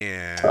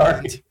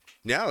Sorry.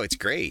 No, it's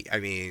great. I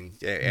mean,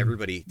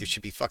 everybody, there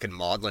should be fucking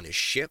maudlin as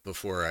shit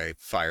before I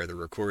fire the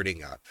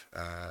recording up.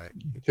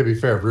 To be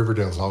fair,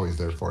 Riverdale's always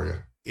there for you.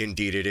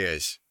 Indeed it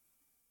is.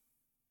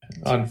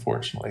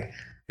 Unfortunately.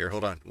 Here,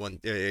 hold on.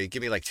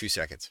 Give me like 2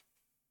 seconds.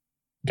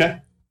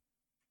 Okay.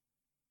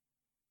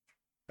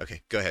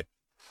 Okay, go ahead.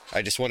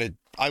 I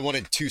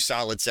wanted 2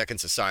 solid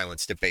seconds of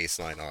silence to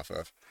baseline off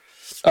of.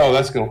 Oh,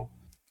 that's cool.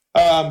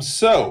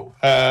 So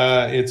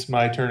it's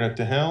my turn at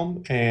the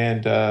helm,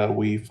 and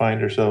we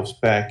find ourselves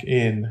back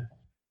in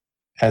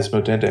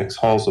Asmodendex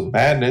Halls of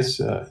Madness.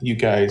 You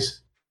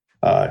guys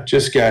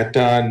just got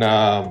done,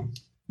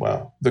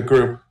 the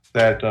group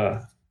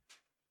that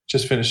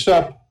just finished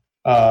up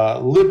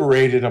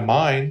liberated a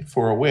mine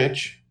for a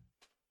witch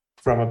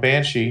from a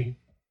banshee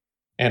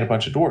and a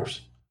bunch of dwarves.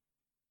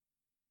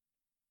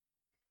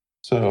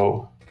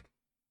 So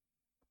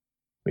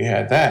we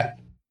had that.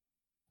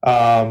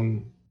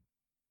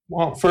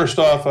 Well, first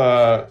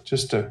off,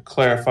 just to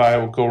clarify,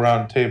 we'll go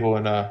around the table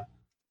and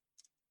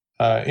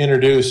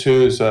introduce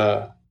who's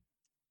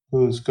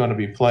going to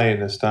be playing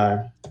this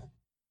time.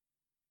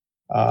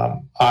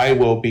 I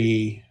will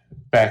be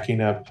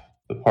backing up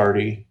the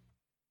party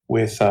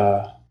with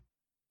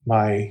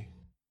my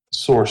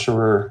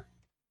sorcerer,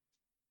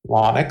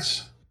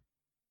 Lonix,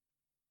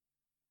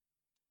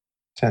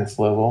 10th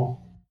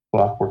level,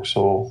 Clockwork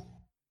Soul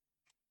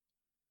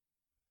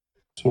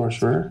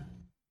sorcerer.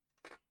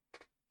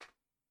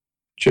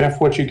 Jeff,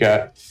 what you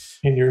got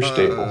in your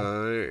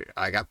stable?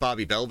 I got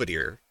Bobby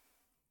Belvedere.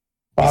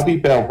 Bobby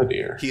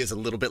Belvedere. He is a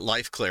little bit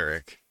life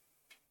cleric,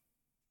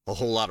 a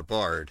whole lot of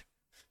bard.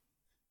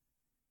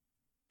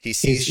 He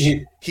sees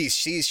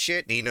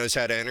shit and he knows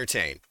how to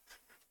entertain.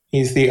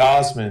 He's the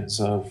Osmonds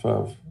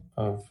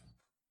of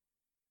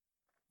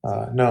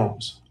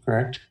gnomes,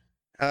 correct?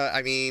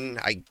 I mean,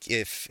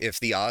 if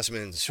the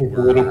Osmonds a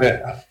were little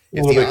bit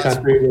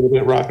country, a little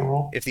bit rock and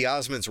roll. If the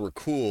Osmonds were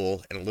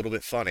cool and a little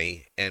bit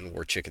funny and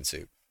were chicken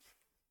soup.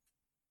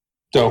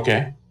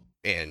 Okay.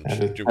 And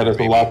that is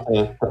a lot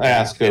to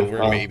ask of.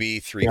 We're maybe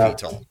 3 feet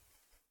tall.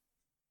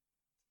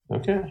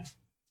 Okay.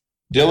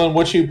 Dylan,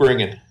 what you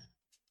bringing?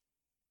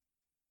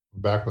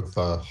 Back with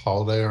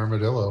Holiday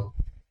Armadillo.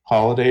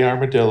 Holiday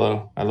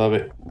Armadillo. I love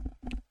it.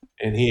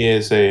 And he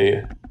is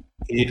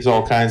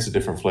all kinds of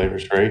different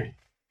flavors, right?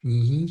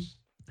 Mm-hmm.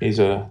 He's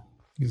a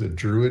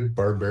druid,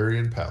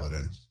 barbarian,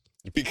 paladin.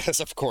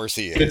 Because of course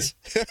he is.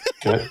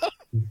 Good.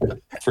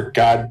 For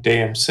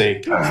goddamn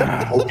sake.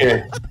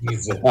 Okay.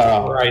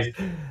 Right.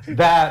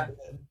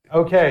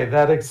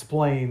 That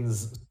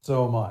explains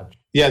so much.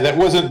 Yeah, that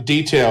wasn't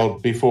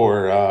detailed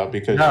before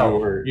because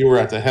you were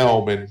at the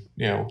helm and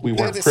we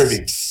weren't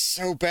privy.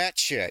 So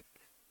batshit.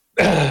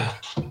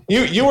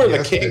 You were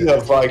the king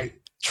of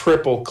like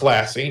triple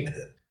classing.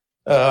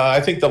 I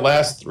think the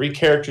last 3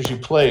 characters you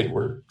played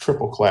were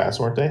triple class,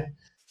 weren't they?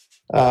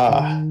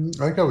 I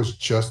think I was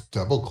just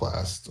double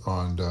classed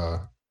on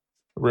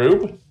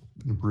Rube.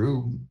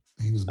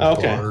 He was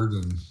bard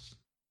and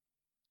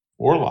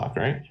warlock,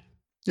 right?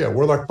 Yeah,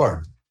 warlock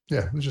bard.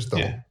 Yeah, it was just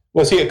double. Yeah.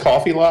 Was he a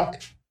coffee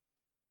lock?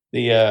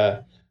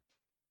 The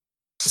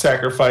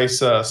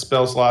sacrifice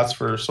spell slots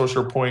for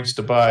sorcerer points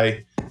to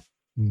buy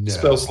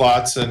spell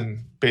slots and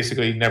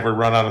basically never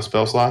run out of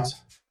spell slots?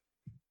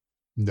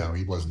 No,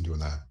 he wasn't doing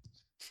that.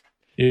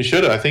 You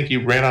should have. I think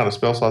you ran out of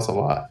spell slots a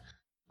lot.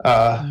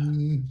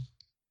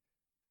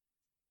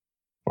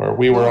 Or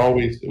we were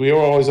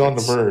always on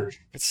the verge.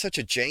 It's such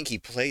a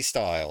janky play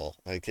style.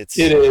 Like it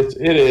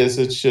is.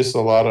 It's just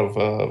a lot of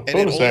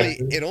bonus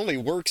action. It only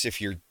works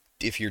if your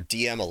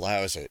DM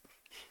allows it.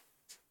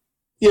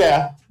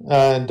 Yeah,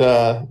 and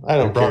I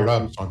don't brought care. It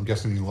up, so I'm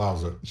guessing he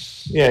allows it.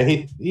 Yeah,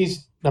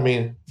 he's. I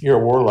mean, you're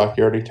a warlock.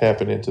 You're already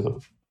tapping into the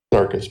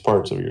darkest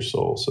parts of your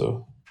soul,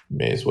 so you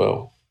may as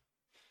well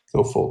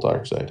go full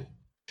dark side.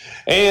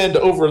 And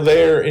over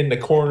there in the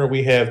corner,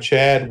 we have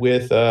Chad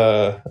with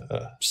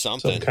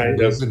some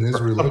kind of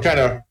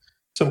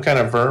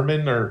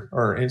vermin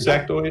or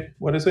insectoid.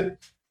 What is it?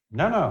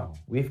 No.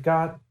 We've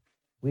got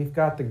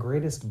the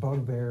greatest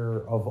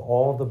bugbear of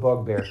all the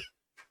bugbears.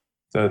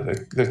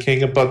 The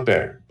king of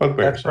bugbears.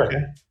 That's right.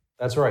 Okay.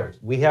 That's right.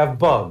 We have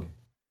Bug.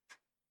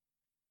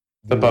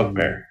 The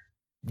bugbear.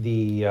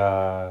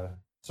 The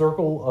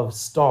Circle of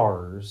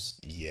Stars.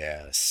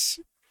 Yes.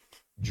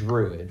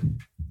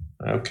 Druid.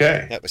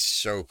 Okay. That was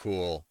so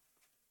cool.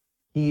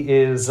 He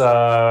is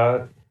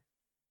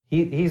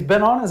he's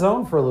been on his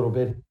own for a little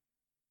bit.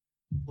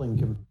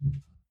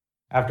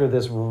 After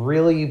this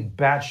really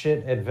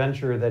batshit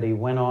adventure that he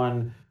went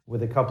on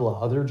with a couple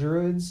of other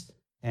druids,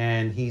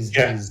 and he's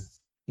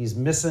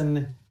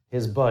missing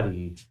his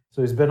buddy.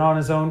 So he's been on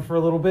his own for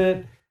a little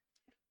bit.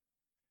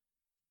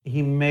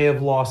 He may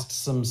have lost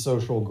some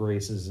social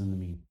graces in the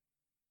meantime.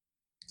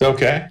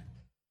 Okay.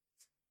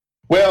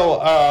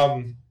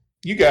 Well,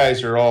 you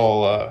guys are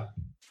all.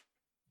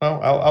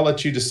 I'll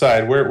let you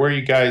decide where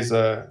you guys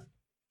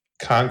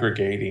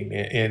congregating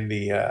in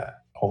the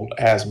old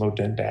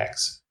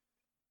Asmodendex.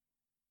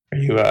 Are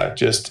you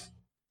just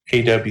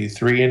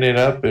AW3ing it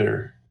up,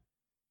 or?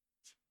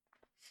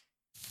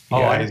 You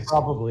I'm guys,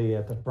 probably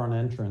at the front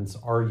entrance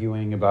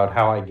arguing about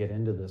how I get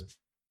into this.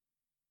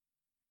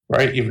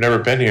 right? You've never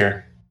been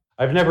here.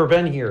 I've never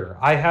been here.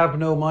 I have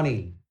no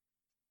money,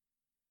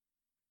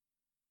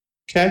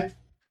 Okay.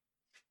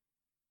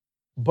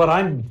 but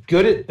I'm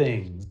good at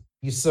things.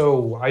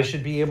 So I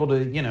should be able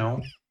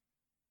to,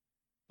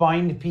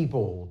 find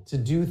people to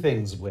do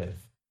things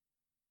with.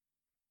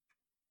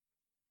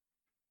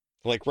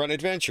 Like run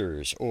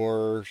adventures,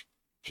 or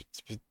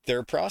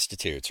they're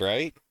prostitutes,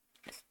 right?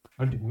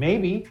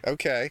 Maybe.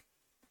 Okay.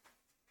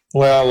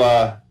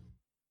 Well,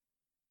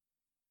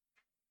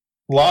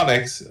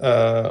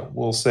 Lonix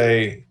will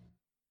say,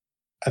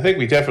 I think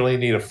we definitely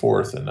need a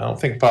fourth, and I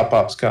don't think Pop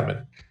Pop's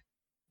coming.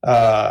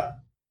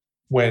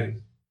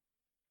 When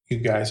you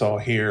guys all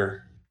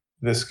hear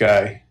this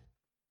guy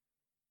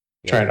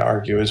trying to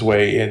argue his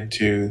way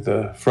into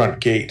the front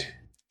gate.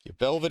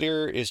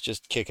 Belvedere is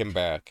just kicking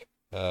back.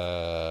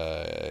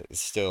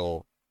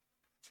 Still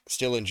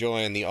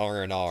enjoying the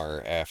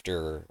R&R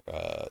after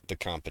the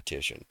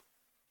competition.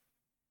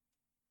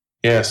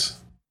 Yes.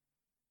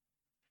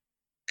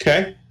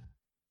 Okay.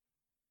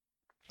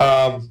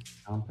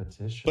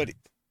 Competition. But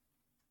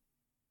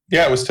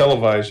yeah, it was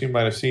televised. You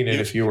might have seen it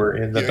if you were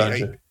in the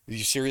dungeon.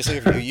 You seriously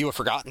you have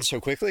forgotten so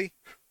quickly?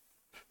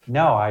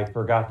 No, I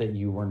forgot that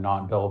you were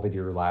not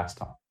Belvedere last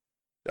time.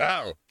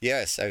 Oh,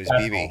 yes, I was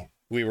That's BB. all.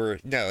 We were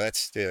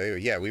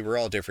we were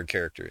all different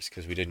characters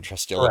because we didn't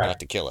trust Dylan not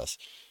to kill us.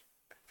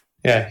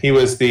 Yeah, he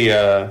was the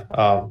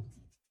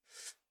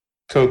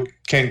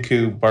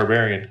Kenku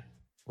barbarian.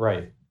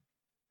 Right.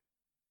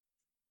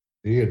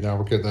 Yeah, now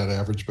we're getting that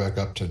average back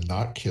up to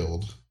not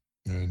killed.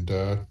 And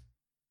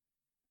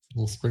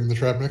we'll spring the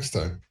trap next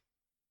time.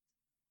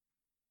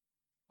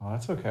 Oh,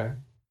 that's okay.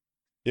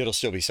 It'll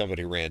still be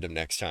somebody random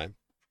next time.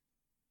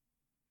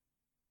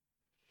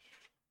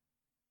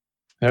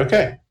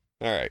 Okay.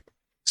 All right.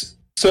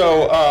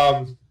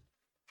 So,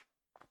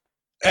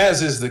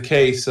 as is the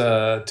case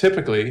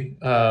typically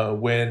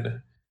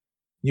when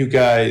you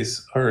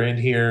guys are in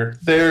here,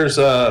 there's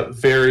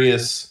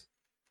various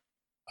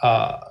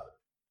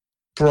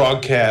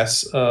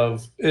broadcasts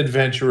of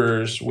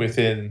adventurers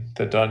within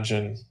the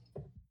dungeon,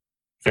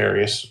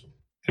 various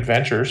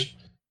adventures.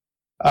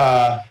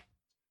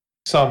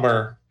 Some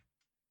are,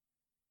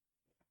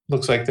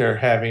 looks like they're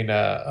having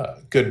a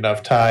good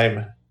enough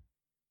time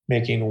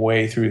making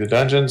way through the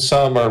dungeon.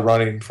 Some are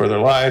running for their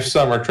lives.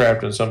 Some are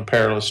trapped in some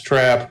perilous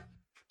trap.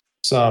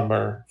 Some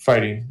are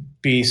fighting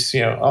beasts.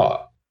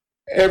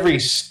 Every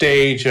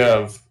stage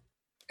of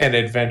an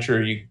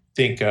adventure you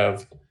think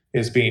of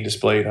is being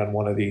displayed on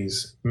one of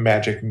these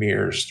magic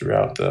mirrors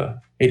throughout the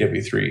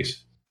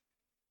AW3s.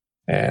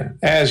 And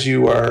as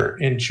you are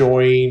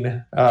enjoying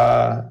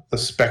the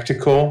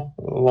spectacle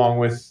along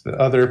with the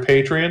other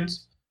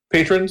patrons,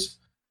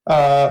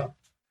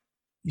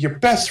 your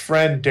best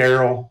friend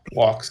Daryl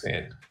walks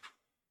in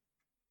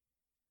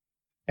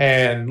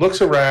and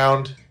looks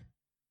around.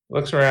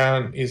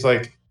 He's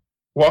like,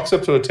 walks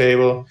up to a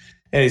table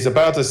and he's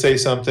about to say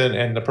something,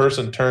 and the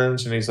person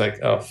turns and he's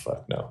like, "Oh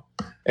fuck no,"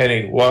 and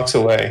he walks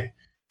away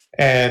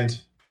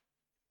and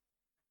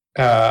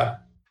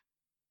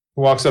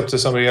walks up to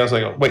somebody else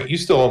like, "Wait, you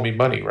still owe me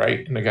money,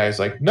 right?" And the guy's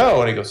like, "No,"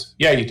 and he goes,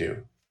 "Yeah, you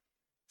do,"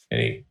 and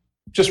he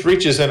just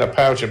reaches in a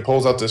pouch and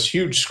pulls out this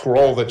huge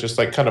scroll that just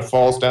like kind of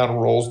falls down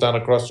and rolls down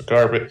across the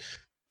carpet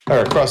or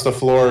across the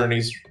floor, and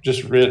he's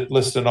just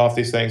listing off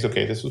these things.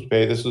 Okay, this was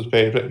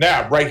paid, but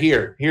now right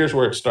here's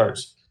where it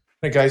starts.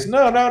 And the guy's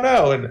no,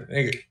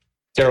 and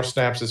Daryl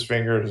snaps his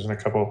fingers, and a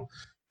couple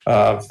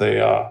of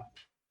the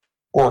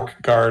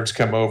orc guards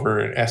come over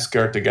and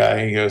escort the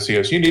guy. He goes,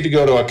 "You need to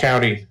go to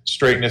accounting,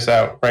 straighten this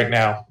out right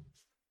now.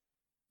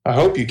 I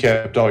hope you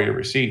kept all your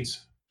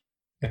receipts."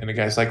 And the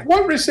guy's like,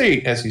 "What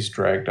receipt?" as he's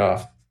dragged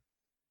off.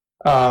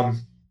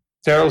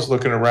 Daryl's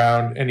looking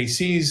around and he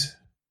sees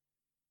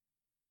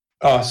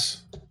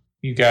us,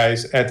 you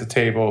guys, at the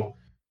table,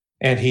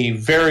 and he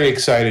very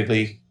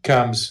excitedly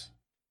comes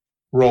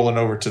rolling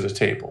over to the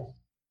table.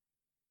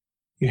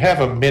 You have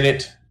a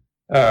minute,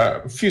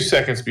 a few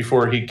seconds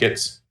before he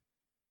gets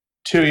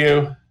to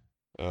you.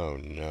 Oh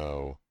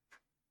no.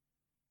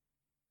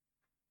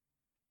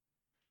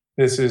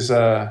 This is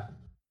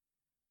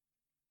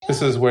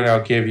when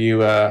I'll give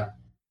you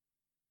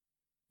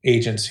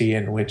agency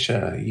in which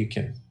you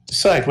can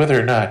decide whether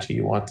or not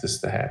you want this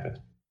to happen.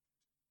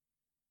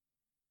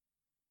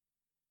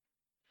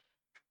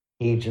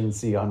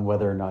 Agency on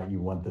whether or not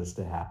you want this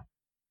to happen.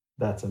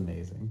 That's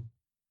amazing.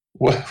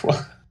 What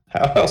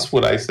how else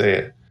would I say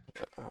it?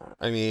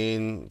 I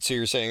mean, so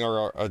you're saying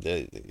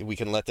we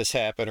can let this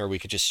happen, or we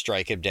could just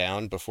strike him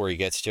down before he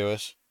gets to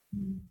us?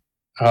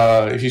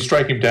 If you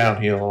strike him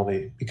down, he'll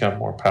only become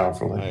more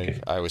powerful than you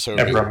can I was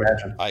hoping. ever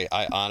imagine.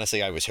 I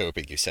honestly, I was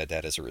hoping you said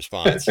that as a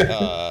response.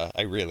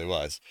 I really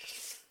was.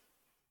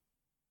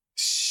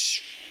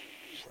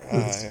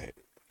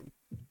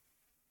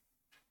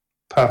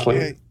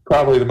 Probably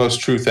the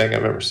most true thing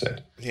I've ever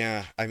said.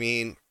 Yeah, I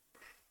mean,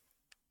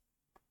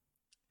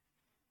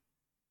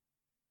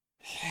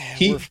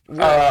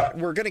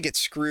 we're gonna get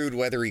screwed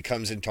whether he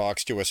comes and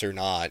talks to us or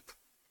not.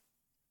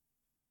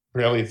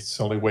 really, it's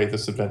the only way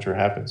this adventure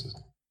happens.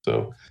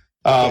 So,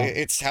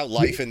 it's how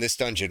life in this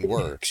dungeon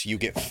works. You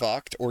get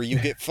fucked or you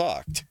get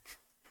fucked.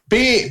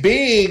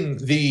 being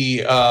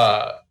the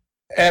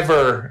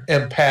ever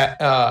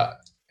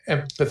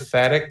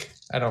empathetic,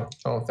 I don't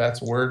know if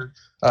that's a word,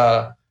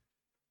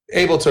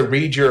 able to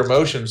read your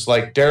emotions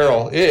like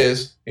Daryl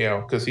is,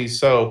 because he's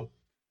so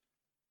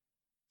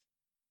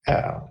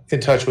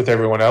in touch with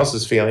everyone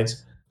else's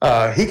feelings.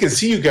 He can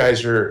see you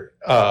guys are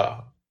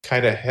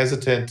kind of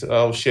hesitant.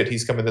 Oh shit,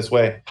 he's coming this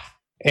way.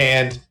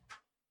 And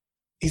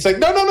he's like,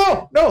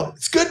 no,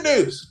 it's good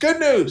news.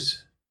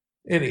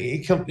 And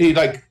he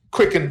like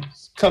quicken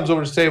comes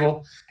over to the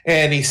table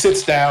and he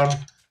sits down,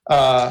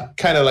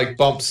 kind of like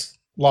bumps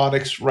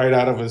Lonix right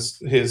out of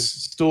his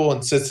stool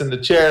and sits in the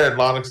chair, and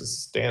Lonix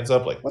stands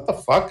up like, what the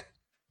fuck?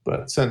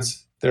 But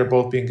since they're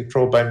both being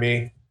controlled by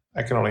me,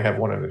 I can only have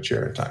one in a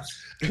chair at a time.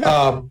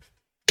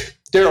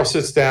 Daryl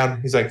sits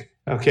down. He's like,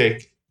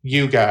 okay,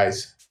 you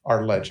guys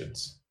are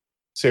legends.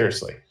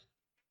 Seriously.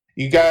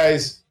 You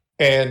guys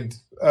and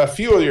a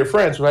few of your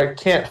friends who I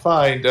can't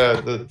find,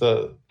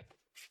 the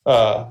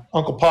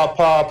Uncle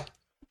Pop,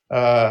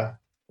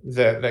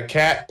 the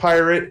cat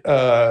pirate,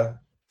 a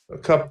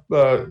cup,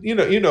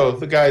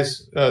 the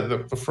guys,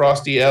 the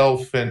Frosty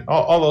Elf, and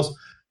all those.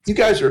 You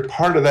guys are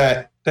part of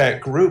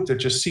that group that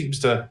just seems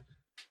to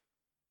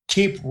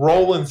keep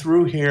rolling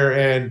through here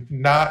and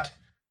not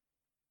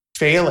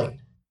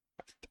failing.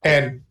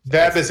 And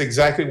that is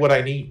exactly what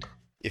I need.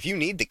 If you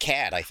need the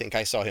cat, I think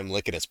I saw him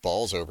licking his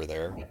balls over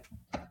there.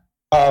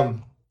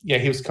 Yeah,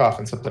 he was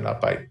coughing something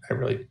up. I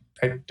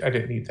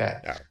didn't need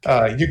that.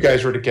 Okay. You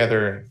guys were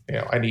together,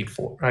 and I need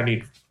four. I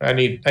need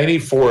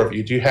four of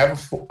you. Do you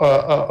have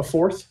a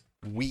fourth?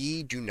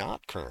 We do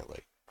not currently.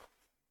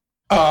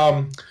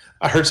 I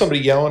heard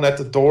somebody yelling at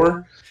the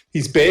door.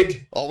 He's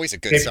big. Always a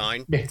good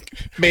sign.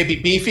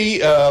 Maybe beefy.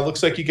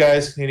 Looks like you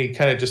guys. And he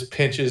kind of just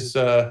pinches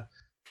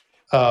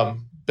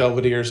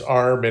Belvedere's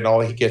arm, and all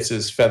he gets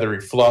is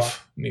feathery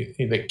fluff. And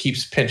he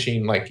keeps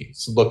pinching like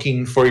he's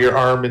looking for your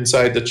arm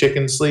inside the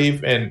chicken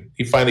sleeve, and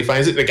he finally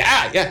finds it. Like,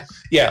 yeah.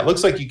 It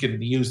looks like you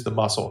can use the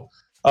muscle.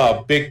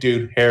 Big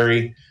dude,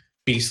 hairy,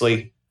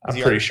 beastly.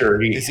 I'm pretty sure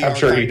he. Is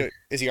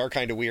he our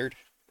kind of weird?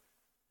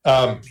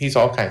 He's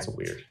all kinds of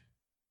weird.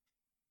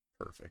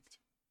 Perfect.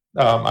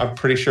 I'm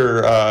pretty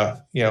sure.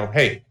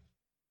 Hey,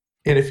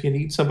 and if you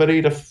need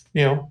somebody to,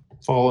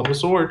 fall on the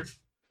sword,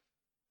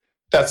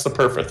 that's the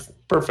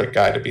perfect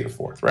guy to be the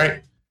fourth,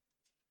 right?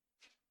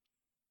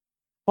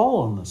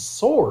 Fall on the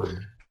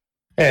sword.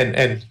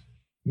 And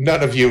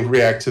none of you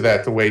react to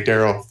that the way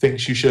Daryl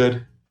thinks you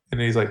should. And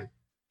he's like,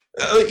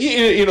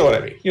 you know what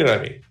I mean. You know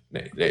what I mean.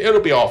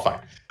 It'll be all fine.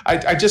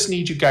 I just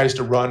need you guys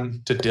to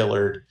run to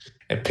Dillard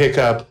and pick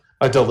up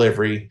a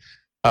delivery.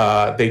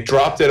 They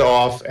dropped it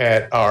off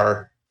at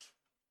our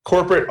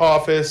corporate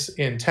office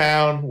in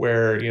town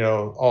where,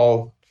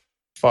 all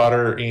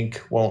Fodder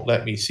Inc. won't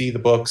let me see the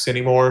books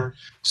anymore.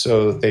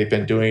 So they've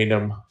been doing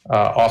them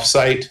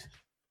off-site.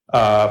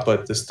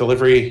 But this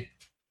delivery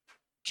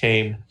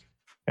came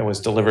and was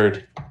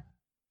delivered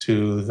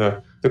to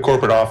the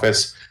corporate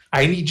office.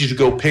 I need you to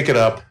go pick it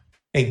up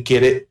and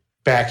get it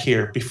back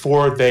here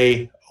before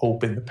they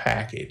open the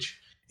package.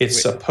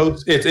 It's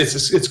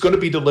going to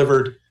be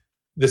delivered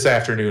this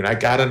afternoon. I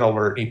got an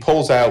alert. He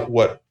pulls out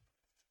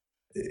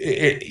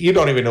you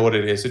don't even know what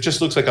it is. It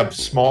just looks like a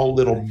small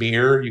little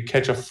mirror. You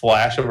catch a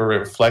flash of a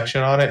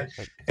reflection on it,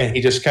 and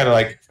he just kind of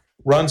like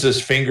runs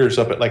his fingers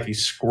up it like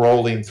he's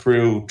scrolling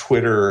through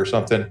Twitter or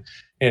something.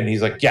 And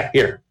he's like, yeah,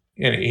 here.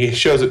 And he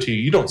shows it to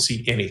you. You don't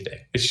see anything.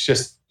 It's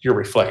just your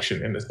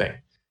reflection in the thing. And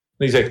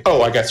he's like,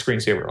 oh, I got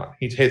screensaver on.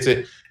 He hits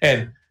it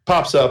and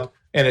pops up,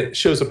 and it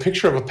shows a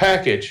picture of a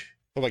package.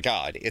 Oh my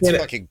God. It's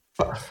fucking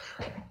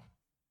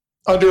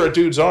under a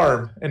dude's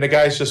arm, and the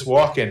guy's just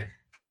walking.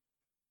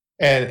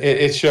 And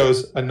it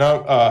shows a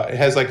note. It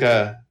has like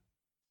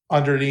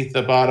underneath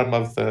the bottom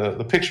of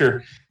the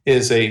picture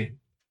is a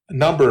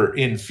number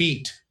in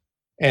feet,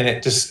 and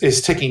it just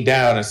is ticking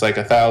down. It's like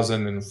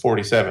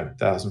 1,047,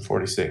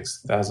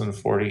 1,046,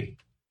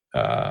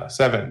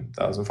 1,047,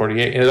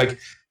 1,048, and it like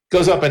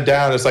goes up and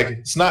down. It's like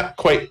it's not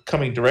quite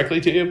coming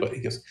directly to you, but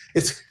he goes,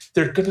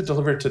 they're going to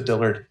deliver it to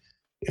Dillard.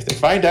 If they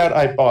find out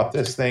I bought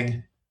this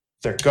thing,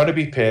 they're going to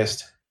be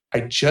pissed. I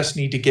just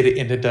need to get it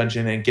in the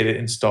dungeon and get it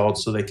installed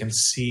so they can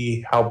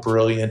see how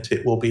brilliant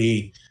it will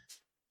be.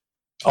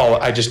 Oh,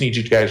 I just need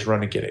you guys to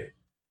run and get it.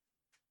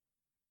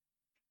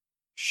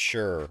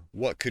 Sure.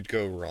 What could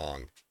go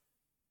wrong?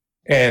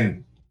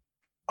 And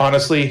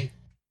honestly,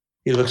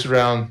 he looks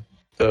around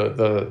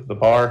the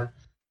bar.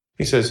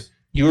 He says,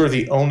 you are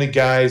the only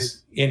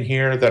guys in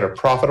here that are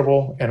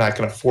profitable and I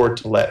can afford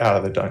to let out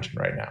of the dungeon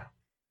right now.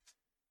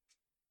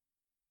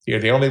 You're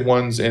the only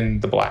ones in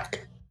the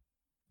black.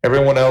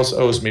 Everyone else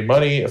owes me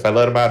money. If I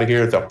let them out of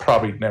here, they'll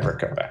probably never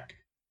come back.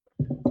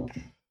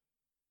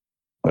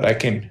 But I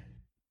can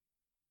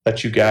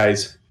let you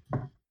guys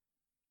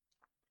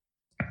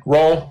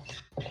roll.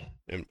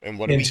 And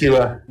what do we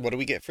get? What do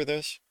we get for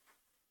this?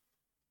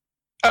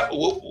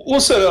 We'll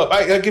set up.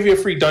 I'll give you a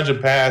free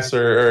dungeon pass,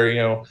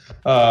 or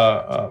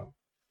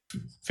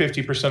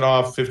 50%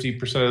 off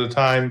 50% of the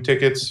time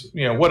tickets,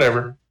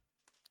 whatever.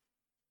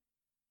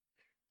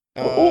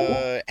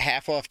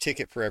 Half off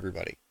ticket for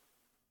everybody.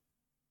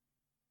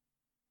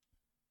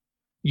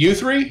 You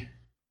three?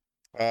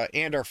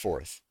 And our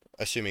fourth,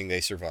 assuming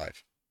they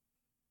survive.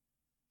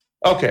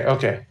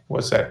 Okay.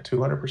 What's that?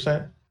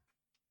 200%?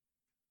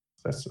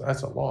 That's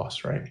a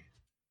loss, right?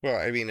 Well,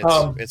 I mean,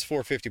 it's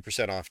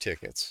 50% off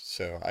tickets.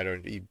 So I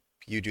don't.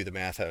 You do the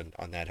math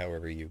on that.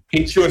 However you.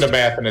 He's doing the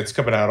math and it's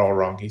coming out all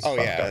wrong. He's yeah, up.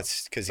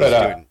 that's because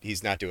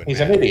he's not doing. He's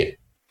math. an idiot.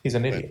 He's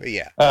an idiot. But,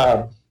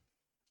 yeah.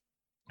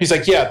 He's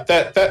like, yeah,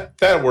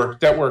 that worked.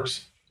 That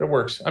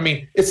works. I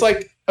mean, it's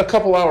like a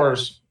couple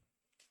hours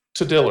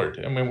to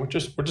Dillard. I mean, we're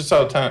just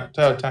out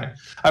of time.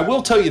 I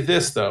will tell you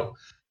this though.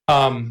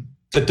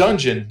 The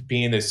dungeon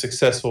being as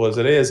successful as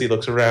it is, he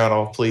looks around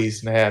all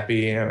pleased and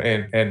happy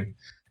and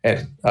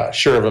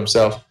sure of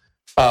himself.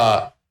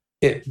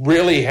 It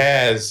really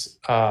has.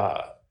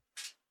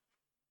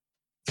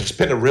 There's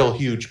been a real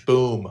huge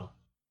boom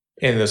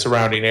in the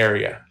surrounding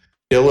area.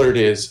 Dillard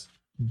is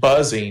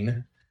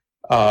buzzing.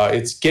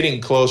 It's getting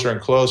closer and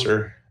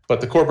closer,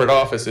 but the corporate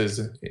office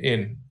is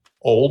in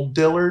Old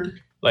Dillard,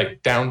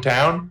 like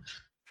downtown.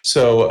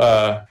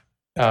 So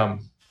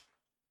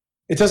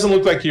it doesn't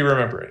look like you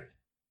remember it.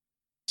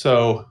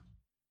 So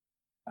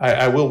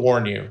I will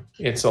warn you,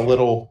 it's a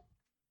little,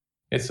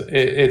 it's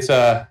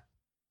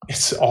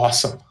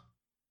awesome,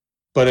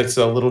 but it's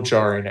a little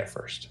jarring at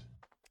first.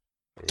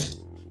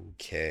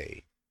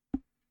 Okay.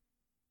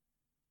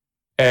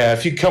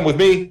 If you come with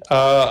me,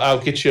 I'll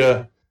get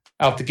you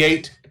out the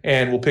gate,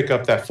 and we'll pick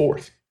up that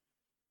fourth.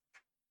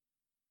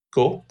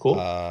 Cool.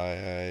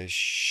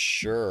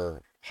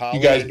 Sure. Holly,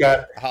 you guys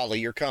got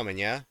Holly. You're coming,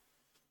 yeah?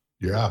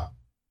 Yeah.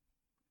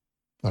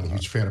 Not a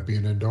huge fan of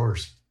being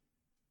indoors.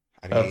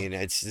 I mean,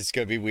 it's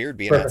gonna be weird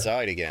being perfect.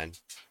 outside again.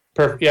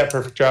 Perfect. Yeah,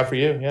 perfect job for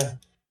you. Yeah.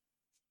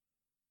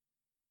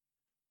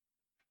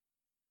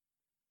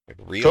 Like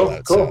real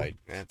outside. Cool. I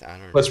don't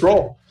know. Let's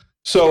roll.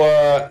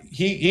 So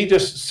he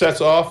just sets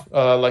off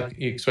like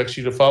he expects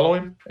you to follow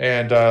him,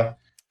 and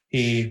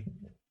he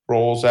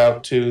rolls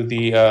out to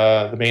the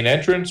main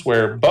entrance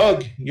where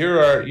Bug,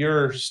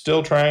 you're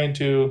still trying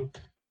to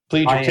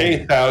plead your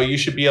case how you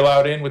should be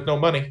allowed in with no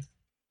money.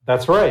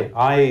 That's right.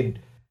 I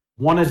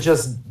want to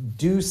just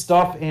do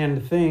stuff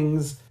and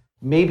things,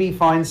 maybe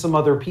find some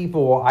other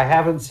people. I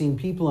haven't seen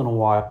people in a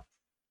while.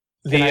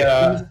 You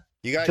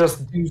guys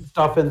just do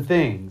stuff and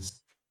things.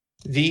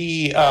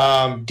 The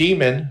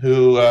demon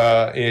who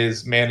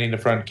is manning the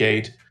front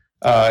gate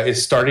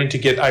is starting to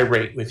get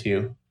irate with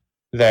you.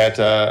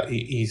 That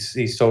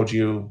he's told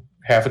you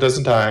half a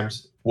dozen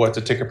times what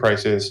the ticket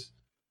price is.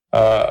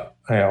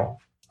 You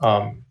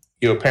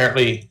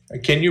apparently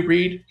can you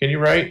read? Can you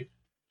write?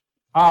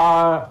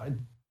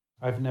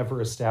 I've never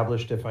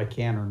established if I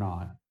can or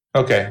not.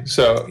 Okay,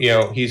 so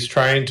he's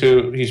pointing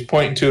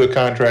to a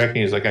contract and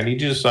he's like, I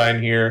need you to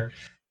sign here,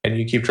 and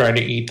you keep trying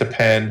to eat the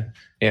pen,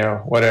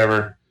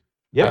 whatever.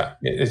 Yeah,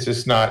 it's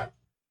just not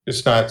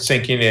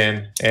sinking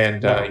in,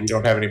 and you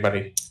don't have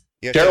anybody.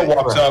 Yeah, Daryl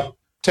walks up,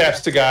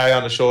 taps the guy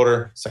on the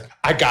shoulder. It's like,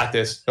 I got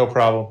this, no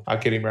problem. I'll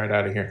get him right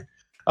out of here.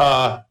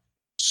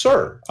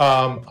 Sir,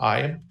 I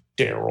am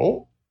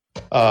Daryl,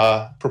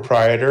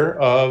 proprietor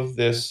of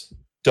this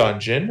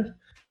dungeon.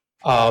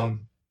 I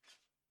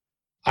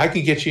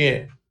can get you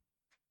in,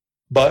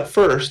 but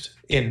first,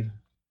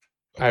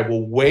 I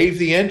will waive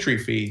the entry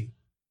fee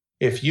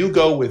if you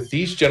go with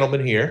these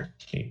gentlemen here.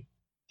 He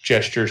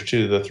gestures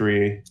to the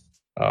three,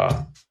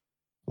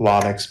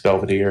 Lonix,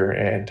 Belvedere,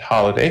 and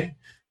Holiday.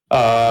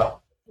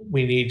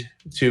 We need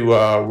to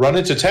run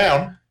into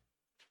town,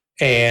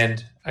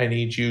 and I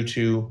need you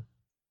to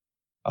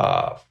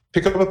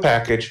pick up a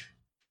package.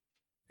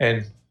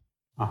 And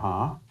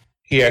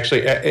he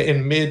actually,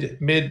 in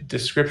mid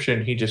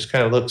description, he just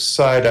kind of looks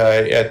side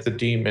eye at the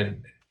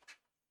demon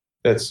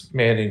that's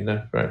manning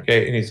the front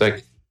gate, and he's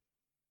like,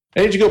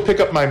 "I need you to go pick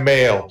up my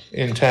mail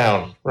in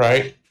town,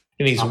 right?"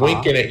 And he's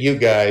winking at you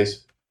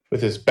guys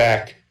with his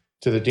back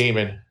to the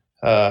demon.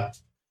 My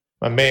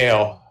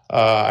mail.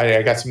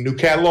 I got some new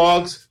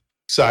catalogs.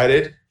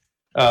 Excited.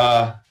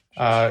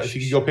 If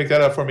you can go pick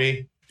that up for me,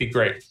 it'd be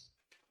great.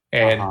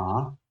 And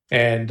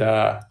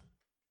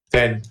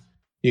then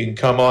you can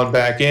come on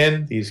back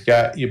in.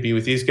 You'll be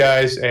with these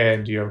guys,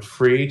 and you're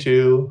free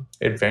to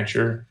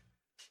adventure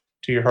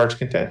to your heart's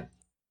content.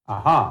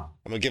 I'm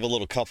gonna give a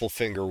little couple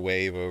finger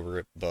wave over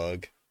at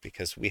Bug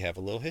because we have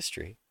a little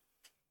history.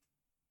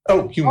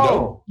 Oh,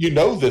 you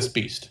know this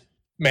beast,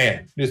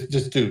 man.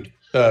 This dude,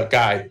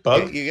 guy,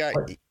 Bug. You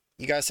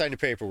got to sign the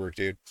paperwork,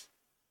 dude.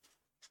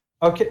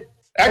 Okay.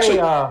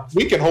 Actually,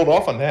 we can hold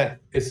off on that.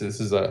 This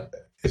is a.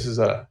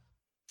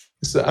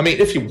 I mean,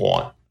 if you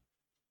want,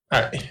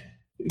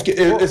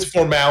 it's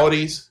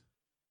formalities.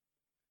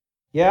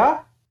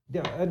 Yeah.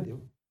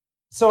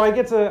 So I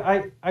get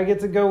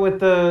to go with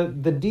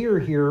the deer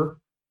here.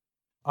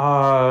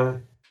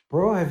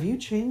 Bro, have you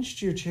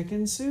changed your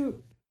chicken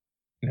suit?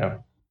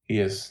 No, he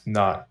is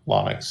not.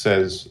 Lonix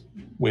says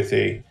with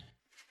a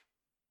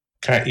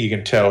you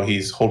can tell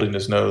he's holding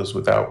his nose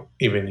without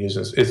even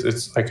using.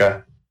 It's like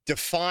a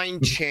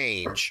Define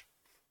change.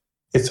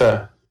 It's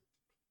a.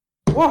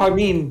 Well, I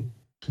mean,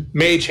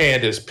 Mage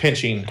hand is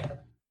pinching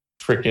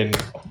freaking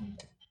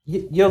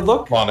you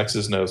look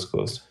Lonix's nose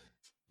closed.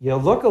 You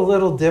look a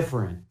little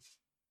different.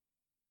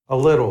 A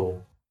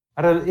little.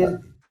 I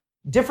don't.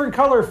 Different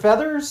color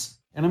feathers,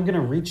 and I'm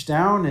gonna reach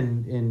down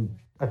and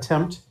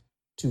attempt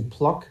to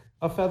pluck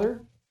a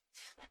feather.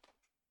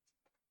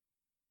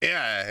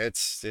 Yeah,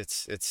 it's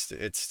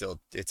still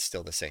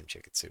the same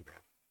chicken soup,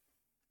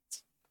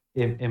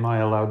 man. Am I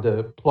allowed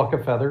to pluck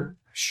a feather?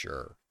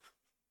 Sure.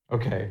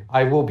 Okay,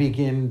 I will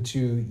begin to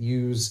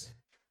use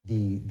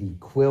the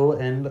quill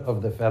end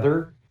of the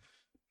feather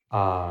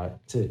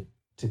to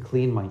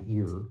clean my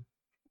ear.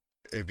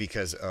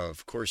 Because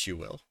of course you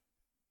will.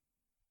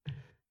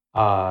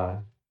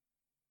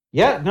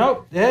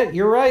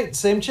 You're right.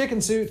 Same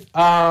chicken suit.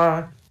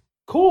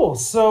 Cool.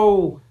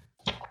 So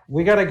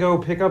we gotta go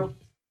pick up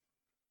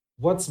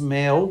what's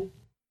male.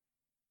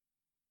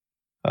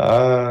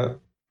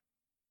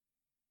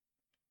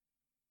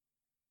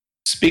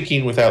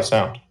 Speaking without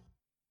sound.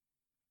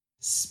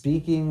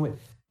 Speaking with.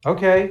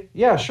 Okay.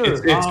 Yeah. Sure.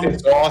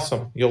 It's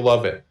awesome. You'll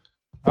love it.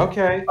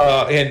 Okay.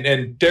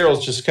 And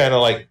Daryl's just kind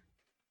of like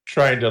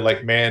trying to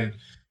like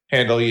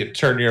handle you,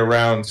 turn you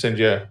around, send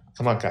you.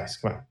 Come on, guys.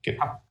 Come on. Get.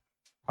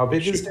 How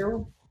big is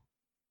Daryl?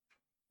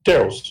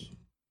 Daryl's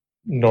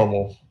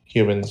normal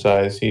human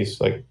size.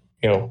 He's like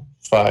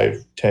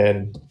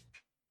 5'10",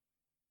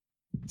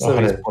 so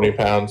 120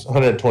 pounds.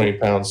 120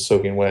 pounds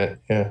soaking wet.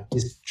 Yeah.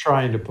 He's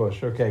trying to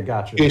push. Okay,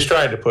 gotcha. He's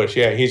trying to push.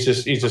 Yeah. He's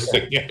just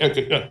like. Yeah.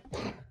 I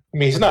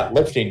mean, he's not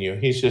lifting you.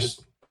 He's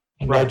just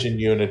nudging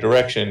you in a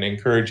direction,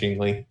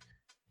 encouragingly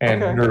and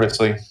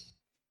nervously.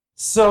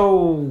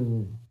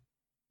 So,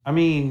 I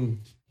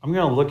mean, I'm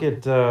gonna look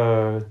at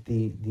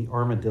the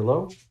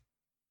armadillo.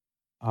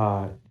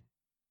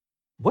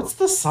 What's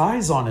the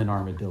size on an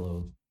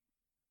armadillo?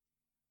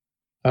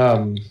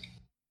 Are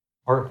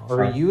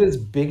you as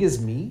big as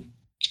me?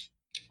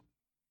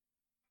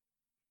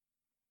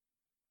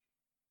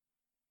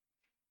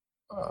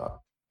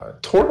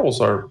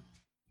 Turtles are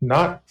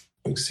not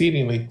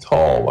exceedingly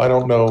tall. I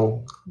don't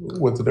know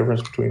what the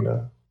difference between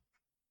the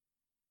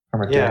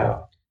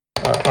armadillo,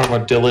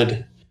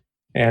 armadillid,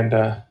 and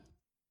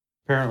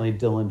apparently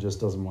Dylan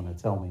just doesn't want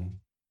to tell me.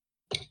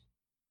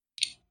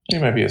 He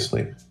might be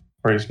asleep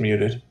or he's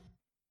muted.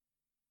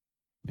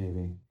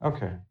 Maybe.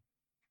 Okay.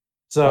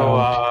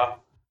 So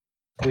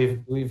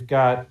we've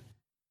got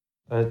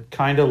a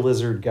kind of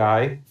lizard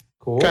guy.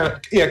 Cool.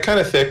 Kind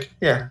of thick.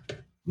 Yeah.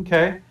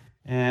 Okay.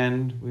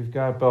 And we've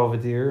got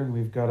Belvedere, and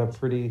we've got a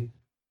pretty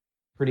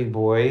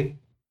boy.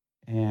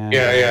 And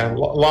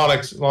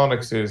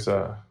Lonix is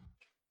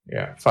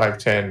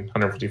 5'10",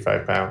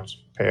 155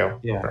 pounds, pale,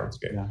 brown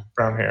skin,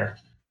 brown hair.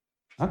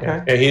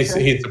 Okay. Yeah,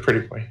 he's a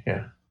pretty boy.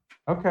 Yeah.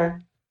 Okay.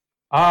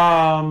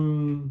 I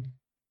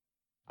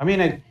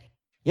mean,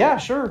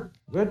 sure,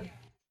 good.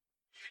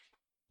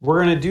 We're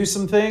gonna do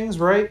some things,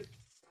 right?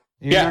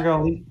 You're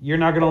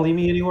not gonna leave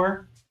me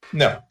anywhere.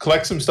 No,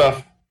 collect some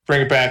stuff,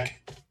 bring it back.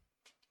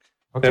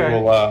 Okay.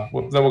 Then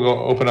we'll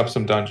go open up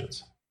some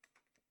dungeons.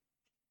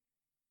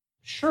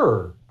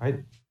 Sure.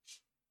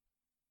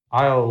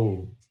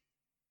 I'll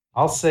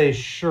say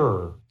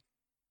sure.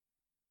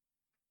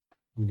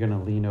 I'm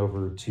gonna lean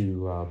over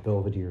to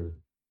Belvedere.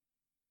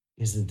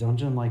 Is the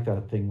dungeon like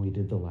that thing we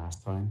did the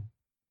last time?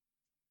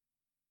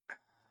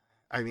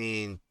 I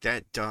mean,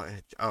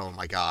 oh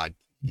my God.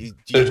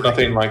 There's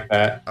nothing like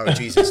that. Oh,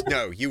 Jesus.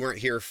 No, you weren't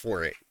here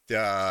for it.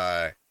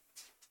 Lonix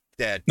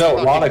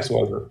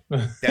wasn't.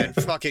 That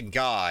fucking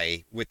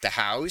guy with the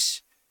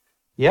house.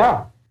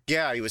 Yeah.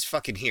 Yeah, he was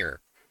fucking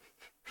here.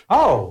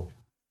 Oh.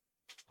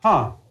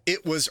 Huh.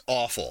 It was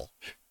awful.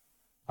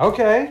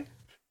 Okay.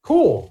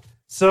 Cool.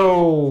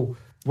 So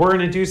we're going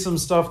to do some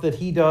stuff that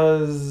he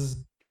does.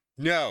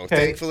 No,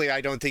 thankfully,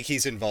 I don't think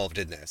he's involved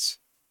in this.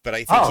 But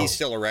I think he's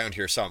still around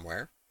here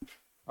somewhere.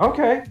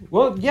 Okay.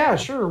 Well, yeah,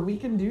 sure. We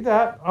can do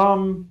that.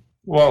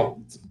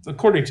 Well,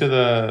 according to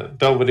the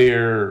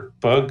Belvedere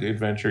bug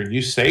adventure,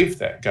 you saved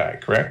that guy,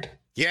 correct?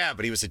 Yeah,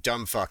 but he was a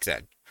dumb fuck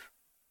then.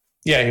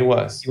 Yeah, he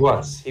was.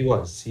 He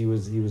was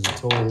a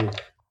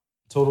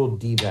total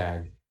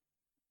D-bag.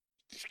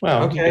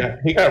 Well, okay.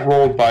 He got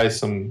rolled by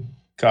some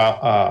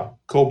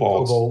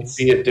kobolds.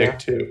 Be a dick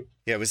too.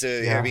 Yeah, it was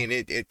I mean,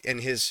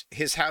 and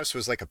his house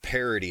was like a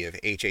parody of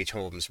H.H.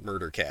 Holmes'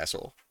 Murder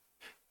Castle.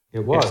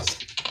 It was.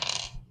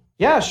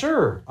 Yeah,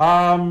 sure.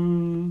 Are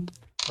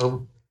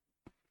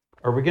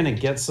we gonna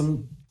get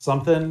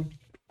something?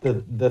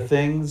 The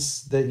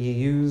things that you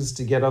use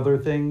to get other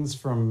things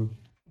from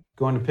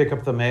going to pick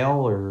up the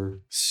mail, or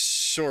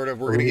sort of?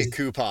 We're gonna get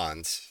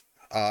coupons.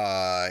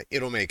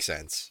 It'll make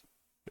sense.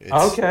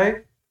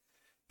 Okay.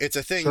 It's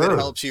a thing that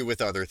helps you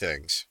with other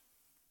things.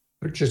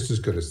 They're just as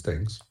good as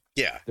things.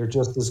 Yeah. They're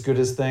just as good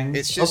as things.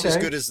 It's just as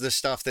good as the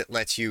stuff that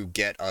lets you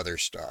get other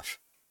stuff.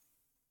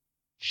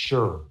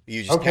 Sure.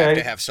 You just have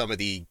to have some of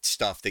the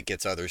stuff that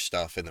gets other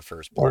stuff in the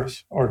first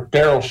place. Or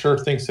Daryl sure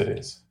thinks it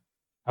is.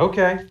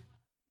 Okay.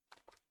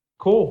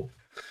 Cool.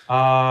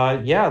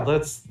 Yeah,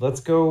 let's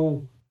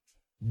go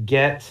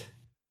get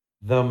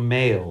the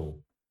mail.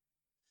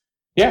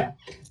 Yeah.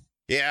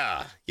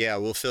 Yeah,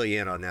 we'll fill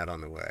you in on that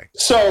on the way.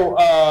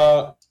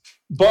 So,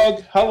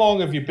 Bug, how long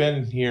have you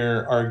been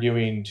here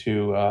arguing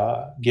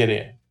to get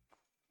in?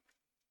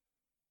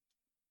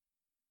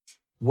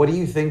 What do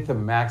you think the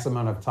max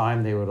amount of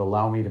time they would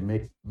allow me to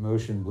make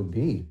motion would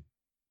be?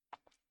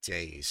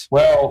 Days.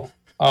 Well,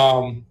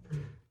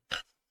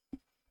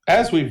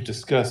 as we've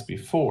discussed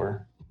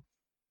before,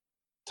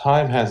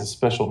 time has a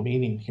special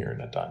meaning here in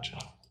a dungeon.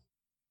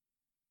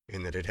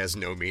 In that it has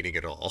no meaning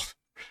at all.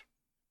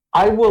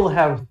 I will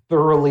have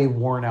thoroughly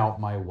worn out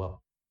my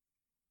will.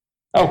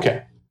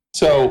 Okay,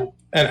 so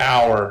an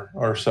hour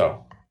or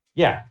so.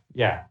 Yeah.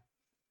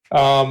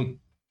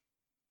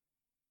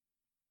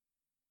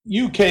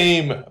 You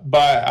came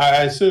by,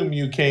 I assume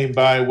you came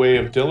by way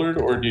of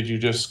Dillard, or did you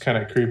just kind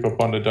of creep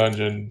up on the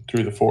dungeon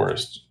through the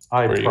forest?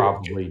 I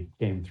probably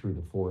came through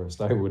the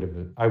forest. I would have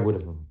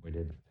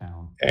avoided the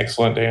town.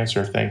 Excellent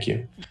answer, thank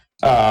you.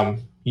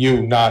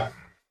 You not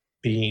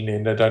being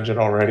in the dungeon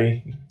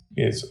already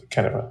is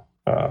kind of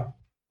a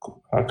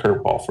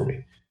curveball for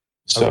me.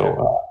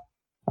 So,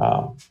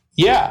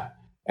 yeah,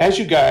 as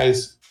you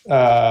guys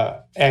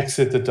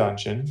exit the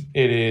dungeon,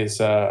 it is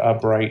a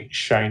bright,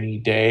 shiny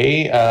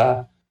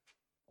day.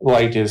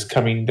 Light is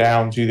coming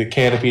down through the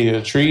canopy of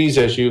the trees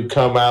as you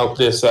come out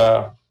this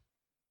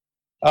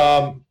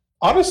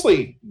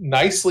honestly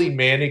nicely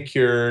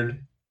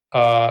manicured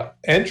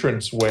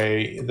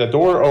entranceway. The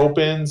door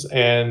opens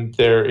and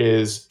there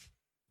is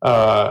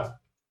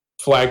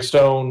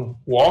flagstone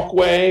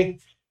walkway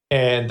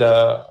and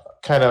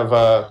kind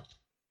of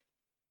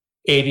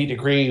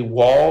 80-degree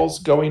walls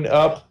going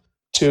up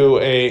to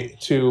a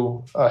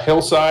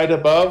hillside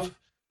above,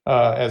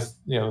 as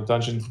you know, the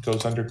dungeon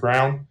goes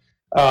underground.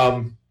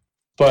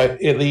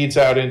 But it leads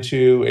out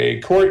into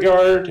a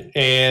courtyard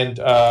and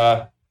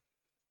a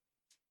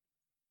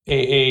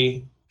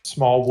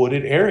small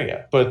wooded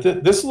area. But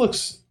this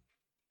looks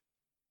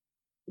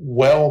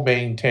well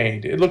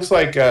maintained. It looks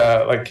like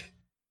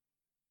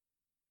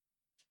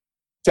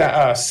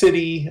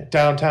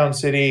downtown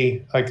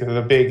city, like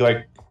the big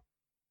like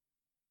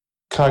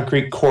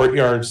concrete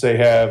courtyards they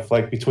have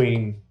like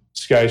between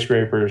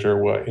skyscrapers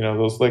or what, you know,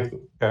 those like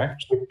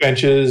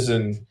benches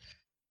and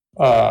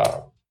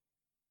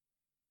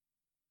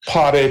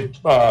potted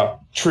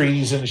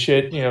trees and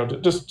shit, you know,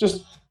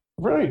 just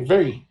very,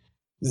 very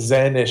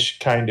zen-ish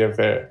kind of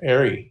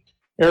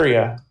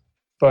area,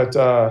 but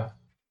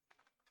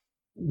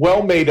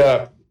well made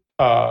up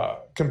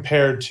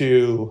compared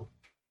to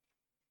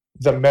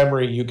the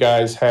memory you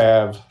guys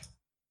have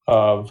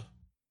of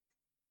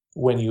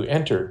when you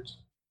entered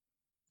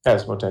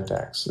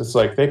Asmodentax. It's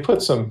like they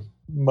put some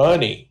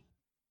money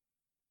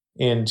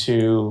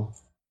into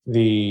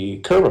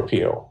the curb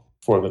appeal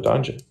for the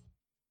dungeon.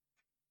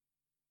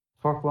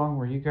 Fuck long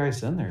were you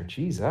guys in there?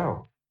 Jeez,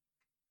 out.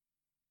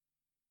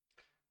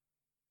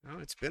 Oh,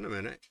 it's been a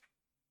minute.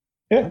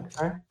 Yeah.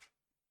 Okay.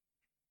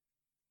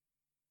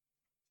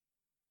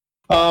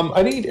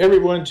 I need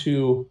everyone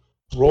to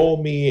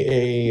roll me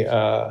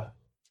a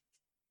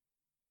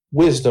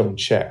wisdom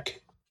check.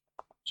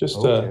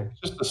 Just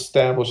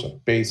establish a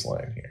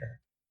baseline here.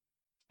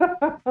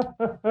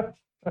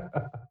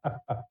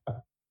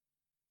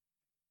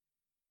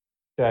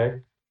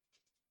 Okay.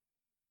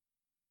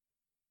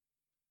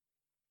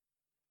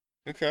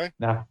 Okay.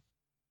 Now,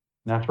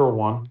 natural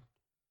 1.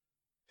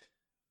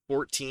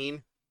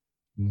 14.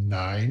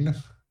 9.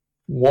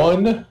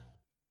 1,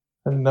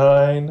 a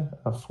 9,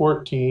 a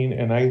 14,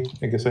 and I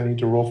guess I need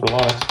to roll for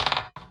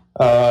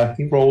Lonix.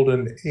 He rolled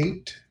an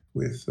 8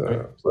 with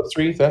plus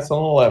 3. That's an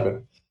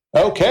 11.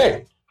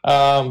 Okay.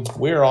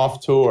 We're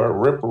off to a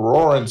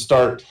rip-roaring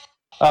start.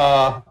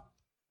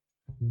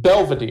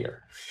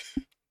 Belvedere.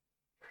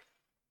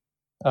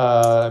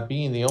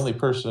 Being the only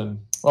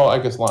person... Well, I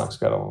guess Lonix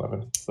got an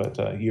 11,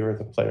 but you're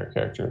the player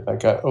character that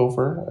got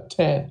over a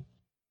 10.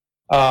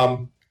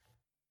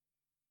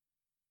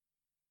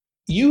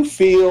 You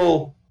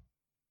feel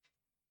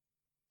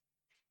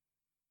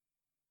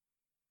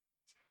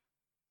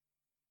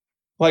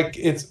like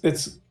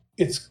it's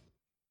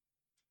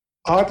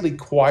oddly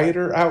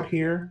quieter out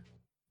here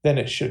than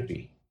it should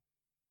be.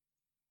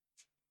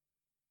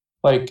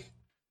 Like,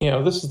 you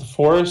know, this is the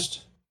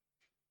forest.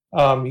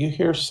 You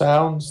hear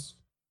sounds,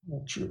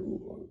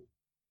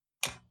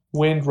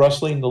 wind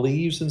rustling the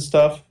leaves and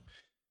stuff.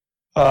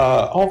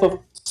 All the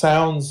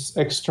sounds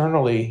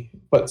externally,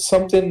 but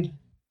something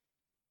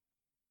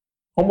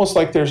almost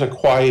like there's a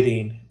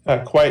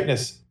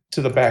quietness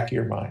to the back of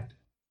your mind.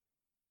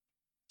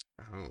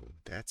 Oh,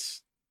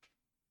 that's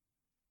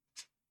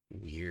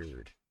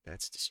weird.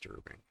 That's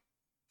disturbing.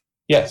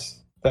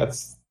 Yes,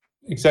 that's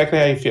exactly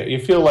how you feel. You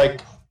feel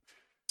like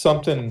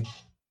something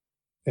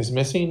is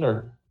missing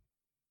or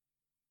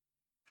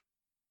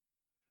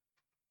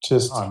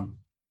just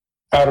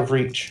out of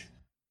reach.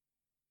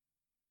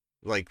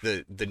 Like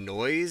the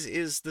noise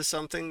is the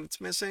something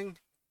that's missing?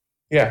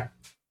 Yeah.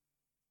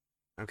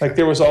 Okay. Like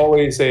there was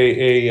always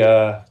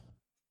a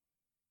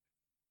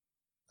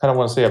I don't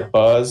want to say a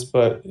buzz,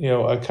 but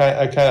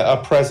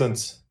a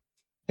presence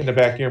in the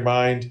back of your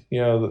mind,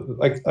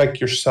 like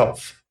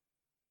yourself,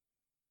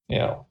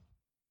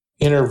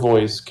 inner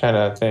voice kind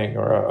of thing,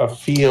 or a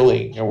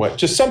feeling, or what?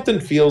 Just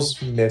something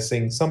feels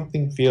missing.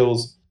 Something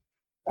feels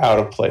out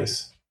of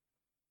place.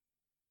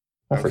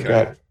 I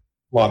forgot.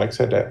 Lonix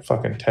had that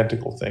fucking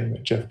tentacle thing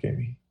that Jeff gave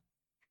me.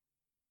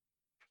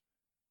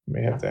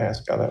 May have to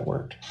ask how that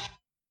worked.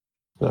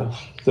 The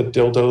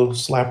dildo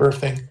slapper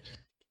thing.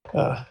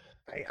 I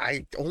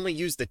only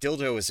use the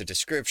dildo as a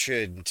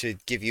description to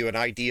give you an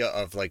idea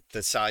of like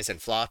the size and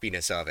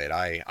floppiness of it.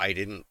 I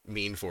didn't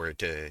mean for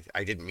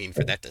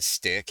that to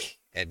stick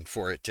and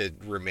for it to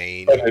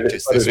remain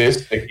this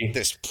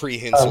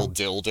prehensile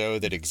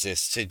dildo that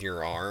exists in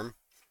your arm.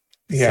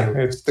 Yeah, so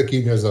it's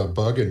sticking as a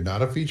bug and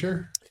not a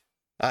feature.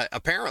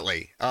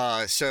 Apparently.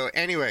 So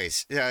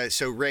anyways,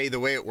 so Ray, the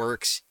way it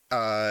works,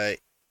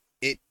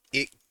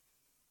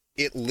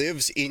 it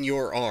lives in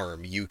your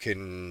arm. You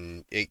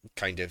can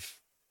kind of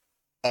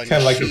unsheath.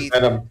 Kind of like a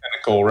venom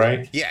tentacle,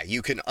 right? Yeah,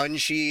 you can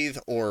unsheath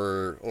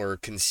or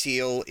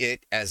conceal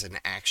it as an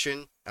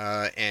action,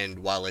 and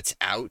while it's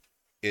out,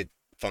 it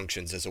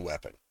functions as a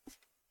weapon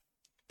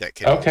that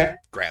can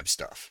grab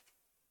stuff.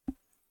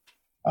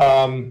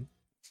 I'd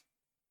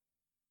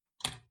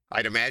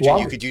imagine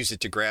you could use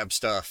it to grab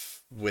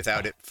stuff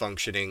without it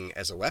functioning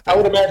as a weapon. I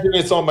would imagine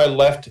it's on my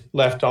left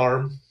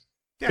arm.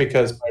 Yeah.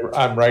 Because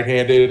I'm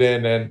right-handed,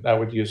 and I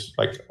would use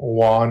like a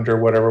wand or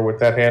whatever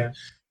with that hand.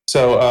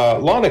 So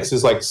Lonix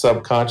is like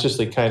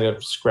subconsciously kind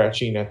of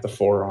scratching at the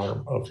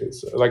forearm of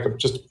his, like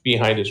just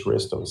behind his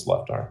wrist of his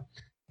left arm.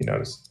 You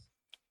notice,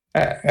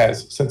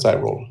 since I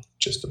rolled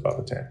just above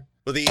a 10.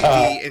 Well,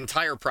 the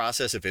entire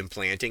process of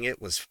implanting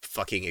it was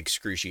fucking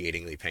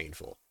excruciatingly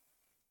painful.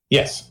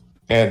 Yes,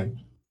 and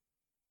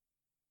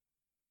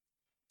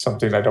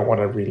something I don't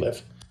want to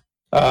relive.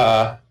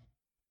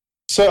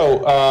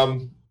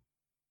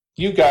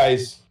 You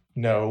guys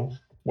know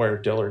where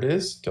Dillard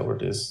is.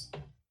 Dillard is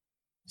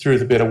through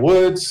the bit of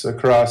woods,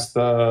 across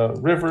the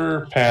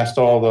river, past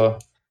all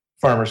the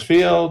farmers'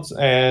 fields,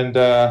 and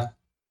there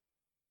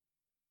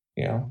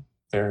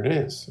it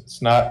is.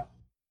 It's not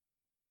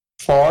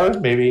far,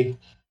 maybe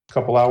a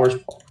couple hours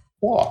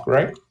walk,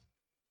 right?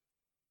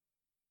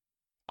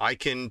 I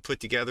can put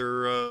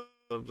together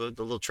the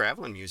little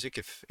traveling music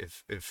if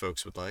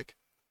folks would like.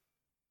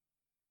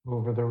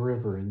 Over the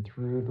river and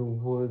through the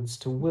woods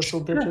to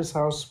Whistle Ditch's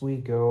house we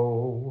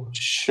go.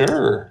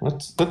 Sure,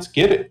 let's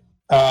get it.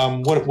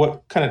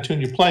 What kind of tune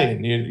you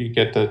playing? You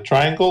get the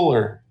triangle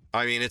or?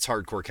 I mean, it's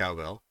hardcore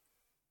cowbell.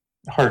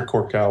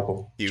 Hardcore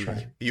cowbell.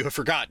 You have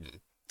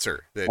forgotten,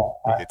 sir, that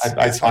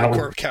it's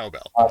hardcore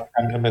cowbell.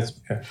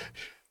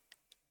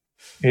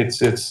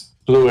 It's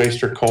Blue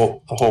Oyster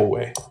Cult the whole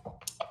way.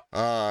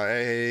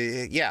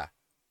 Yeah,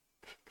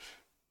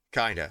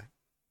 kinda.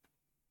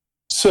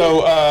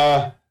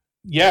 So,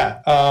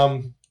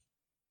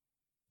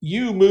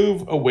 you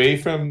move away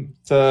from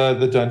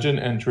the dungeon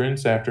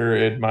entrance after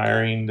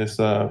admiring this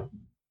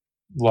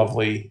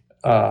lovely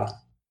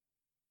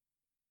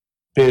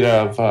bit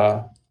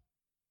of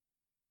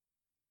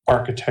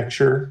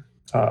architecture,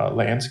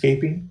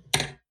 landscaping.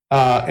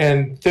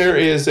 And there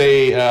is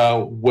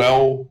a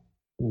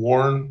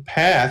well-worn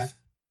path,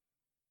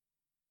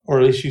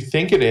 or at least you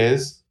think it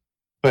is,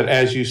 but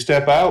as you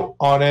step out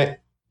on it,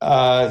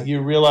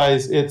 you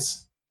realize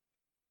it's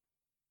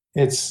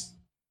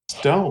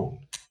stone.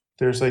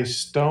 There's a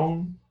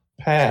stone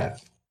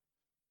path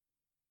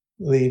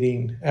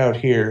leading out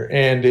here,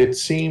 and it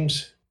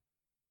seems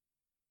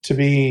to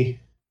be,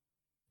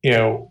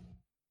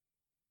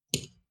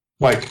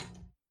 like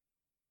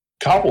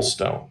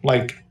cobblestone,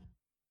 like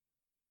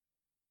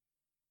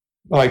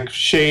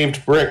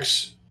shaved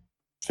bricks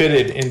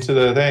fitted into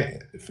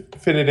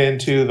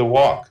the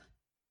walk,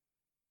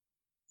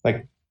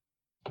 like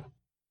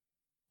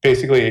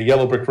basically a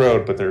yellow brick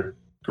road, but they're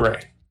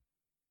gray.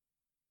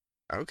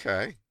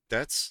 Okay,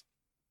 that's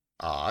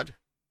odd.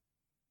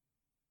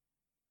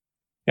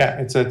 Yeah,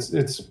 it's.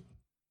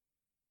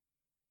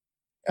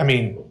 I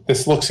mean,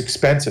 this looks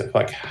expensive.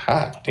 Like,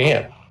 hot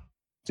damn!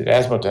 Did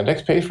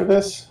Asmodendex pay for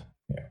this?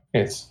 Yeah,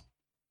 this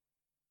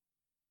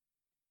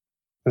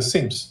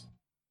seems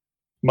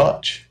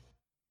much.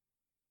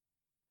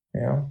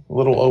 A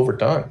little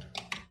overdone,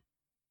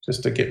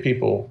 just to get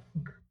people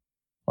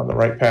on the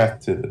right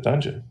path to the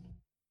dungeon.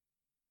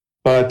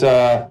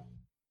 But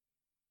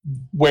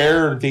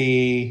where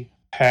the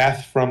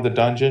path from the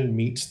dungeon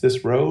meets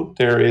this road,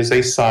 there is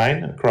a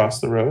sign across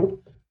the road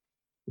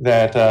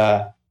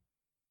that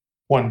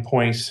one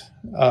points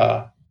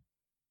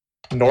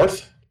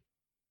north,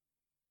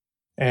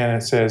 and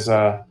it says,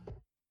 I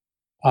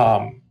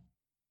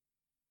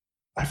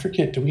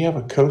forget, do we have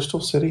a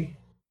coastal city?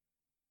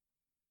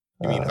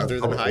 You mean other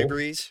than High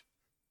Breeze?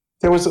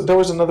 There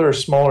was another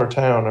smaller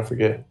town, I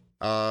forget.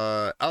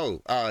 To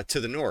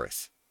the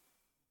north.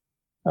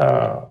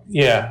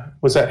 Yeah.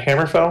 Was that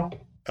Hammerfell?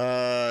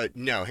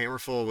 No,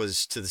 Hammerfell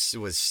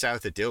was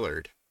south of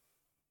Dillard.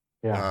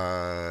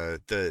 Yeah.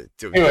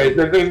 Anyway,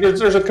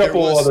 there's a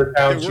couple other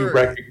towns you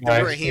recognize.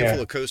 There were a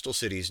handful of coastal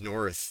cities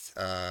north,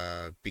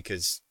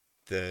 because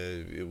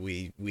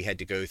we had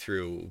to go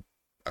through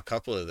a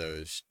couple of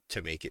those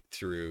to make it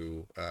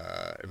through,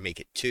 make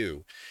it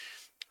to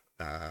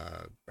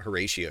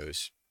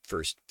Horatio's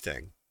first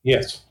thing.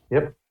 Yes.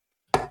 Yep.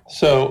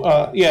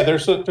 So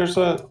there's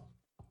a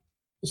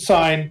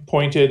sign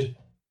pointed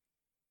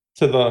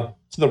to the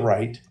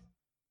right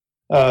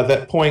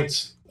that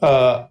points,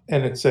 and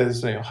it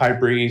says High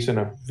Breeze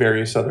and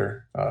various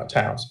other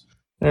towns.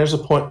 There's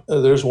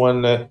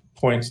one that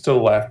points to the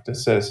left that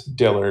says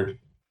Dillard,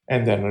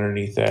 and then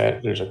underneath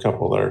that there's a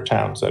couple other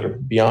towns that are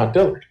beyond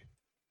Dillard.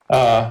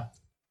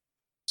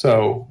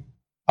 So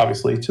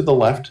obviously to the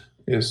left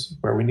is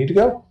where we need to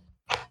go.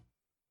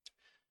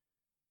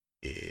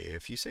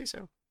 If you say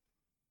so.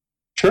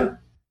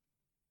 Sure.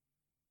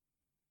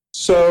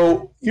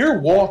 So you're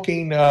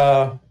walking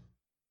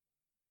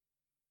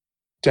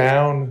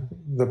down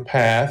the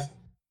path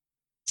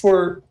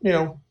for,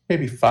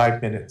 maybe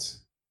 5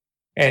 minutes.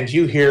 And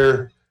you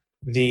hear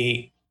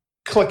the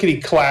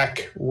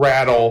clickety-clack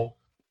rattle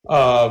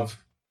of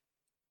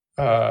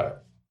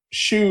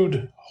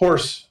shoed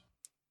horse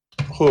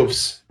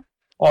hoofs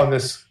on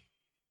this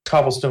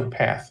cobblestone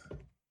path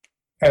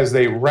as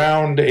they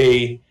rounds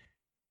a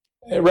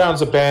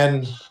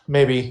bend,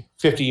 maybe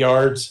 50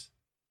 yards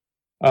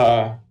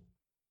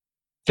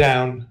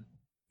down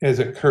as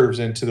it curves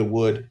into the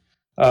wood.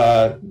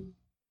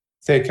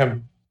 They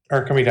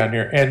are coming down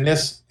here, and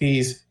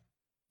these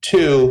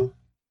two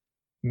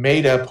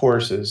made-up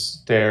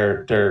horses.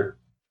 They're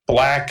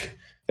black.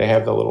 They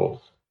have the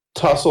little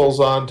tussles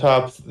on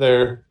top of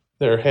their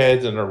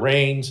heads and the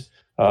reins,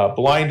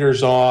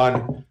 blinders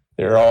on.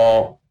 They're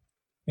all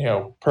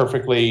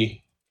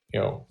perfectly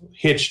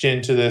hitched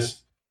into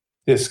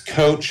this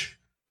coach,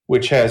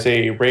 which has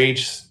a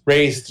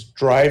raised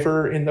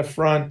driver in the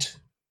front.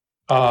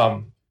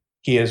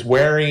 He is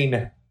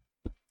wearing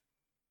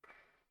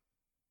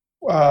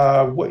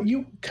what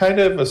you kind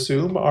of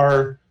assume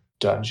are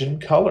dungeon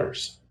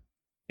colors.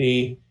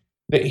 They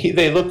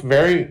look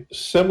very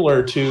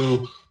similar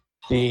to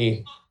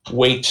the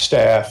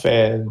waitstaff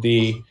and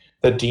the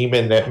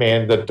demon that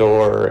manned the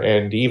door,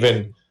 and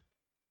even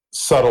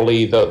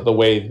subtly the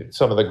way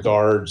some of the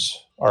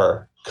guards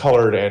are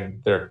colored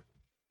and their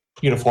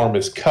uniform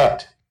is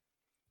cut.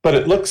 But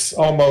it looks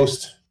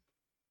almost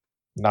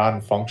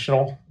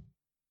non-functional.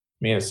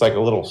 I mean, it's like a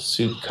little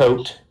suit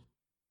coat,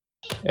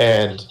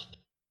 and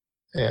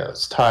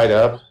it's tied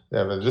up.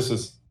 This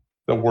is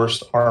the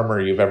worst armor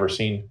you've ever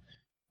seen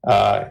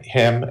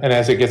him. And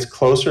as it gets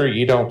closer,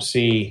 you don't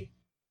see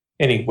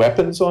any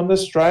weapons on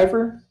this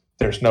driver.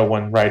 There's no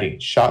one riding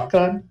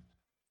shotgun.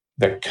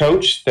 The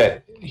coach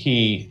that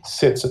he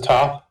sits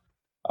atop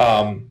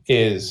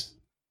is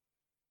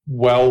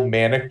well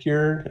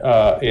manicured,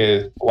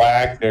 is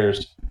black.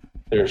 There's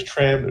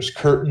trim. There's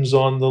curtains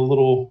on the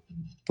little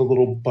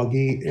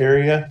buggy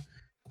area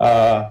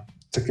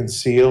to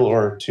conceal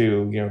or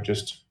to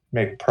just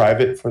make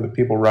private for the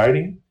people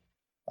riding.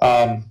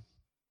 The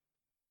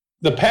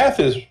path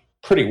is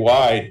pretty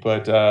wide,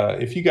 but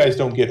if you guys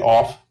don't get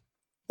off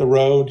the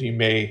road, you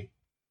may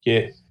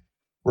get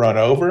run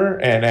over.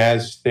 And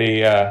as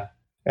the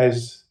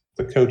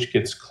coach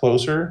gets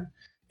closer,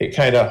 it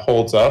kind of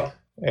holds up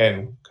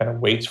and kind of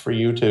waits for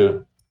you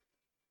to,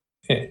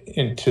 in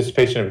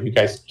anticipation of you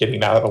guys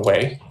getting out of the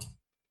way.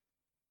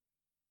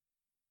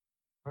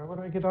 Why would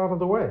I get out of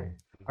the way?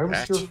 I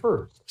was here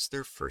first. It's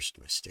their first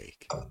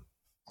mistake.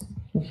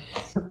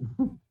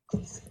 And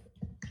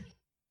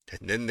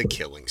then the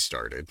killing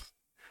started.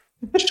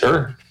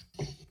 Sure.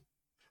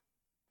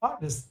 I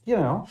just,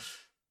 Not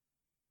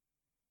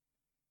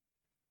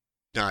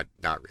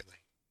really.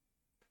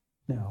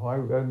 No,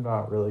 I'm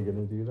not really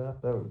going to do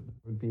that. That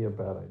would be a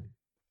bad idea.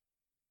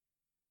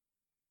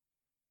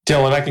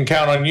 Dylan, I can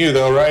count on you,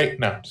 though, right?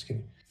 No, just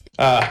kidding.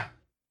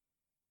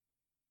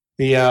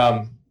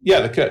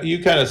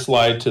 You kind of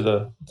slide to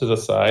the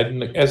side,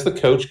 and as the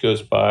coach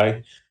goes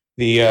by,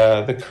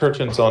 the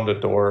curtains on the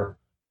door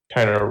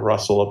kind of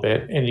rustle a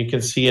bit, and you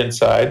can see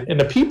inside. And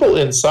the people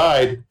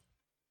inside,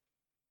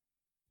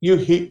 you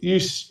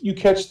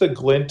catch the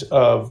glint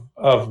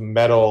of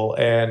metal,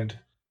 and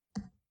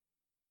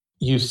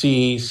you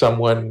see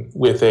someone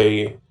with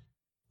a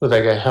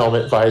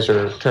helmet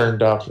visor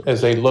turned up as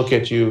they look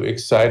at you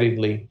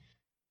excitedly.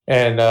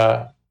 And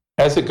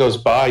as it goes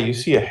by, you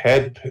see a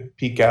head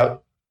peek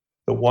out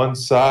the one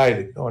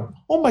side, going,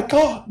 "Oh my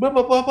God!" Blah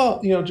blah blah blah.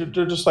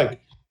 They're just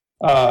like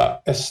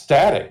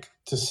ecstatic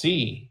to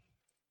see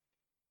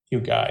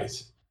you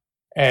guys.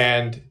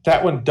 And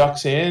that one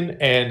ducks in,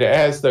 and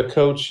as the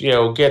coach,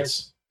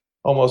 gets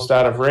almost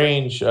out of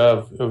range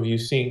of you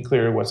seeing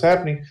clearly what's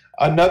happening,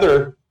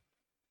 another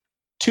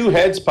two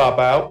heads pop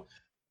out,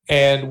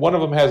 and one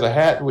of them has a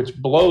hat which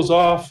blows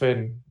off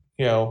and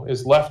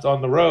is left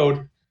on the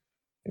road.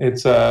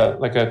 It's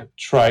like a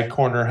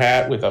tri-corner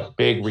hat with a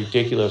big,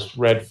 ridiculous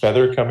red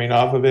feather coming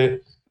off of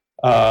it.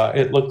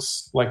 It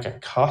looks like a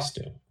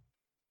costume.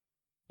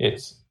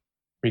 It's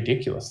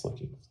ridiculous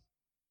looking.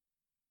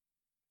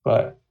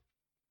 But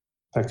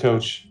the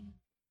coach,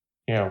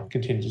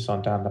 continues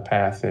on down the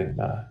path, and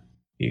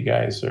you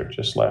guys are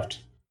just left.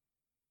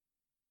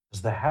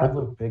 Does the hat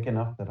look big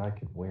enough that I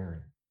could wear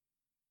it?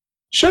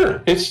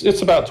 Sure,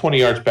 it's about 20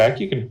 yards back.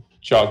 You can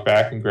jog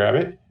back and grab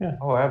it. Yeah.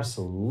 Oh,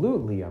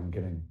 absolutely! I'm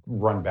gonna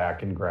run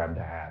back and grab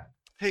the hat.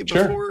 Hey,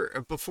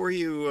 Sure. before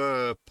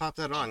you pop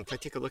that on, can I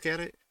take a look at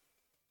it?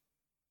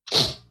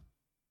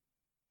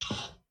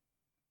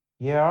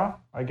 Yeah,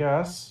 I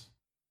guess.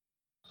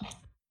 I'm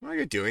not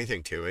gonna do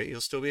anything to it. You'll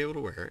still be able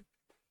to wear it.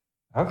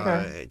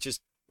 Okay.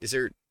 Is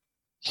there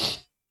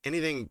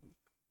anything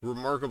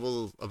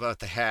remarkable about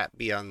the hat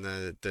beyond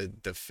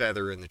the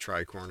feather and the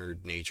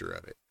tri-cornered nature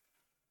of it?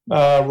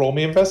 Roll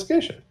me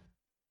investigation.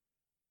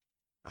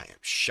 I am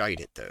shite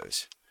at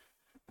those.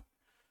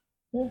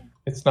 Yeah,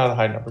 it's not a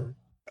high number.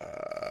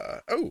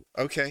 Oh,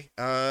 okay.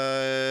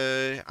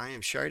 I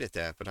am shite at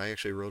that, but I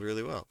actually rolled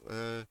really well.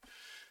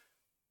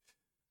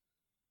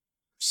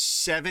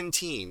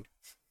 17.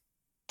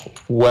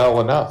 Well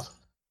enough.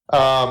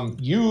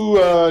 You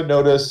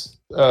notice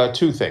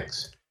two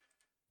things.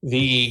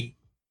 The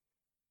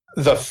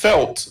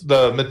felt,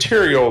 the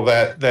material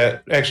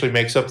that actually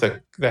makes up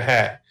the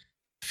hat,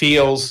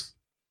 feels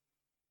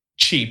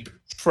cheap,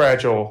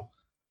 fragile.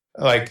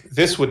 Like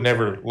this would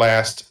never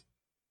last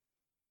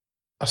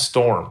a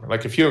storm.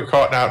 Like if you were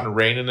caught out in the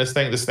rain in this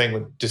thing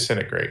would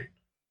disintegrate.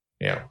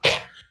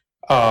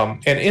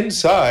 And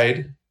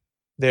inside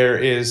there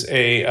is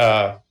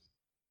a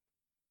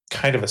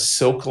kind of a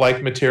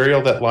silk-like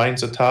material that lines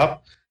the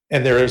top,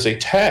 and there is a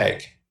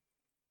tag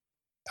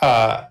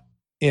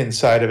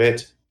inside of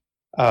it,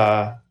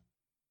 and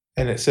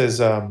it says,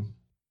 well,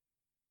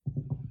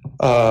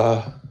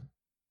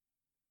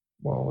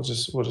 we'll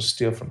just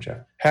steal from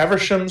Jeff.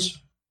 Haversham's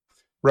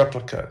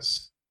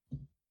Replicas.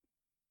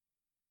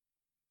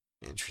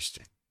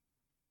 Interesting.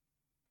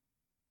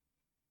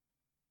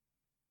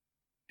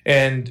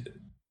 And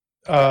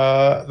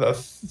the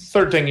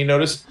third thing you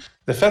notice,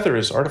 the feather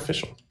is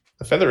artificial.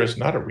 The feather is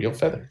not a real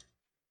feather.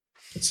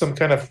 It's some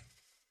kind of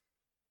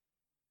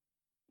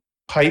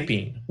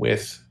piping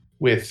with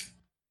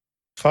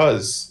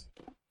fuzz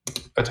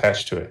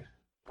attached to it.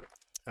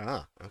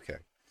 Ah, okay.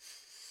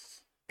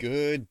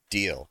 Good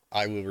deal.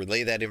 I will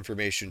relay that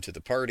information to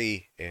the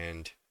party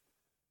and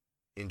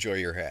enjoy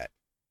your hat.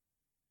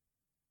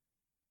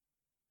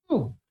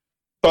 Ooh.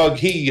 Bug,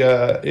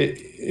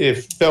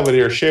 if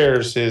Belvedere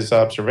shares his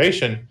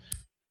observation,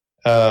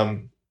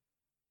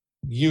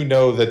 you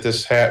know that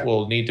this hat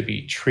will need to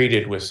be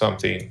treated with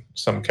something,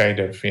 some kind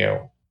of,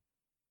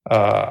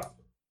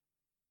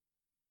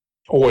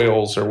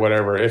 oils or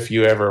whatever, if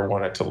you ever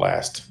want it to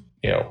last,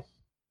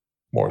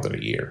 more than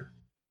a year.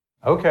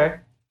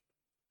 Okay.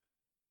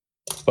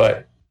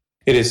 But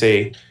it is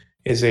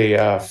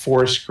a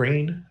forest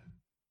green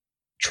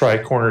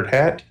tri-cornered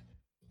hat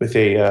with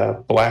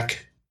a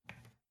black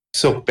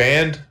silk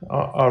band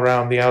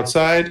around the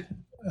outside,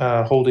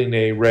 holding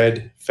a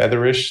red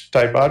featherish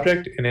type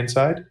object, and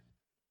inside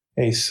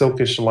a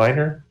silkish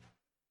liner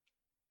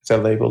with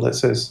a label that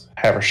says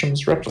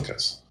Haversham's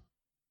Replicas.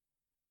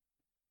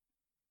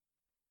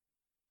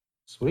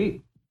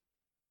 Sweet.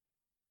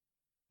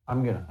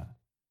 I'm gonna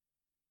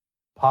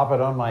pop it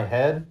on my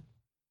head,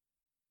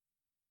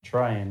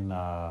 try and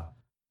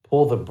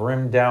pull the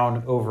brim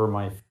down over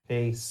my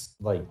face,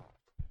 like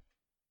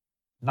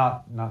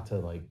not to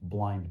like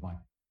blind my,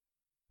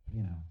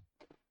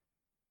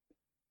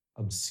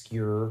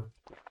 obscure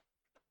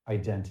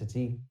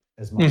identity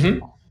as much as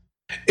possible.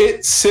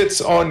 It sits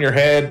on your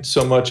head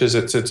so much as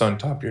it sits on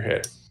top of your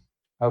head.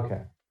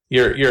 Okay.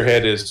 Your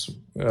head is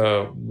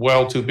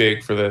well too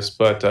big for this,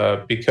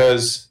 but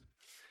because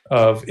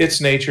of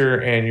its nature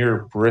and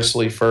your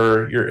bristly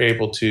fur, you're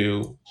able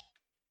to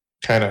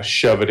kind of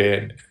shove it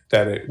in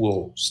that it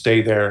will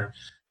stay there,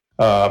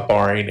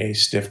 barring a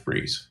stiff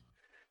breeze.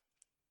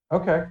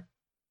 Okay.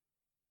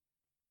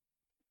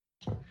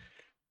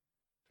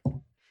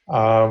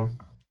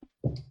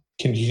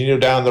 Continue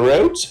down the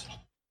roads.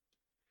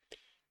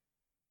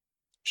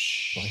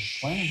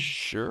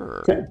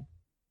 Sure.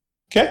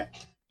 Okay.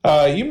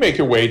 You make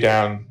your way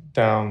down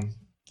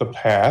the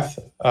path.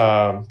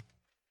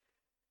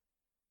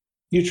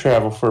 You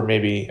travel for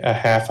maybe a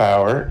half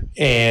hour,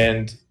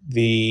 and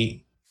you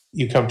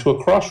come to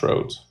a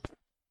crossroads.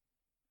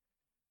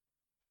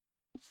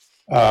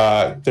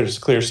 There's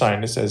a clear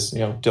sign that says,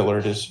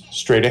 Dillard is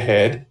straight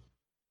ahead.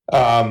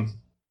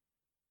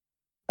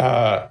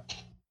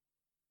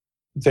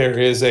 There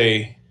is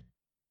a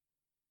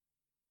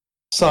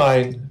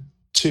sign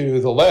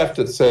to the left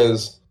that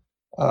says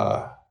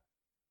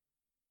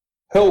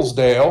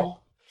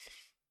Hillsdale,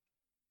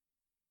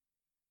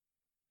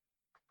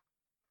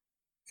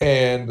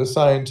 and the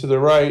sign to the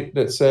right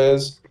that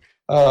says,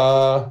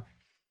 I'll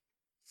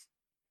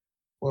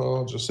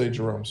just say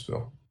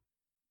Jeromesville.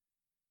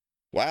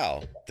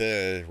 Wow,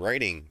 the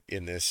writing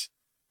in this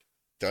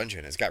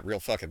dungeon has got real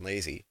fucking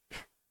lazy.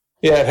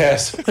 Yeah, it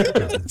has.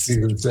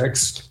 Season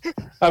 6.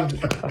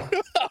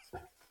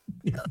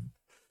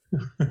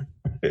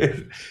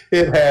 It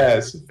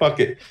has. Fuck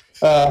it.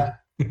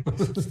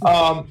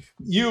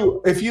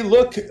 If you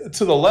look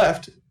to the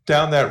left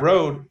down that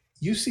road,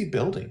 you see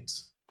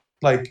buildings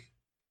like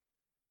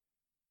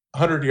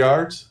 100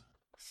 yards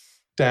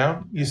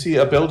down. You see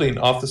a building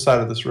off the side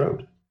of this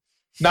road.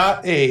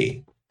 Not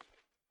a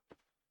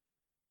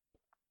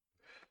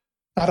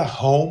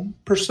home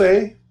per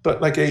se,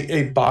 but like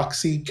a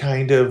boxy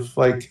kind of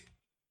like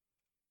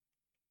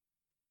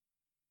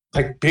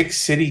big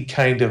city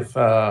kind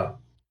of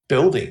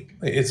building.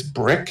 It's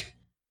brick.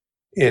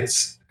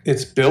 It's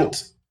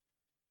built.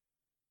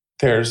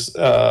 There's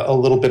a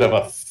little bit of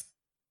a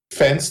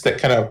fence that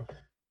kind of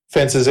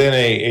fences in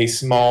a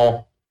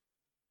small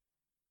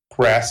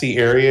grassy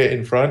area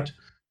in front.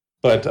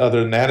 But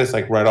other than that, it's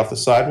like right off the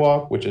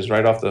sidewalk, which is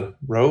right off the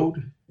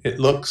road. It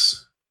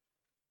looks,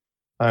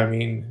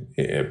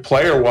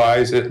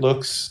 player-wise, it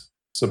looks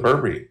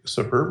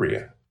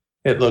suburbia.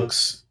 It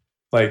looks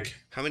like...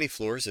 How many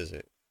floors is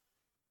it?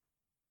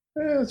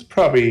 It's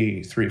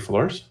probably 3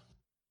 floors.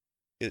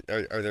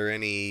 Are there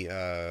any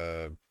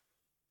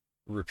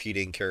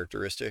repeating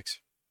characteristics?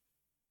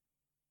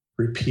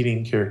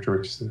 Repeating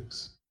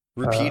characteristics.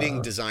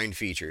 Repeating design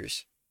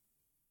features.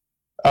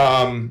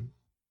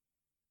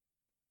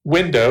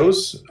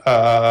 Windows.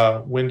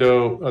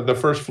 The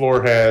first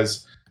floor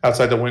has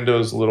outside the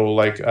windows little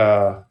like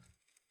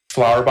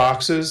flower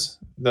boxes.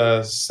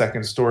 The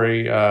second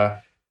story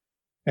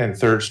and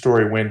third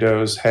story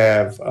windows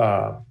have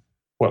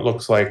what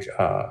looks like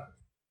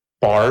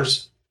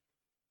bars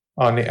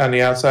on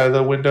the outside of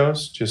the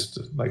windows, just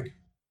like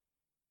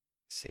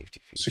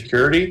safety feature.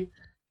 Security.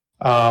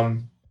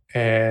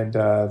 And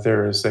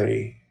there is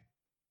a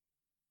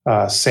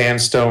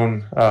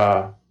sandstone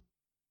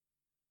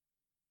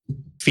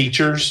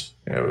features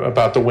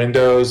about the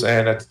windows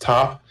and at the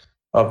top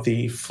of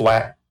the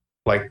flat,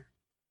 like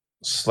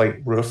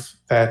slate roof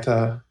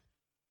that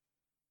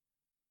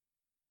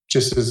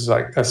just is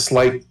like a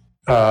slight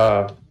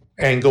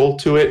angle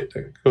to it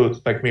that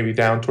goes like maybe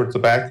down towards the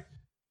back.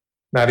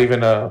 Not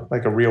even a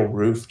real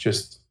roof,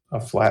 just a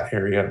flat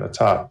area on the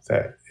top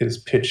that is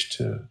pitched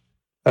to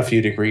a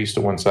few degrees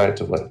to one side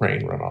to let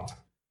rain run off.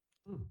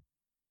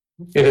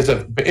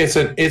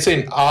 It's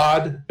an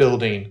odd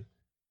building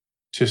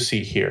to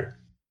see here.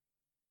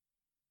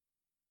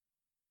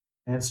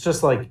 And it's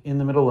just like in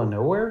the middle of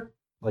nowhere,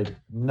 like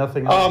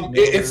nothing.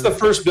 It's the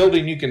first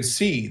building you can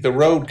see. The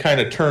road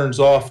kind of turns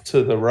off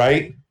to the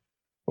right,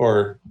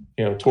 or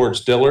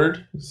towards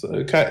Dillard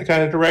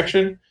kind of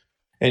direction,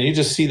 and you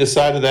just see the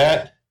side of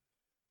that.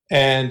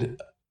 And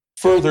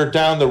further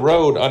down the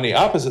road on the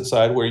opposite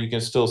side, where you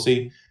can still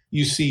see,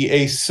 you see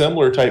a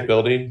similar type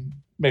building,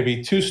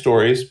 maybe 2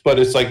 stories, but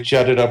it's like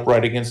jutted up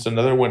right against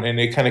another one, and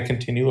they kind of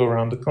continue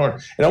around the corner.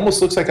 It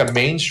almost looks like a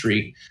main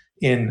street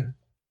in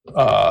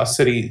a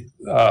city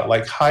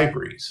like High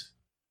Breeze.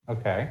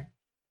 Okay.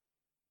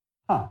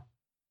 Huh.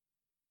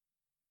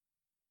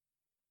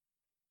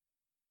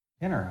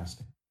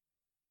 Interesting.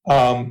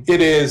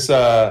 It is.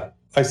 I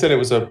said it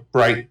was a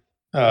bright,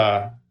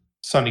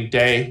 sunny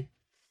day.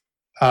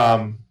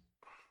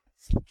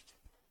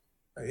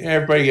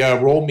 Everybody,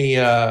 roll me,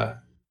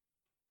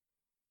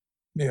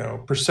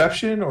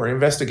 perception or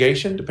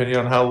investigation, depending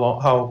on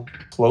how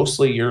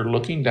closely you're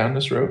looking down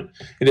this road.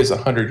 It is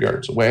 100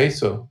 yards away,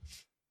 so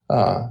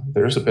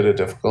there's a bit of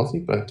difficulty,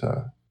 but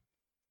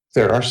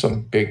there are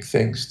some big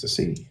things to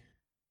see.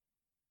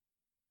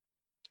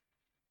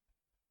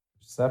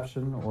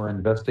 Perception or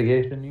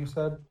investigation, you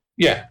said?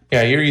 Yeah.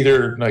 You're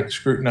either like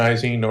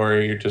scrutinizing or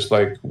you're just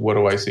like, what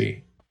do I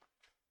see?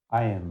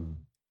 I am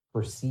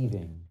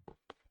perceiving.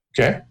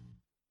 Okay.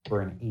 For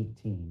an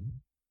 18.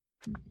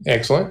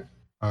 Excellent.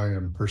 I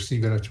am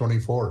perceiving a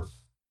 24.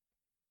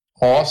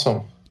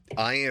 Awesome.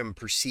 I am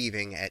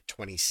perceiving at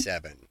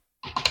 27.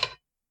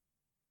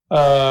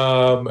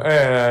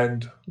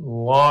 And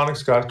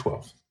Lonix got a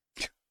 12.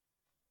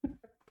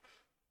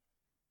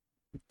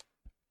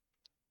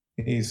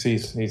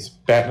 He's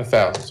batting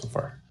 1,000 so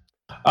far.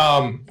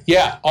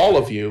 Yeah, all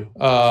of you.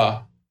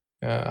 I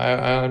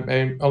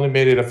only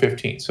made it a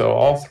 15, so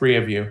all 3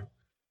 of you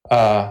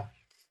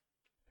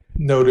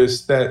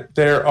notice that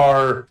there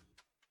are.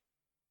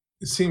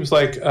 It seems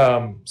like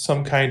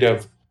some kind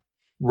of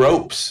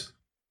ropes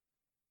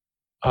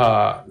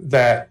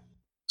that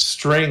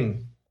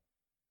string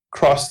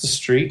across the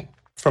street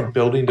from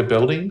building to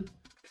building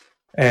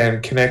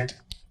and connect,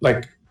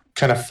 like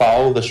kind of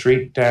follow the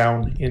street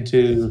down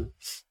into,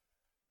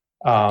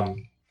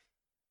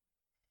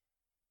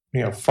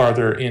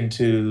 farther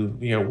into,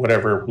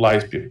 whatever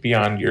lies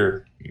beyond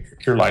your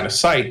line of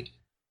sight.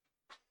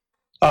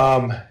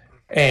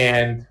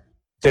 And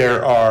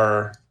there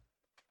are,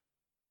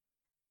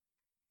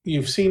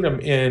 you've seen them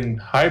in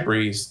High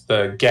Breeze,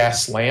 the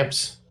gas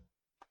lamps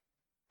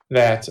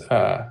that,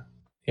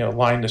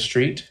 line the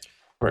street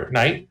or at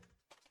night.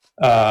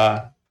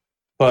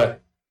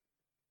 But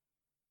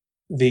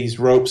these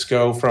ropes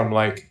go from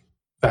like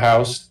the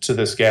house to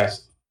this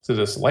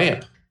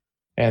lamp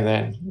and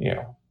then,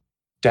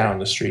 down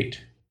the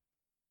street.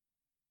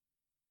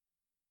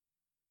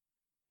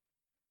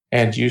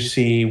 And you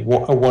see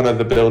one of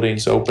the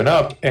buildings open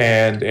up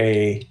and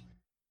a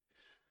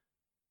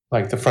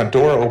like the front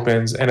door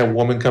opens and a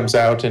woman comes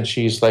out and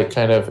she's like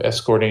kind of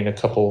escorting a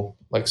couple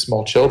like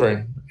small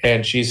children,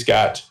 and she's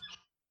got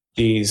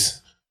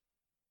these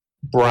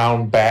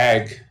brown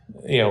bag,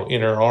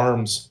 in her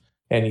arms,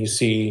 and you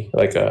see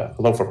like a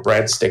loaf of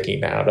bread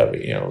sticking out of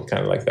it,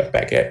 kind of like that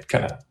baguette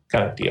kind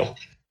of deal.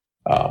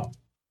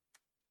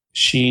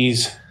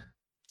 She's,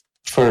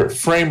 for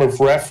frame of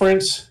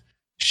reference,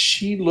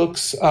 she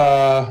looks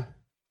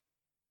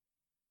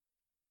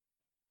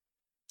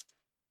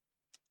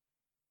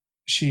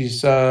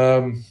she's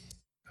oh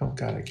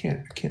god, I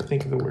can't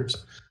think of the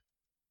words.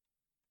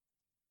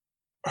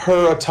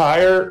 Her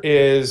attire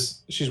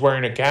is, she's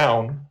wearing a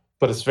gown,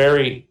 but it's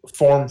very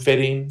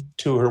form-fitting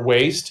to her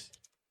waist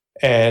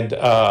and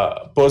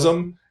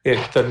bosom. The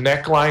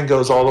neckline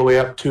goes all the way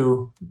up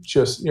to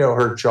just,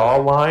 her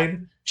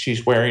jawline.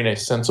 She's wearing a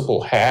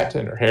sensible hat,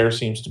 and her hair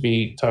seems to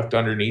be tucked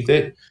underneath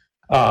it.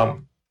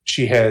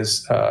 She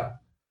has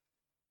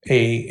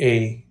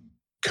a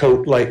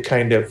coat-like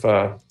kind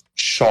of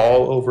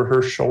shawl over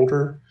her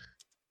shoulder.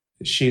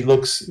 She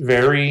looks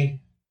very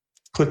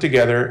put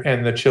together,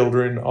 and the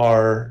children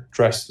are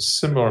dressed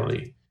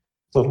similarly.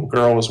 The little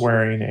girl is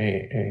wearing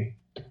a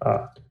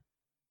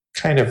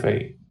kind of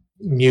a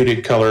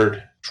muted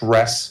colored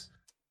dress,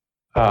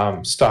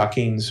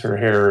 stockings. Her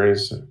hair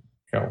is,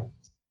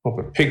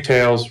 open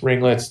pigtails,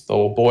 ringlets. The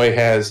little boy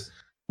has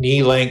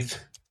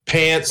knee-length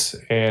pants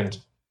and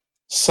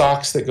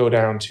socks that go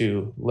down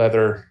to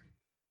leather,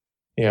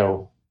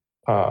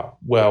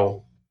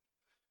 well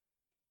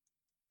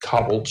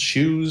cobbled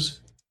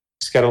shoes.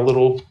 He's got a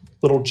little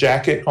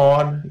jacket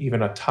on,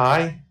 even a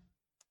tie.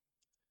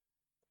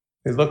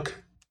 They look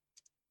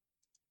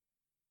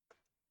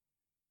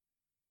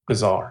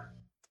bizarre.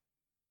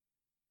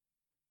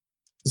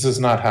 This is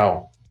not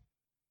how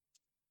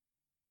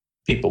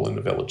people in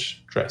the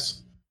village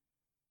dress.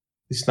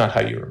 It's not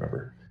how you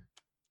remember.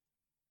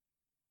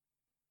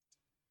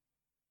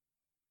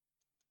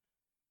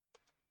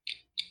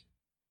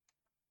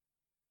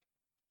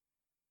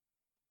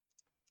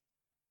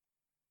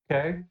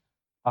 Okay.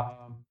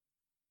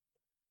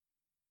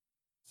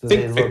 So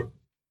they look.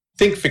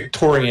 Think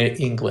Victorian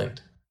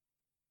England.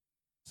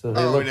 So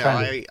they look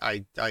I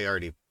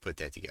already put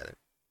that together.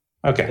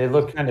 Okay. They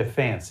look kind of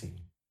fancy.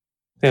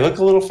 They look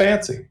a little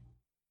fancy.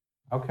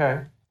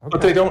 Okay.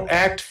 But they don't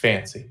act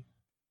fancy.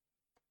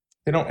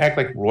 They don't act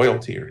like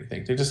royalty or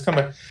anything. They just come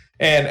out,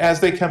 and as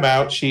they come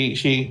out,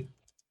 she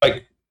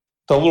like,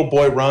 the little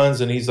boy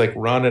runs, and he's like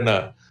running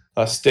a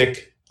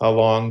stick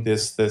along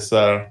this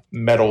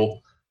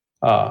metal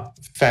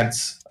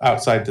fence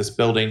outside this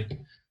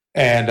building.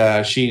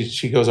 And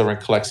she goes over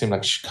and collects him,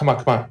 like, come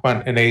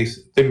on. And they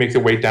make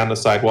their way down the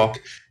sidewalk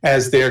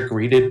as they're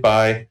greeted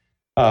by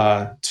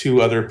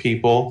two other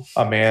people,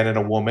 a man and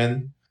a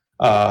woman,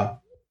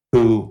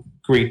 who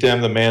greet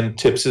them. The man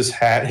tips his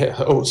hat,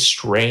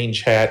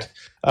 strange hat,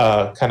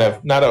 kind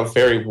of not a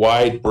very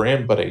wide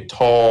brim, but a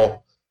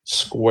tall,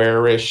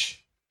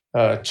 squarish,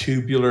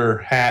 tubular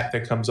hat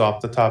that comes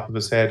off the top of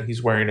his head.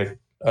 He's wearing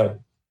a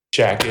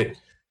jacket,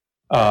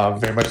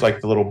 very much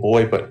like the little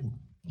boy, but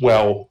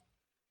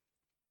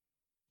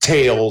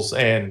tails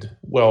and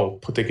well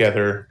put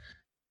together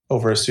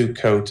over a suit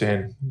coat,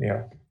 and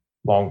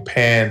long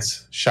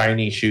pants,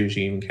 shiny shoes.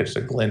 You can catch the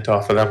glint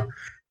off of them.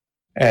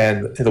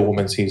 And the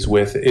woman he's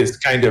with is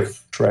kind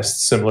of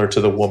dressed similar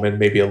to the woman,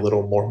 maybe a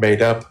little more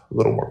made up, a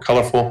little more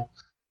colorful.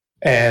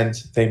 And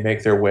they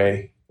make their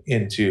way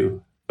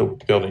into the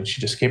building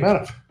she just came out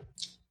of.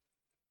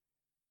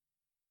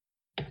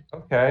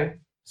 Okay.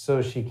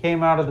 So she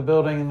came out of the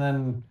building and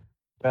then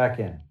back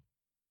in.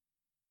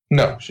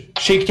 No,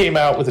 she came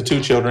out with the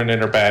two children in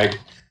her bag.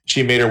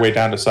 She made her way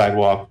down the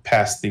sidewalk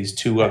past these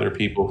two other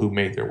people who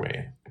made their way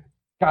in.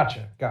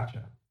 Gotcha.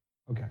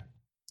 Okay.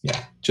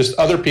 Yeah, just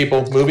other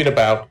people moving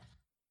about.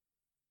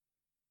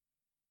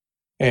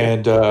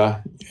 And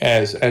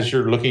as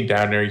you're looking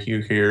down there,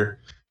 you hear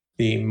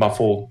the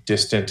muffled,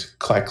 distant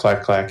clack,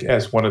 clack, clack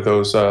as one of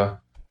those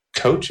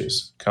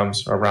coaches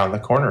comes around the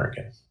corner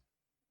again.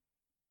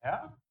 Yeah.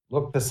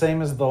 Look the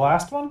same as the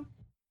last one?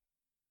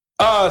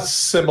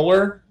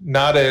 Similar,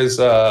 not as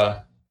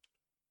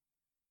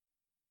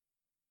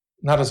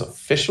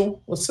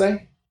official, let's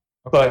say.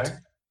 Okay.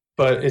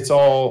 But it's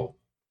all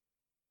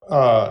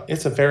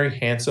it's a very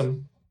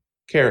handsome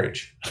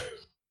carriage.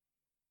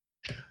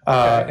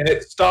 And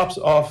it stops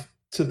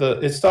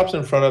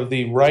in front of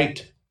the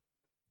right,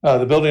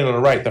 the building on the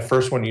right, the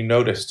first one you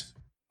noticed.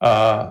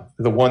 The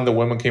one the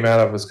woman came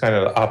out of was kind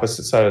of the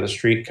opposite side of the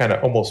street, kind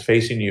of almost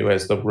facing you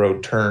as the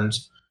road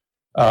turns.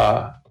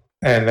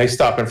 And they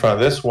stop in front of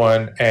this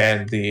one,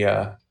 and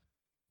the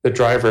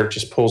driver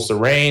just pulls the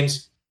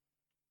reins.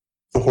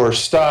 The horse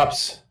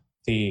stops.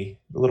 The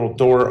little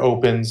door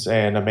opens,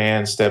 and a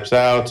man steps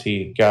out.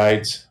 He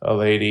guides a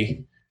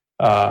lady,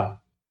 her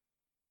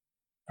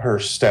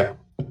step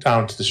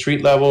down to the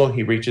street level.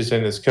 He reaches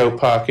in his coat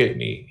pocket,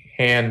 and he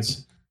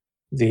hands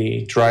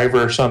the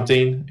driver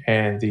something,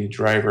 and the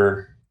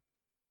driver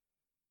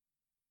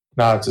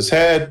nods his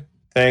head,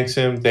 thanks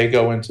him. They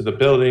go into the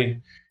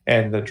building,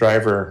 and the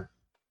driver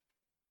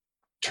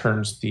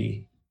turns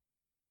the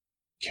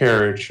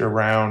carriage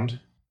around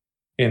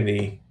in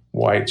the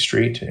wide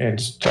street and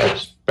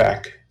starts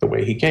back the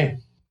way he came.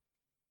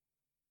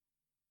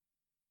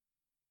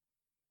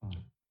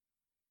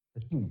 I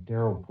think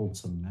Daryl pulled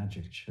some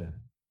magic shit.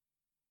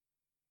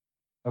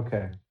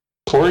 Okay.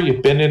 Corey,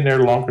 you've been in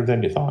there longer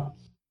than you thought.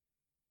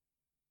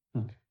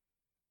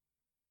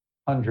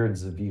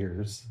 Hundreds of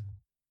years.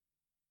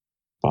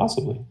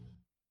 Possibly.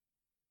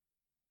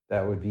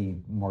 That would be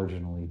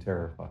marginally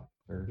terrifying.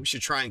 We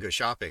should try and go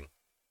shopping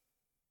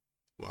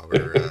while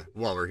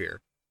we're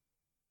here.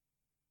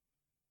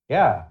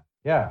 Yeah,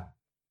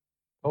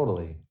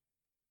 totally.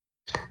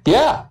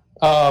 Yeah,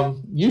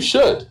 you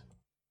should.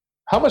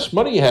 How much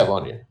money you have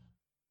on you?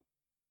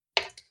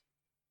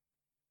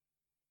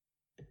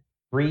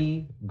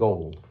 3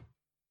 gold.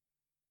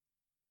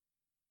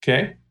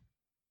 Okay.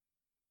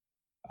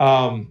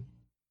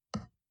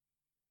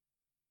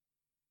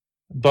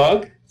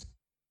 Bug,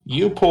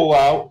 you pull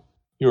out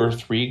your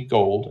 3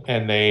 gold,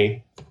 and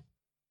they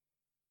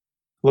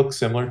look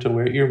similar to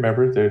where you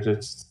remember. They're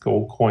just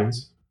gold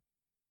coins.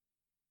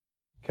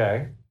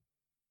 Okay.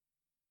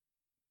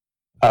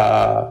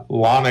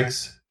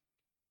 Lonix,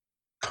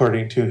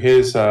 according to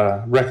his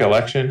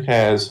recollection,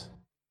 has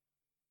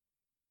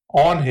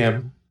on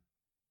him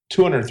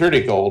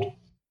 230 gold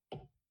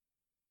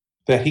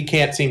that he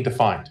can't seem to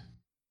find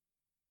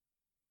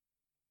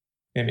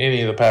in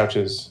any of the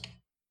pouches,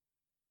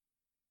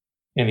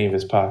 any of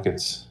his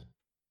pockets,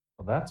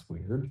 Well, that's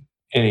weird.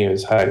 any of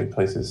his hiding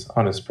places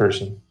on his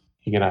person.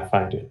 He cannot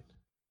find it.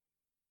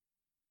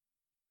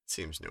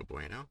 Seems no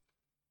bueno.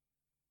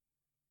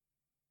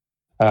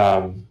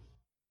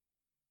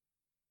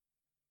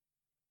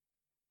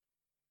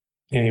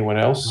 Anyone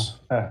else?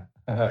 I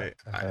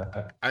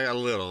a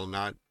little,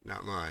 not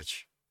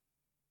much.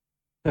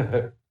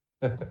 You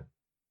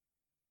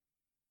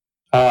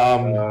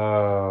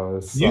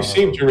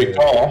seem to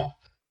recall.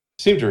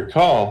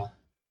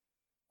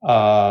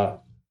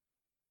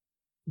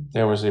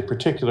 There was a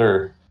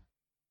particular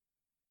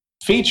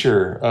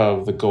feature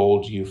of the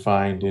gold you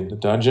find in the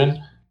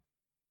dungeon,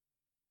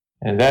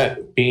 and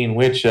that being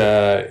which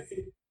it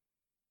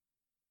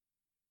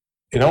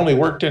only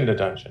worked in the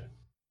dungeon,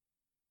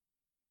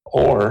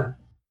 or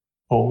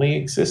only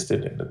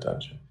existed in the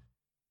dungeon.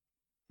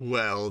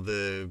 Well,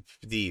 the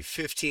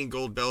 15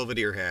 gold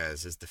Belvedere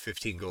has is the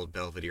 15 gold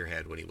Belvedere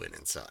had when he went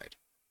inside.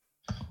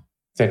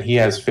 Then he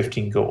has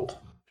 15 gold.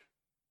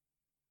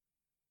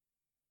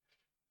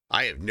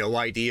 I have no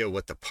idea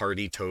what the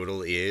party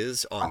total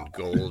is on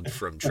gold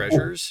from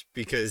treasures,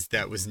 because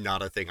that was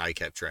not a thing I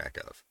kept track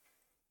of.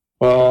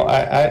 Well,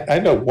 I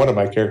know one of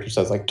my characters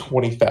has like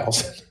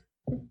 20,000.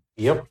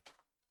 Yep.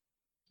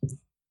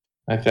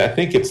 I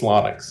think it's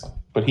Lonix,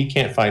 but he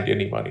can't find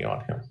any money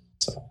on him.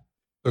 So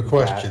The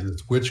question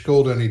is, which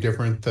gold any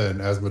different than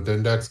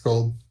Asmodendex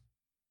gold?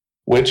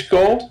 which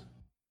gold?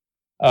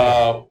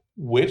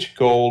 Which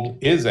gold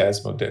is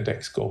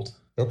Asmodendex gold?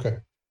 Okay.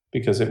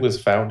 Because it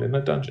was found in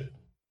a dungeon.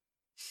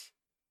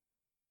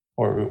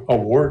 Or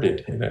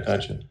awarded in a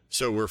dungeon.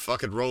 So we're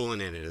fucking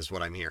rolling in it, is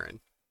what I'm hearing.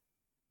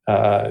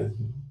 Poverty.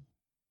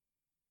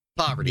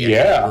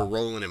 Yeah. We're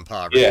rolling in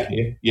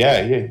poverty.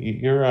 Yeah.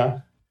 You're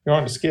on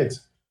the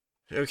skids.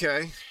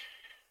 Okay.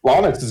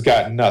 Lonix has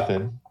got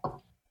nothing.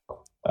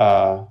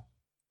 Bug's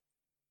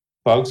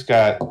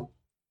got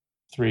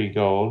 3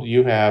 gold.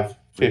 You have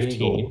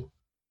 15.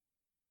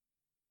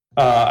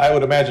 I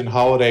would imagine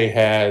Holiday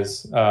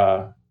has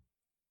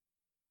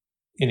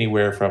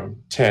anywhere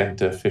from 10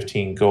 to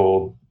 15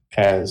 gold,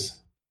 as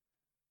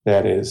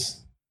that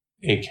is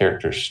a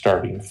character's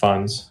starting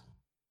funds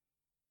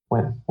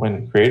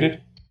when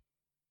created.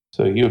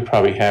 So you would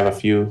probably have a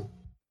few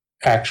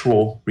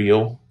actual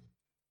real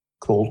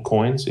gold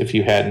coins if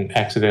you hadn't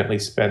accidentally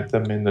spent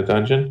them in the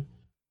dungeon,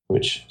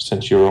 which,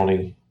 since you're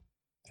only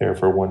there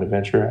for one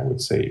adventure, I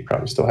would say you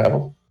probably still have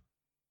them.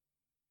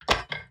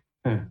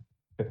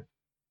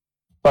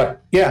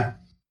 But yeah,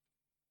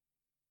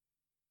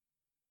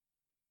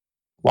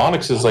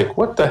 Lonix is like,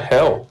 what the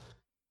hell?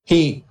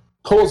 He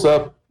pulls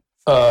up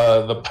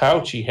the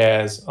pouch he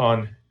has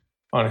on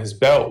his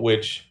belt,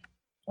 which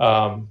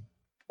I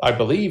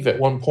believe at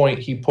one point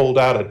he pulled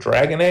out a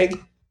dragon egg.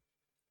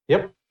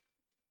 Yep.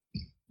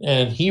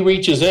 And he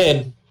reaches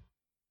in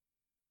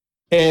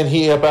and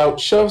he about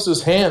shoves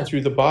his hand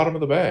through the bottom of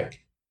the bag.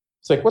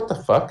 It's like, what the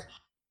fuck?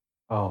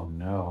 Oh,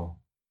 no.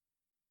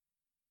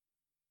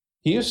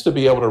 He used to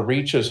be able to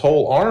reach his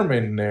whole arm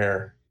in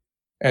there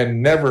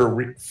and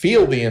never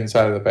feel the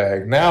inside of the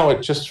bag. Now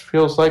it just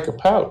feels like a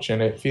pouch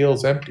and it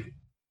feels empty.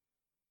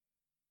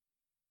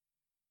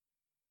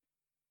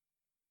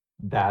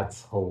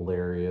 That's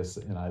hilarious,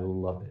 and I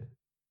love it.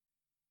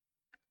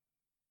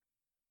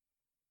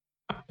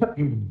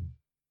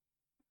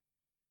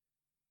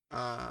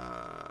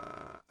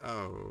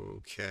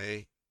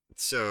 Okay.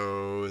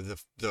 So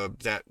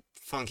that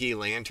funky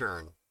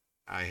lantern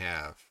I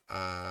have,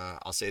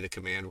 I'll say the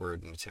command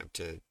word and attempt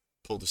to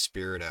pull the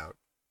spirit out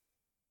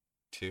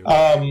to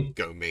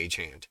go mage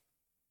hand.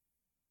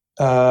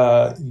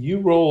 You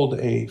rolled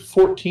a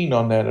 14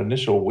 on that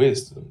initial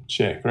wisdom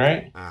check,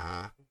 right?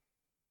 Uh-huh.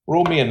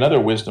 roll me another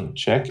wisdom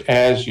check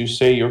as you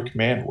say your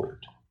command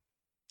word.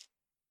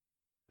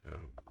 Oh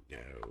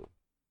no.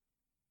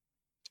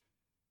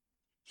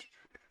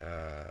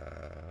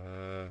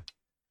 Uh,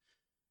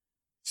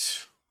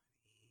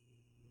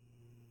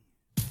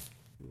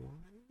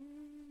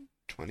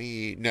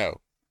 20. No.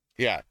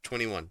 Yeah,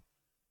 21.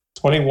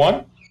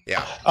 21?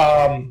 Yeah.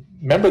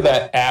 Remember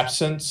that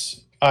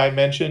absence I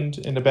mentioned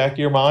in the back of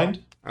your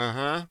mind?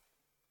 Uh-huh.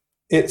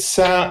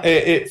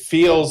 It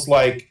feels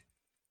like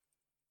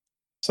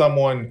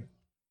someone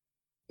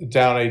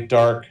down a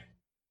dark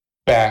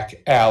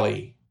back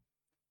alley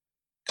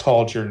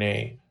called your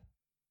name.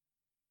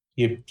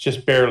 You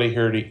just barely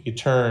heard it. You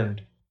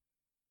turned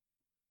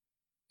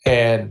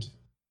and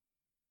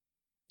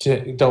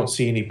don't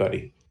see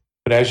anybody.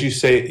 But as you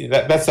say,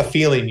 that's the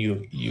feeling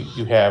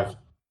you have.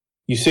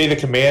 You say the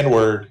command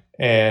word,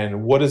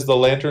 and what is the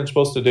lantern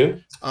supposed to do?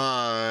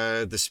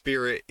 The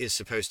spirit is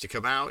supposed to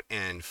come out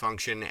and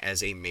function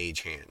as a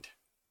mage hand.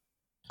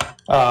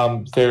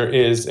 There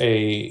is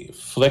a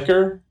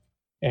flicker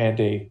and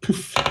a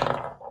poof.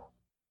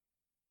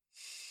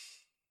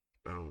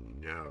 Oh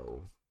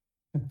no.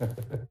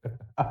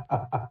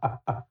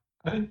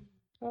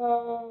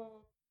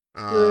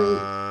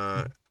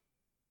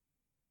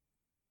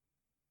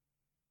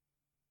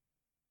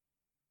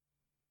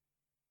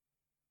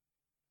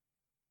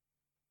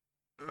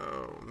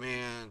 Oh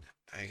man,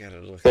 I gotta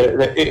look.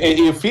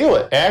 You feel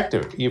it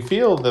active. You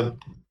feel the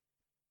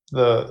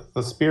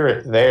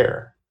spirit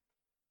there.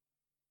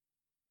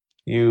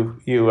 You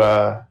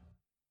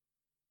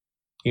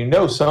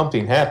know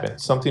something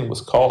happened. Something was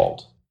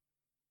called.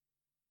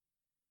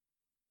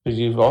 But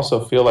you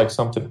also feel like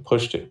something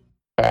pushed it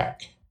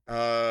back.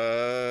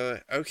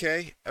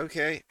 Okay.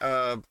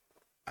 I'm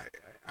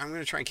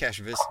gonna try and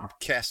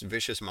cast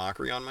vicious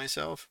mockery on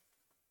myself.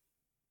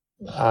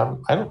 I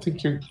don't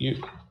think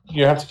you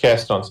have to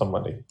cast it on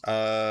somebody.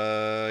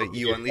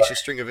 You unleash a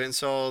string of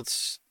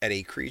insults at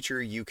a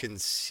creature you can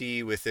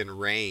see within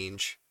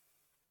range.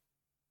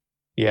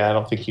 Yeah, I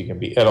don't think it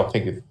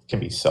can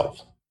be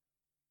self.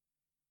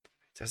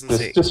 Doesn't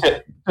say. Just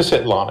hit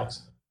Lonix.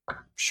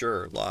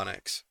 Sure,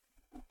 Lonix.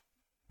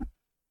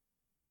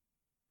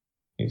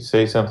 You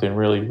say something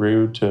really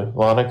rude to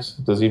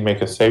Lonix. Does he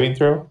make a saving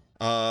throw?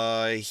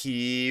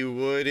 He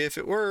would if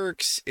it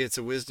works. It's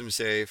a wisdom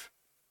save.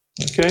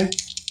 Okay.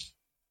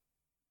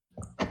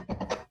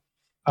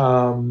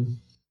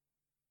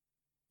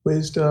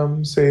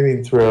 Wisdom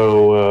saving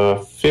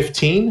throw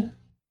 15.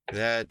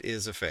 That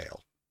is a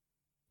fail.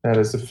 That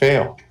is a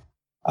fail.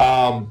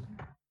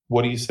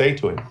 What do you say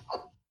to him?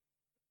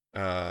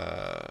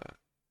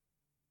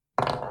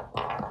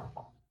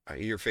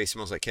 Your face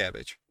smells like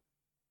cabbage.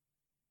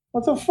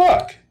 What the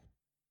fuck?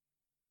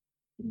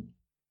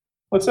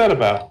 What's that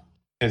about?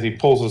 As he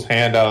pulls his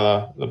hand out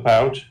of the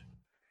pouch.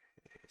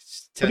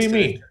 What do you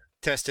mean?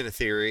 Testing a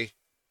theory.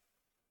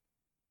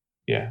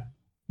 Yeah.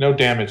 No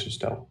damage is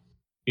dealt.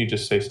 You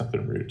just say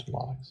something rude to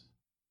Lonix.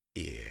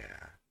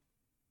 Yeah.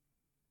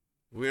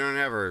 We don't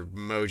have our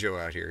mojo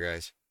out here,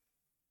 guys.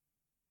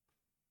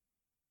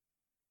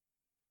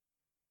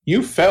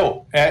 You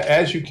felt,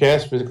 as you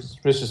cast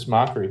Vicious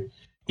Mockery,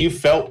 you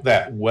felt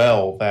that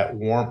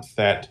warmth,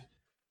 that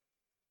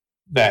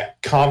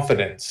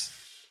confidence.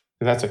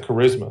 That's a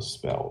charisma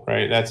spell,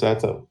 right? That's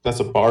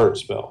a bard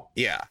spell.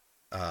 Yeah.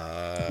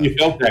 You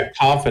felt that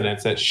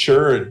confidence, that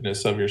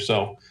sureness of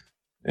yourself,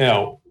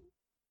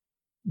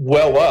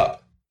 well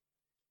up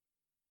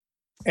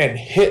and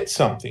hit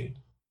something.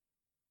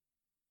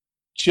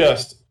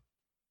 Just,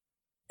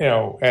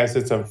 as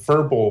it's a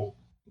verbal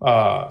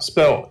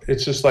spell,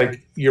 it's just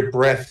like your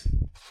breath,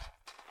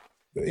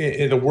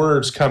 the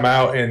words come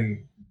out,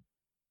 and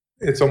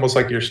it's almost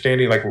like you're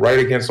standing like right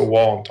against a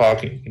wall and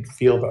talking. You can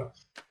feel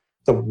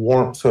the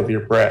warmth of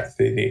your breath.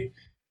 The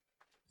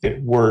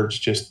words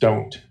just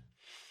don't.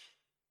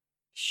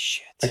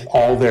 Shit. Like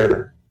all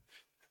their.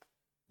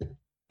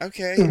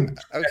 Okay.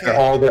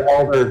 All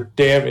their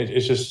damage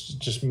is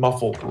just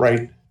muffled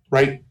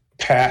right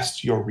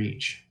past your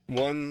reach.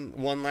 One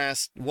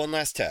last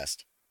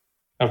test.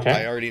 Okay.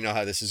 I already know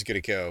how this is gonna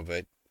go,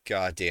 but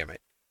god damn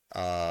it.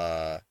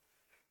 I'm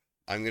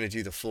gonna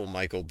do the full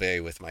Michael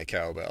Bay with my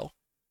cowbell.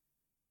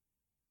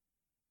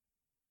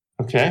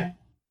 Okay.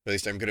 At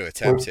least I'm gonna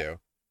attempt to.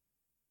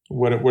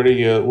 What are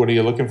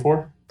you looking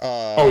for?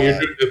 You're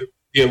doing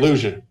the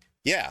illusion.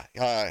 Yeah,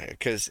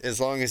 because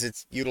as long as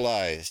it's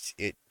utilized,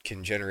 it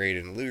can generate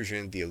an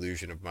illusion, the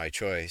illusion of my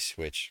choice,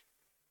 which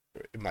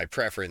my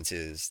preference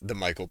is the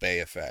Michael Bay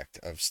effect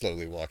of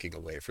slowly walking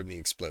away from the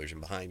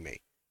explosion behind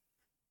me.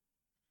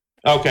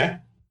 Okay.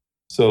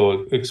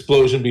 So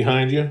explosion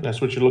behind you, that's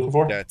what you're looking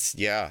for?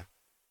 Yeah.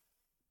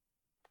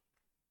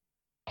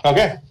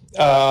 Okay.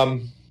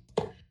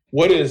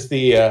 What is do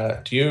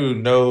you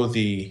know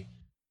the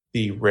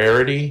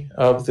rarity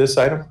of this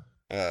item?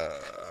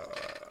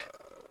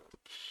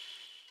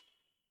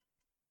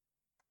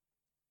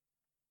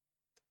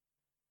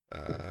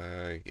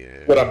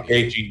 Yeah. What I'm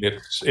gauging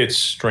its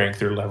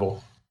strength or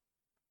level.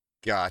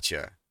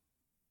 Gotcha.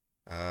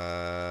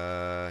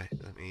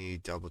 Let me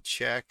double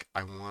check.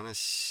 I want to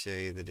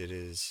say that it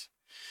is.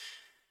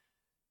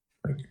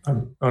 Like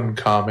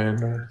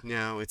uncommon or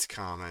No, it's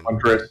common.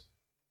 wondrous.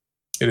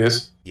 It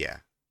is Yeah,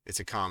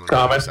 it's a common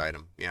common wondrous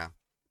item. Yeah.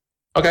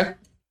 Okay.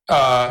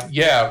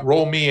 Yeah.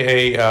 Roll me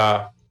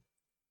a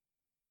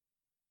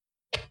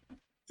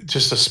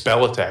just a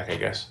spell attack, I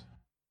guess.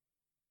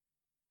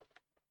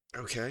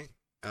 Okay.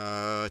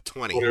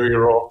 20. Whatever you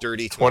roll.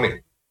 Dirty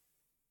 20.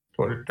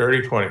 20.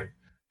 Dirty 20.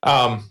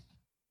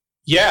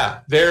 Yeah,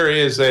 there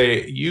is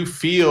you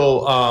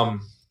feel,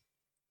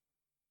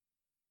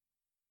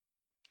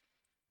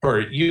 or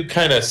you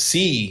kind of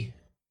see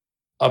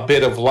a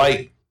bit of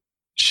light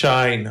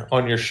shine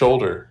on your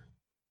shoulder.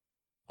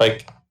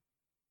 Like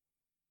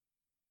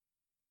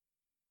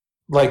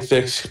the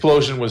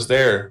explosion was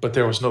there, but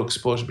there was no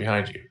explosion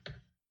behind you.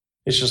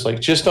 It's just like,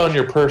 just on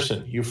your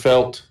person, you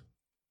felt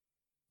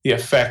the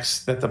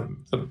effects that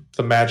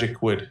the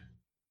magic would,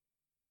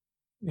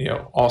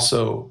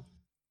 also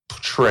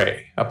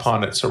portray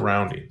upon its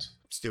surroundings.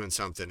 It's doing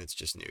something. It's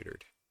just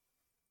neutered.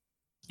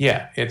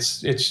 Yeah,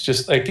 it's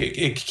just like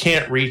it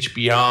can't reach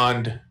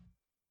beyond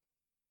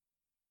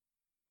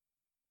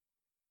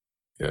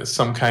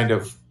some kind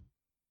of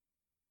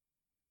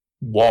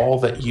wall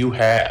that you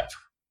have.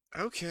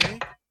 Okay.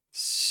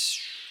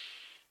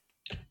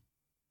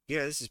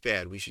 Yeah, this is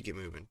bad. We should get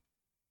moving.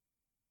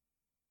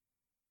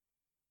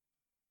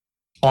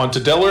 On to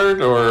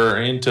Dillard or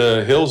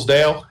into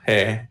Hillsdale?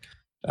 Hey,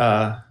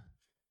 that's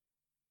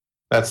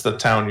the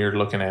town you're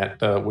looking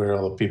at, where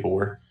all the people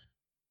were.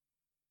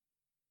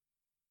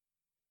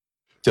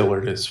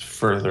 Dillard is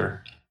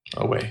further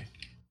away.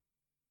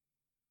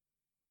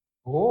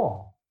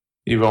 Cool.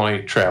 You've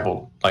only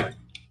traveled like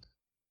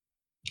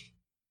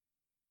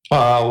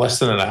less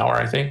than an hour,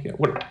 I think.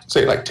 What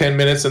say, like 10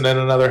 minutes and then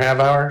another half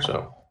hour?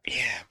 So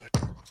Yeah,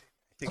 but I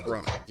think we're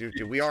on.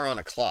 Dude, we are on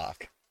a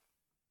clock.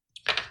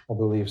 I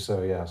believe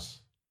so. Yes.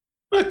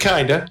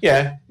 Kinda,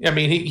 yeah. I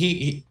mean,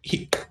 he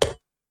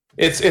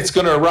it's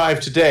going to arrive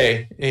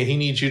today, and he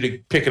needs you to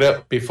pick it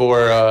up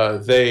before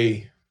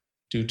they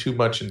do too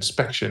much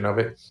inspection of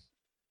it.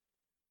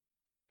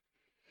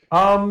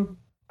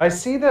 I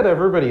see that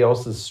everybody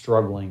else is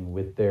struggling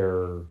with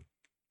their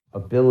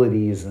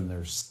abilities and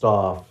their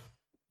stuff.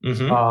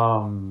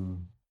 Mm-hmm.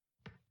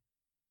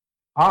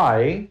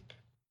 I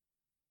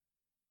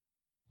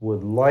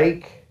would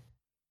like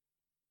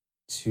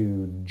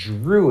to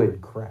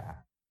Druidcraft.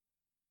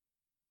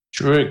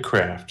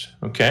 Druidcraft.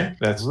 Okay,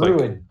 that's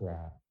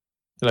Druidcraft.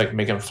 like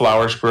making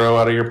flowers grow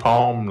out of your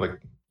palm,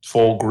 like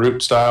full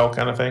Groot style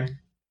kind of thing.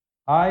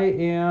 I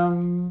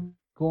am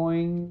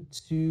going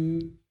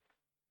to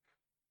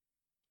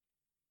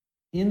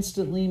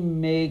instantly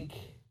make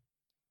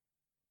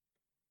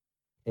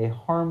a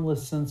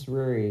harmless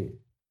sensory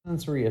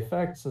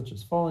effect, such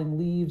as falling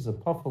leaves, a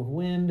puff of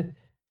wind,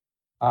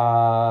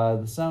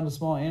 the sound of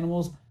small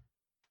animals,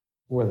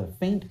 or the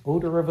faint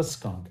odor of a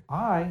skunk.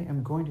 I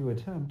am going to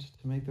attempt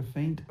to make the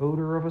faint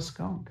odor of a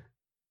skunk.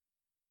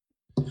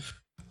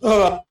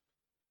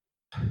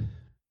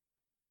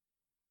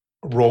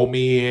 Roll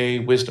me a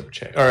wisdom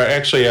check, or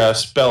actually a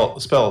spell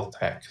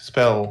attack.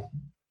 Spell.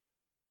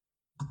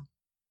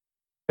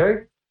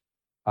 Okay.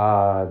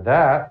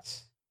 That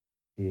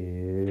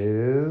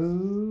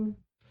is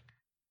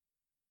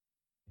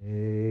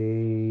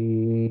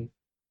a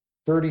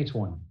dirty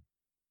 20.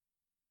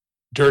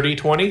 Dirty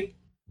 20?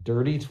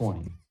 Dirty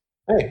 20.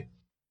 Hey,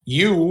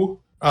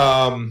 you,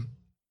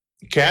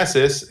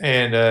 Cassis,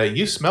 and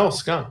you smell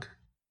skunk.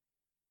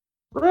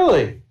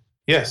 Really?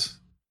 Yes.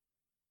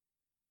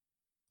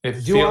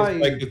 It Do feels I-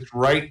 like it's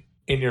right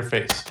in your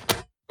face.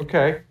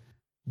 Okay.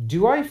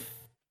 Do I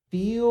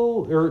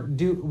feel, or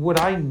would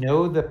I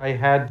know that I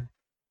had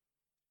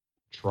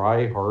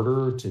try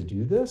harder to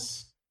do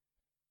this?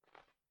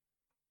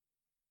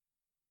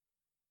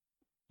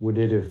 Would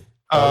it have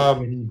felt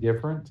any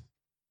different?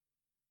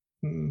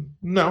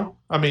 No.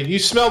 I mean, you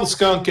smell the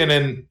skunk, and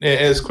then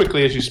as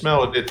quickly as you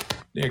smell it,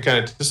 it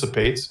kind of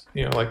dissipates.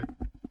 Like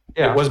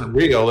Yeah. it wasn't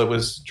real. It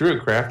was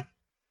Druidcraft.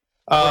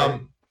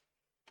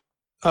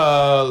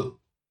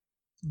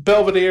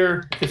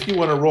 Belvedere, if you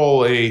want to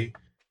roll a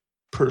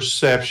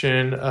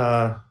perception,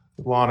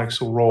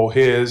 Lonix will roll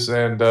his,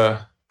 and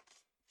I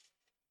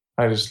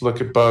just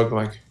look at Bug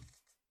like,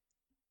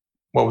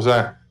 what was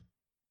that?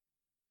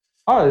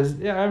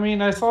 I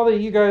mean, I saw that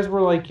you guys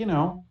were like,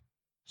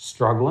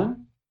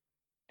 struggling.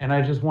 And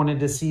I just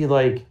wanted to see,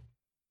 like,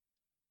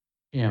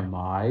 am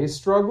I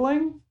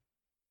struggling?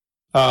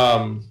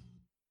 Well,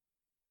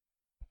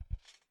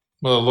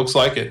 it looks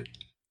like it.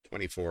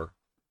 24.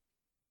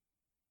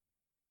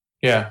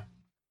 Yeah.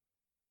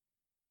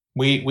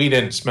 We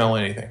didn't smell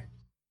anything.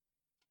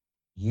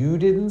 You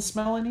didn't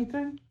smell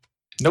anything?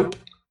 Nope.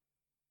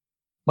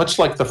 Much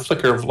like the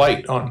flicker of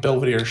light on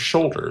Belvedere's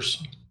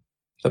shoulders,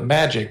 the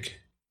magic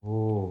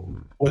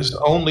was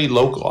only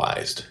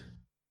localized.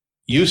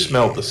 You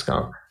smelled the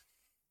skunk,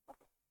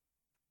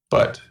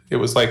 but it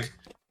was like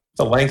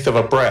the length of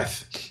a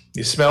breath.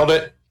 You smelled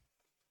it,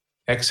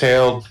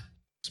 exhaled,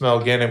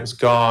 smelled again, it was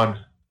gone.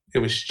 It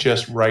was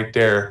just right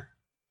there.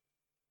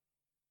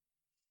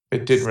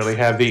 It didn't really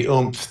have the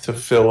oomph to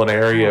fill an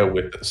area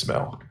with the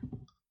smell.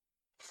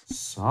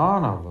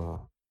 Son of a.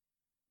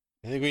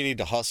 I think we need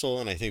to hustle,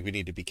 and I think we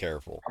need to be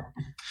careful.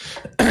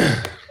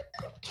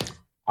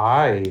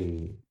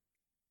 I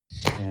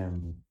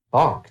am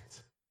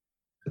fucked.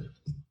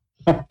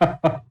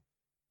 Not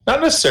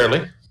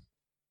necessarily.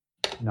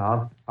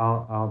 No,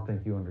 I don't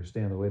think you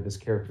understand the way this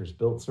character's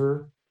built,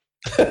 sir.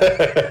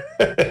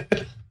 I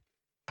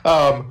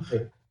am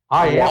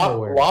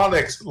aware.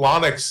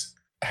 Lonix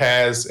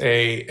has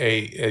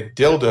a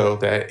dildo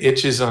that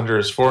itches under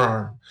his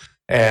forearm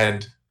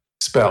and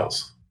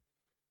spells.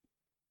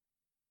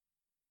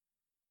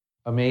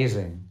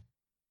 Amazing.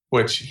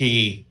 Which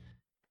he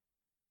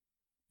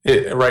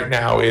right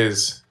now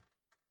is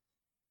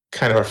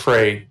kind of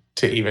afraid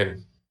to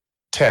even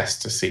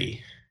test to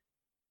see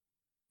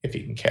if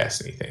he can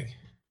cast anything.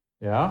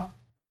 Yeah?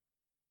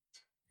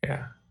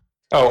 Yeah.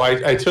 Oh,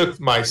 I took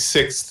my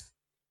 6th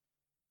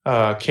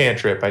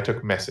cantrip. I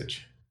took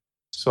Message.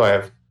 So I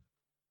have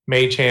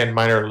Mage Hand,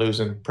 Minor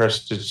Illusion,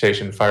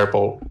 Prestidigitation,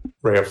 Firebolt,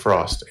 Ray of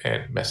Frost,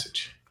 and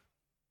Message.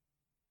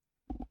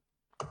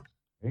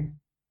 Okay.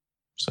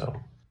 So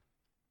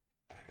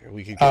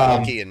we could get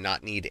lucky and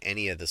not need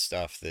any of the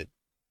stuff that.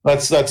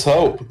 Let's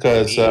hope,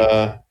 because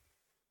I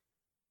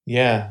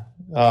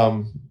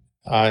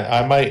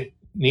might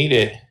need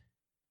it,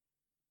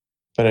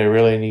 but I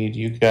really need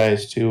you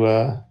guys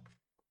to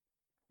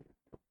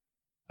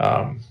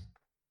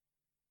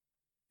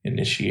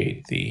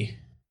initiate the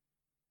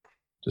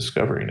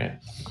discovering it.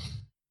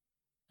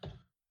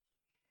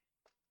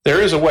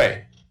 There is a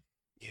way.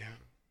 Yeah.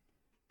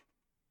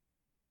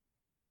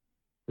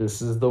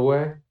 This is the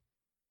way?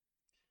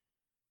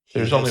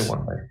 There's only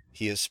one way.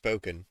 He has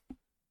spoken.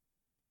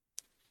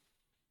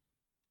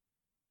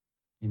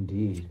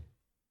 Indeed.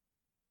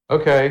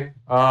 Okay.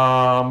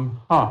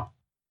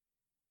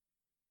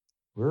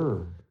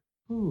 We're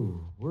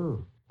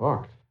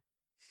fucked.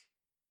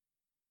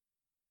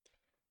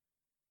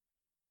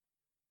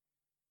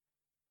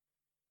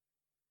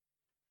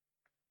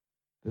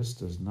 This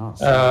does not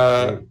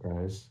sound great,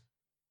 guys.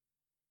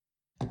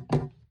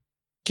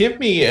 Give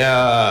me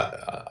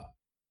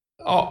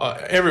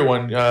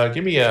everyone.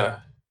 Give me an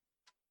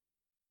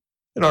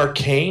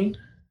arcane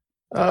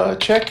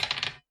check.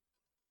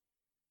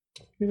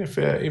 Even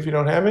if you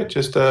don't have it,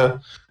 just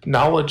a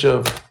knowledge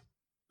of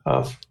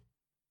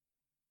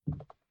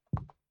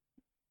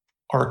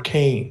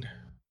arcane.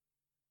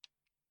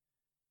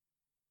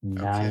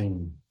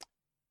 9.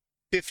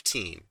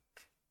 15.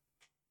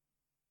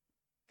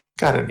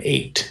 Got an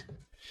 8.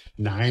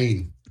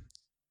 9.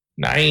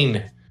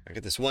 9. I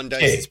got this one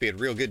dice that's being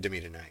real good to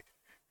me tonight.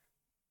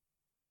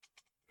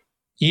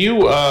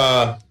 You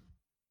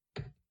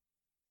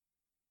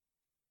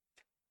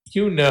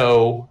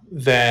know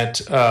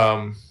that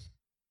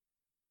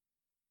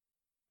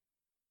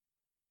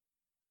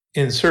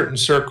in certain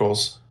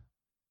circles,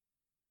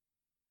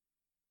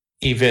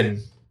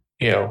 even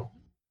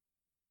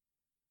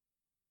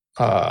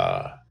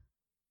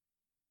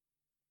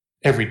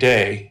every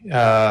day.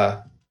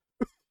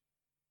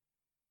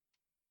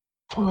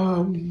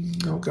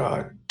 Oh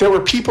God, there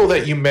were people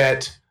that you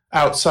met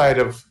outside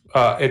of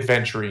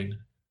adventuring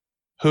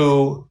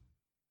who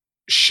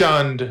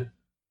shunned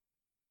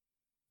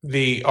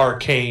the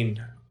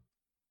arcane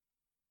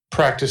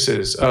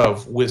practices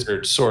of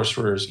wizards,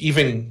 sorcerers,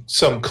 even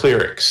some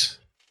clerics.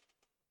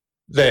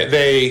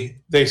 They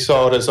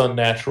saw it as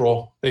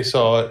unnatural. They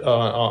saw it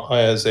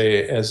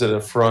as an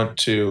affront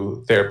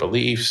to their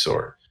beliefs,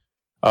 or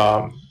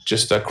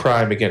just a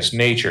crime against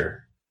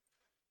nature.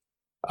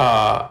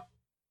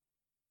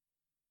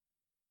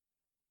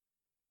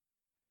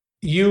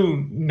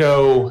 You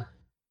know,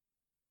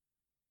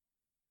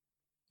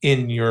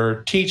 in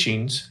your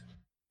teachings,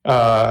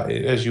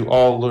 as you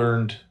all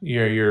learned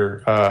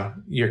your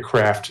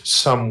craft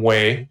some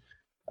way,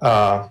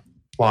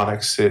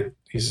 Lonix,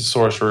 he's a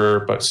sorcerer,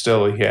 but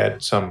still he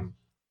had some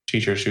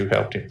teachers who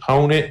helped him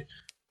hone it.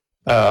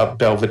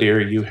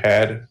 Belvedere, you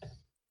had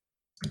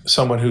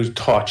someone who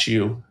taught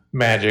you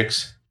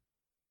magics,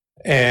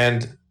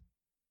 and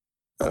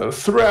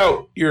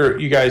throughout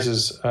you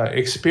guys'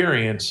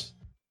 experience,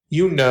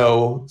 you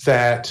know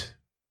that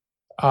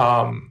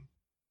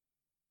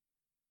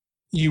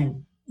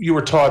you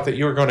were taught that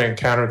you were going to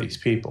encounter these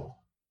people,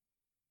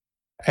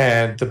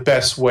 and the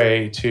best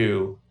way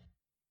to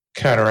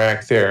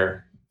counteract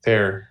their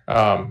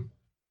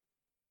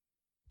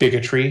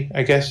bigotry,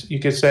 I guess you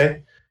could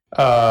say,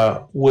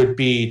 would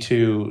be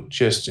to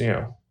just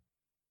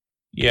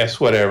yes,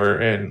 whatever,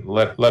 and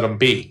let them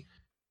be.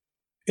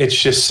 It's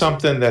just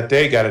something that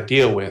they got to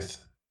deal with.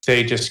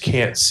 They just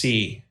can't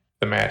see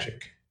the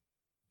magic.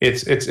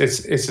 It's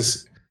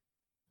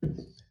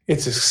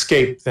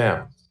escaped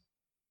them.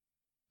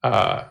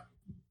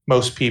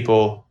 Most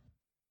people,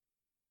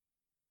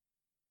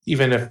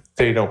 even if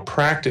they don't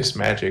practice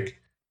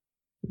magic,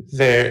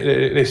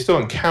 they still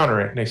encounter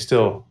it and they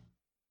still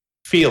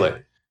feel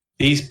it.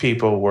 These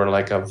people were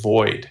like a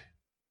void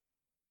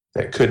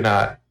that could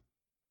not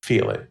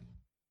feel it,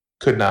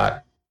 could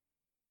not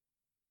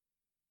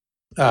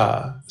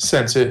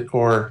sense it,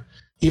 or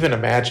even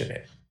imagine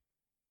it.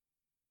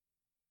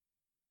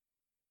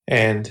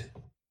 And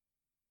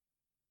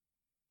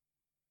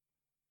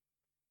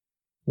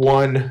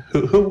one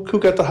who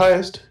got the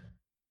highest?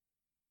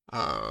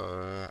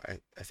 I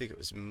think it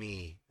was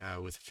me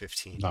with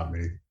 15. Not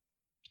me.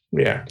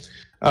 Yeah.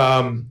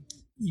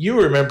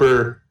 You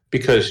remember,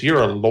 because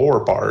you're a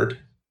lore bard,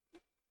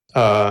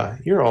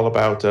 you're all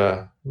about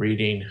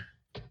reading,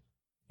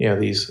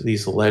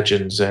 these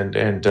legends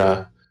and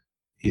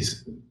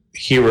these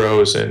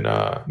heroes and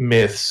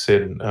myths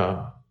and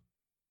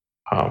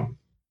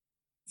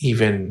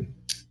even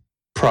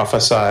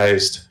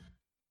prophesized,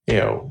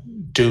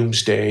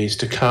 doomsdays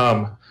to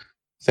come.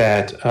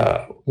 That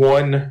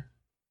one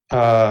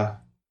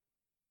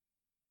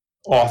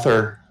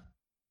author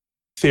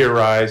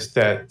theorized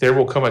that there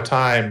will come a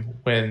time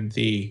when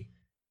the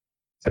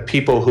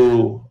people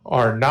who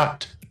are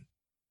not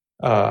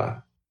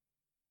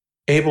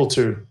able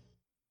to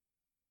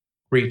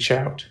reach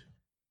out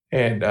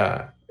and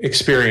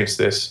experience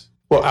this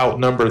will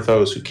outnumber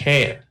those who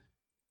can.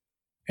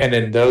 And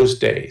in those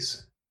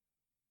days,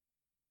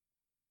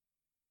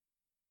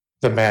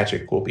 the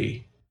magic will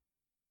be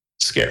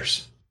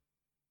scarce,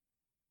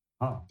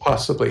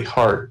 possibly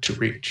hard to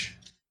reach,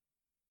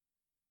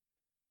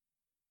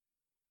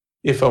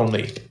 if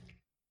only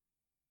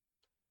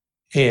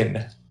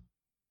in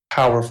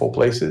powerful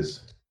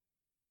places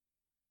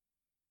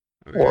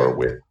or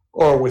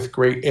with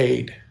great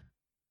aid.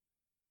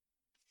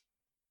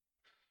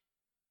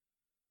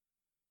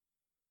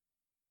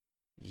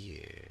 Yeah.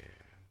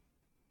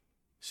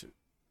 So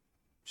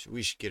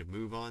we should get a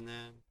move on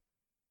then.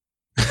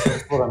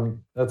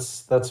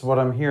 That's what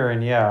I'm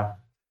hearing. Yeah.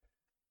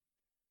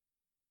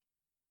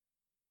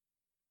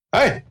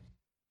 Hi.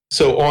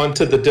 So on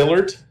to the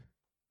Dillard.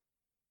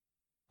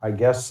 I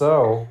guess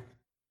so.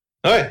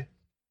 All right.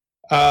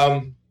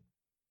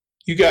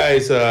 You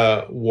guys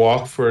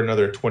walk for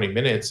another 20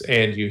 minutes,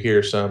 and you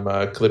hear some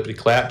clippity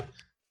clap,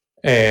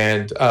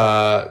 and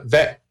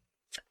that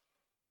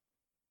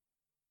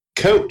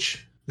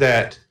coach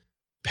that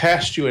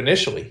passed you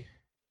initially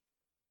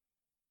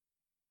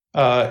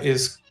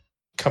is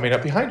coming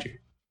up behind you.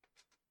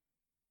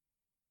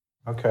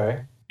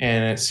 Okay.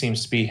 And it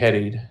seems to be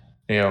headed,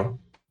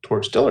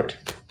 towards Dillard.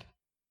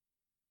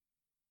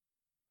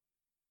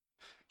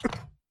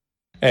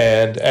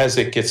 And as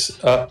it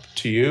gets up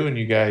to you, and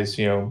you guys,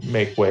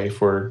 make way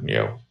for,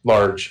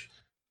 large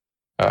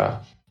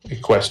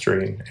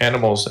equestrian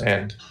animals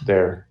and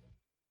their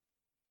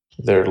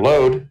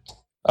load,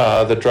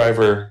 the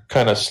driver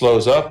kind of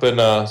slows up and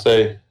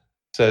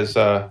says,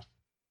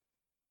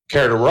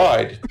 "Care to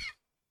ride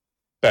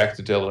back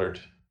to Dillard?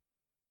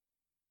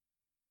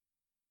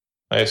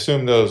 I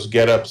assume those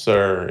get-ups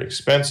are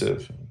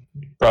expensive.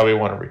 You probably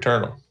want to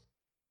return them."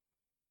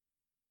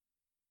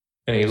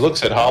 And he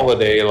looks at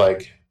Holiday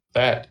like,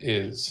 that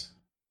is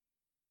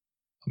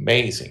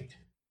amazing.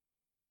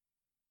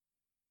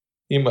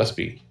 You must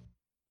be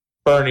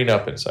burning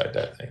up inside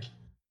that thing.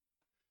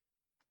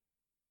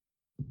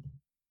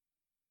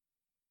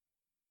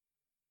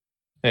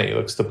 And he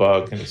looks at the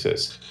bug and he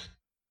says,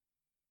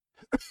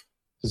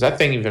 does that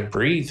thing even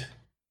breathe?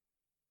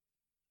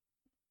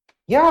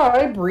 Yeah,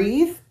 I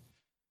breathe.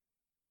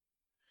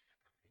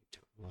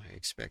 Well, I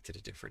expected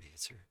a different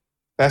answer.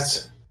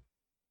 That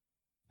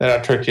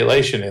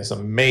articulation is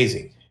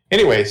amazing.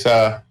 Anyways,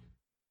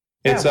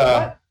 it's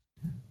a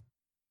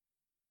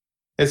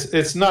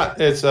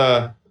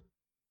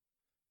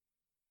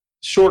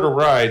shorter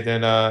ride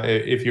than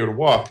if you were to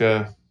walk.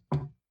 I'm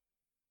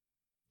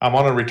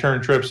on a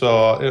return trip,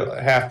 so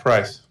half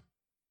price.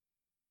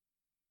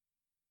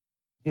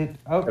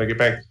 Gotta get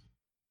back.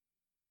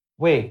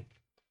 Wait.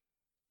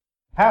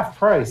 Half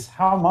price?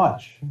 How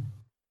much?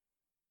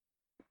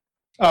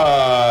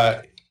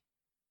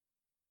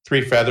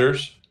 3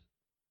 feathers.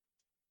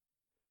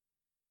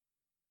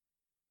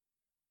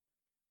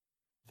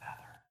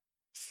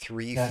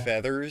 Three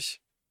feathers?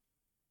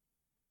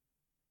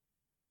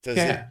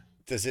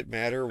 Does it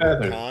matter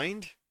what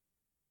kind?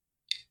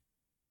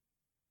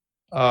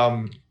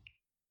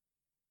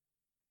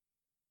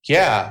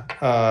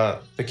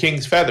 The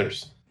king's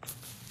feathers.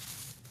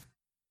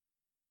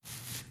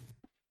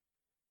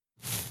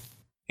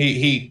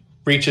 He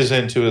reaches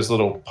into his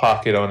little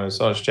pocket on his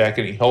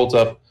jacket. He holds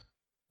up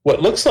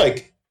what looks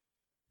like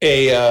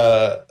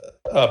a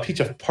piece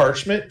of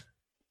parchment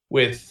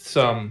with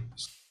some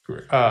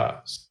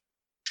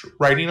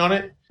writing on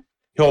it.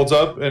 He holds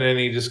up and then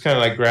he just kind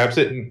of like grabs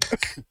it and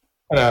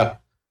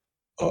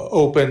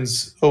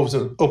opens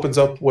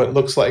up what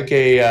looks like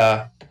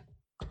a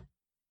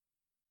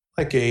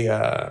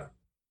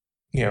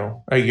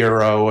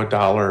euro, a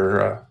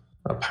dollar,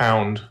 a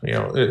pound.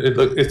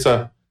 It's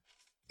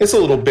a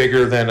little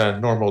bigger than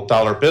a normal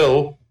dollar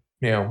bill.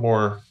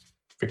 More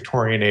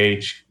Victorian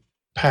age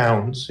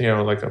pounds.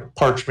 Like a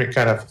parchment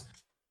kind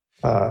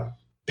of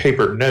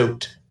paper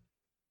note.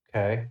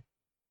 Okay.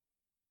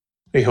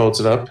 He holds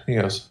it up. He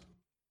goes,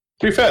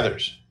 3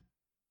 feathers,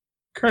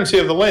 currency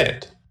of the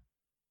land.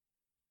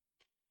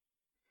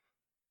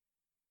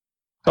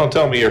 Don't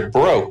tell me you're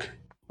broke.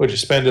 Would you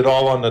spend it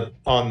all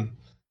on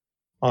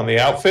on the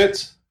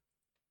outfits?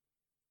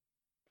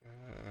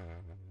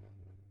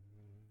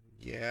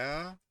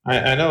 Yeah.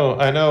 I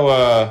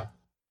know.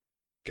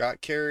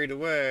 Got carried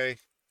away.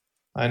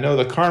 I know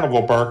the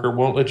carnival barker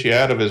won't let you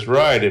out of his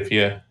ride if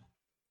you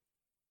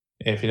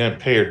didn't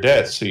pay your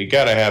debts. So you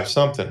got to have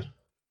something.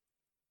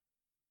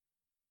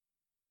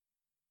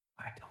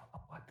 I don't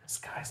know what this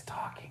guy's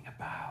talking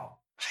about.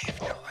 I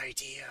have no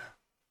idea.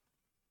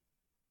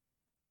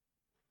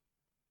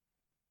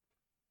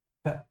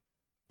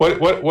 What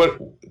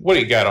do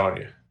you got on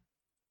you?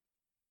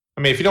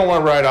 I mean, if you don't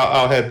want to ride,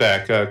 I'll head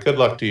back. Good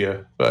luck to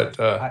you. But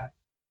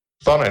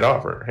thought I'd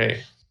offer.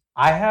 Hey,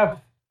 I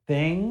have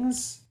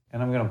things,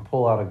 and I'm gonna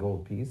pull out a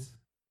gold piece.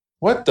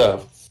 What the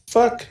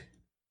fuck?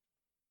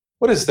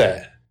 What is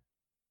that?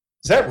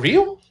 Is that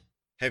real?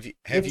 He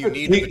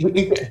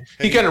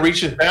kind of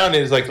reaches down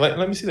and is like,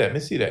 let me see that. Let me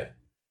see that.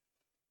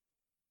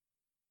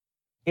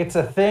 It's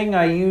a thing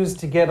I use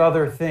to get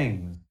other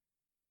things.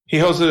 He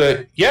holds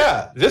it.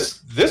 Yeah,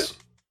 this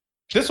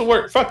will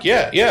work. Fuck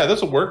yeah,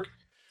 this will work.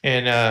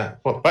 And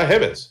well, by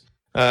heavens,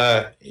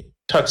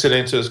 tucks it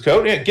into his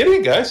coat. Yeah, get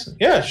in, guys.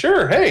 Yeah,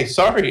 sure. Hey,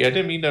 sorry, I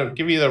didn't mean to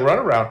give you the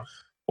runaround.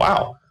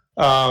 Wow.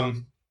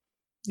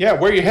 Yeah,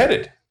 where are you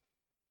headed?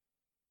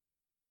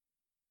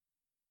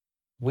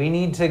 We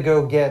need to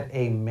go get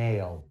a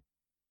mail.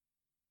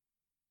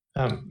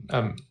 A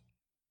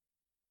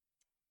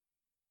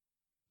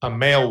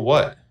mail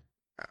what?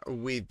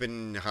 We've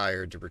been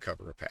hired to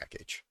recover a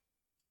package.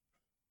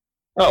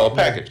 Oh, a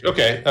package.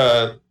 Okay.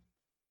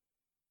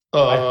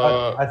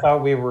 I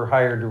thought we were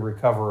hired to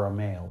recover a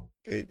mail.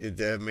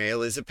 The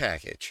mail is a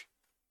package.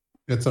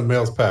 It's a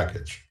mail's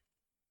package.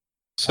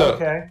 So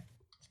okay.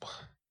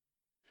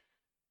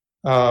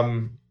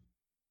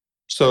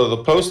 So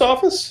the post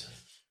office?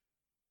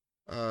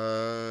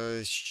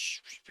 I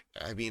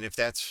mean, if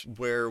that's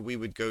where we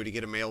would go to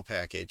get a mail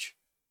package.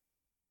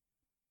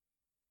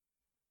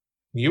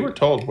 You were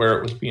told where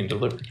it was being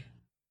delivered.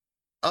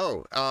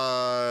 Oh,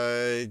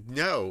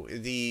 no,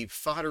 the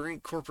Fodder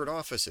Inc. corporate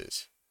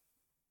offices.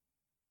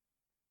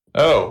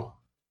 Oh.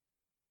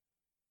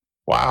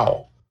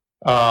 Wow.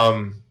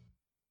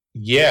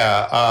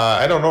 Yeah,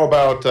 I don't know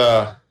about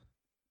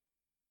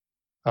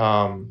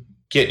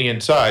getting you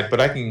inside, but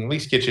I can at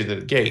least get you to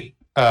the gate.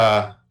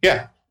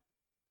 Yeah.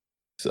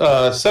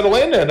 Settle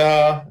in and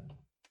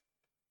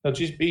there'll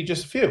just be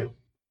just a few.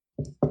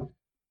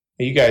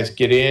 You guys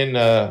get in,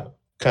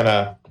 kind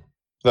of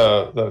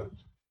the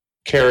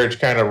carriage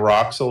kind of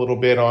rocks a little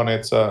bit on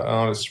its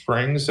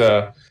springs.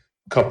 A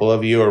couple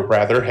of you are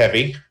rather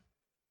heavy.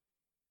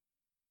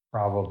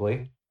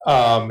 Probably.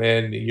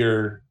 And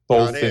you're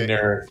both in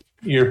there.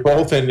 You're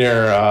both in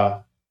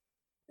there.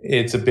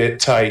 It's a bit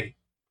tight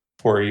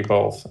for you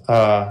both,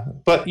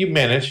 but you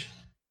manage,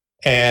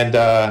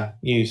 and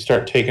you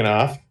start taking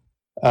off.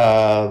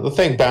 The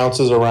thing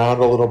bounces around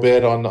a little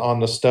bit on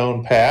the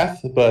stone path,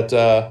 but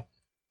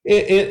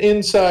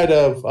inside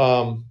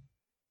of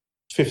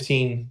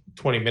 15,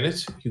 20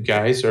 minutes, you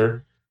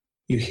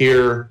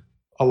hear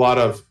a lot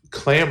of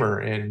clamor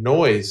and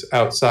noise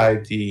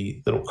outside the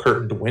little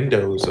curtained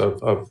windows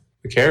of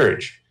the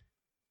carriage.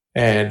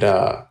 And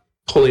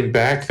pulling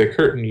back the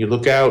curtain, you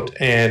look out,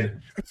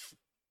 and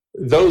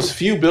those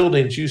few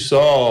buildings you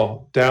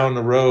saw down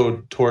the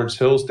road towards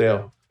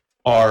Hillsdale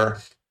are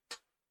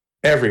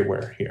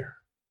everywhere here.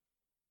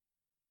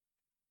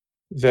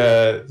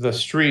 The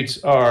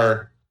streets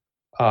are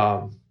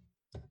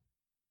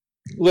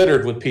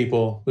littered with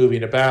people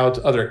moving about.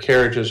 Other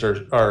carriages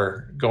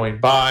are going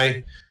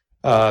by.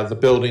 The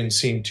buildings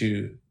seem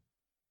to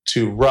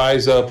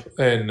rise up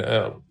and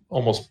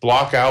almost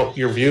block out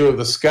your view of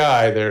the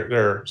sky.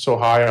 They're so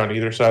high on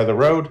either side of the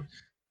road.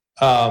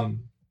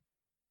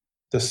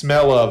 The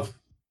smell of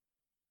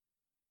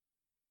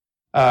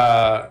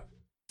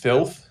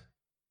filth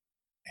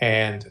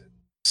and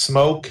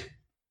smoke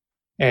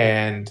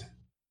and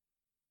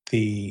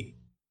the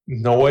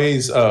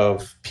noise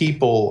of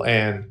people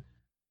and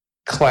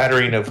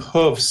clattering of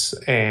hoofs,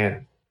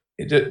 and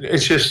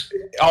it's just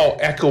all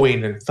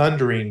echoing and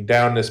thundering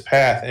down this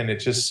path, and it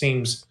just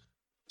seems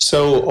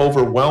so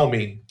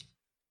overwhelming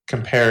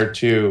compared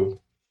to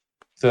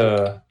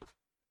the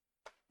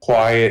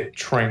quiet,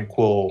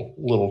 tranquil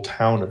little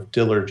town of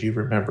Dillard you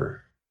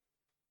remember.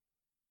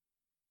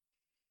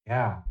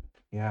 Yeah.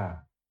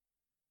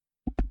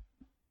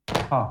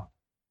 Huh.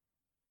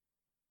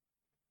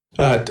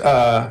 But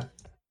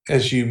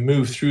as you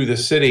move through the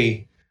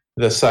city,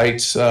 the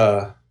sights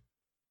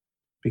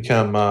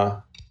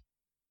become,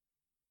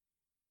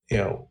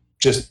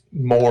 just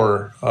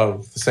more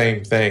of the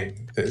same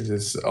thing.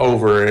 It's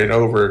over and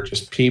over,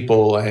 just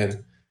people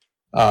and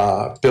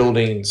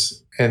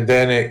buildings. And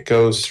then it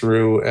goes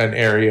through an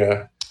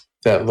area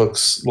that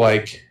looks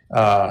like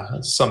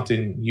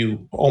something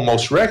you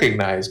almost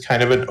recognize,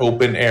 kind of an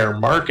open air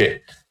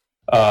market.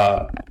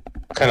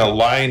 Kind of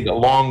lined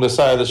along the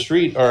side of the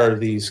street are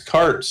these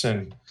carts,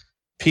 and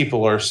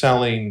people are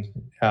selling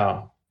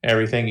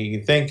everything you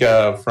can think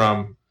of,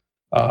 from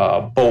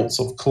bolts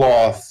of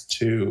cloth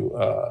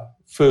to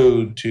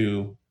food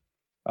to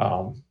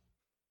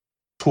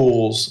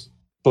tools,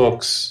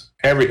 books,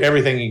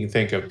 everything you can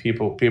think of.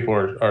 People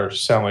are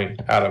selling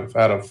out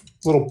of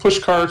little push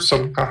carts.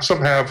 Some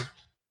have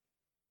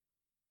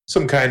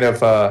some kind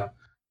of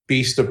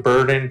beast of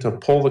burden to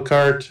pull the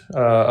cart.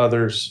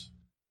 Others,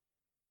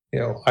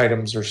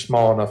 items are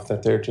small enough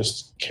that they're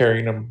just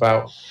carrying them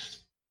about.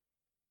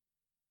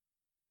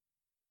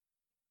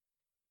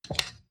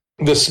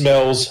 The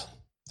smells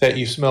that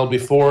you smelled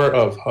before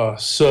of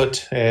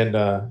soot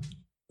and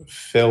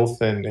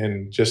filth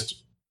and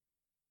just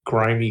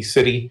grimy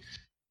city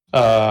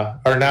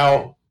are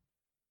now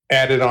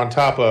added on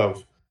top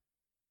of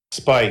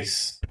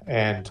spice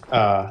and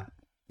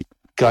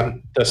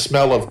the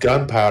smell of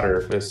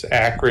gunpowder, this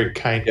acrid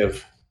kind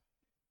of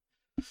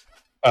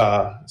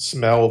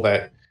smell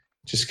that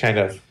just kind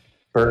of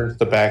burns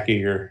the back of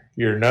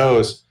your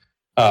nose.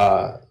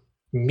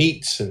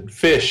 Meats and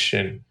fish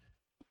and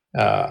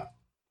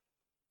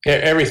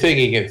everything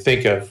you can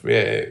think of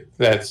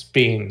that's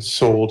being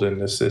sold in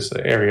this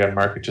area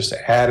market, just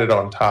added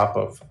on top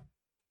of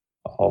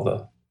all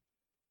the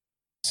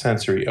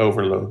sensory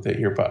overload that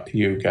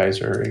you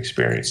guys are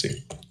experiencing.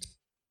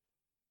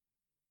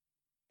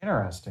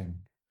 Interesting.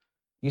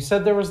 You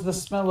said there was the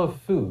smell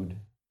of food.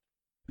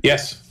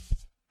 Yes.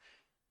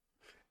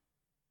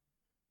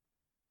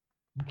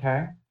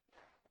 Okay.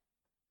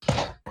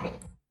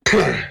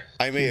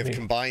 I may have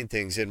combined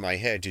things in my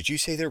head. Did you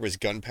say there was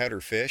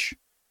gunpowder fish?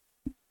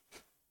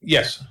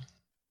 Yes.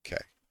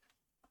 Okay.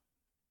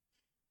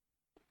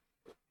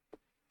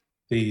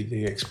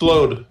 They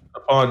explode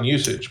upon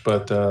usage,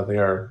 but they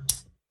are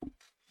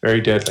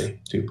very deadly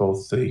to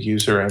both the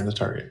user and the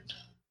target.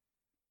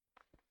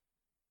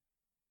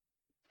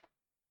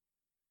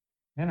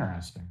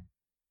 Interesting.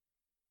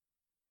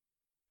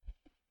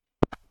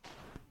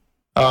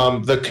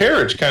 The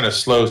carriage kind of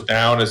slows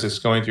down as it's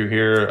going through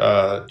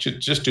here,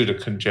 just due to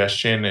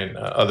congestion and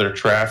other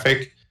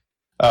traffic.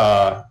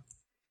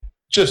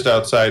 Just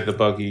outside the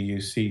buggy,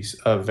 you see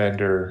a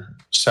vendor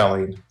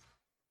selling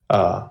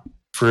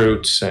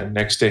fruits, and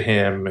next to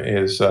him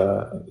is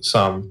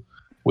some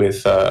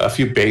with a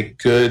few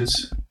baked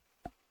goods.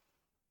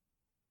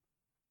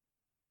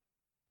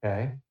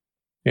 Okay.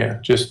 Yeah,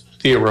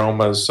 just the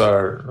aromas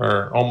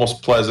are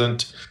almost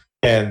pleasant,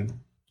 and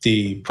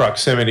the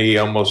proximity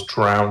almost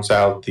drowns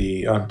out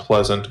the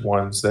unpleasant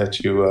ones that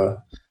you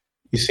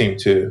seem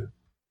to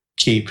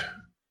keep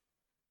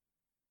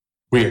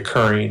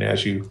reoccurring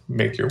as you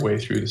make your way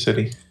through the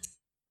city.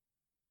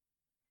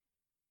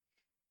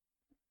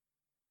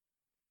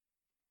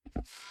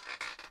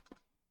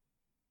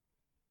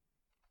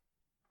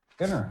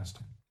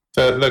 Interesting.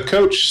 The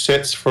coach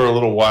sits for a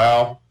little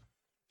while.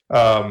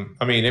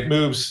 It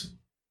moves,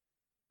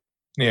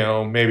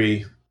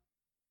 maybe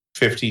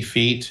 50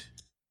 feet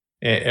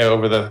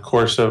over the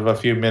course of a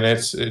few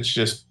minutes. It's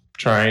just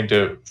trying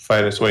to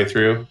fight its way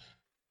through.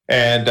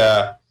 And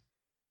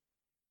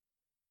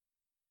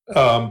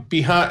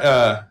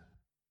behind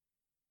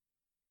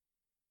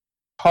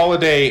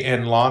Holiday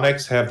and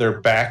Lonix have their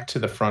back to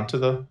the front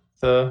of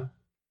the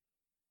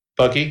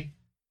buggy,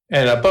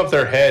 and above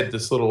their head,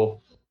 this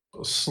little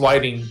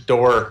sliding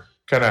door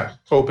kind of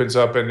opens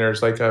up, and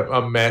there's like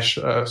a mesh,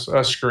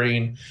 a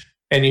screen,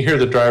 and you hear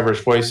the driver's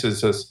voice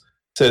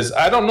says,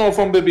 "I don't know if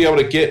I'm going to be able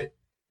to get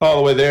all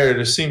the way there.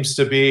 It seems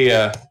to be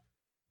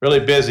really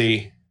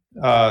busy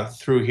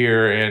through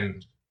here,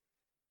 and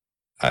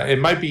it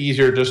might be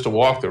easier just to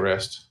walk the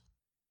rest."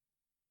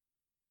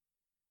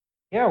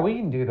 Yeah, we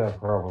can do that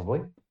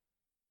probably.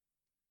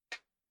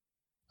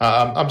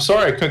 I'm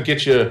sorry I couldn't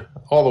get you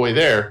all the way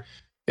there.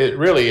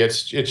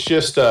 It's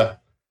just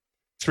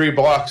 3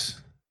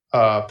 blocks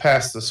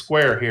past the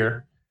square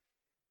here.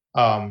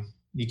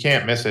 You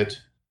can't miss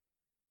it.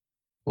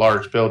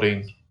 Large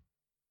building,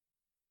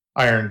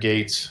 iron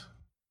gates,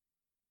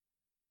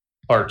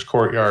 large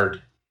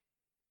courtyard,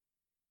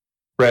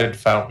 red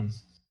fountain.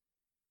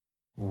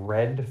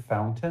 Red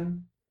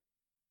fountain?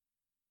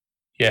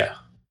 Yeah.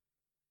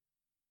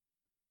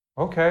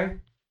 Okay.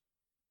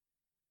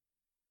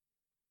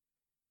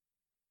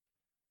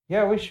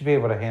 Yeah, we should be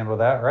able to handle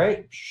that,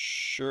 right?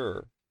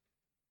 Sure.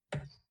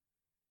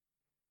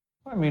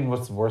 I mean,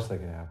 what's the worst that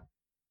could happen?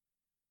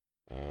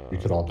 We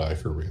could all die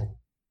for real.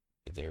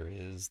 There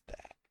is that.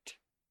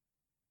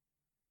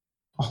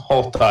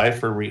 All die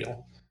for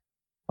real.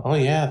 Oh,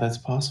 yeah, that's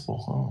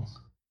possible. Oh,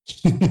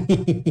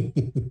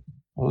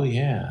 oh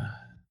yeah.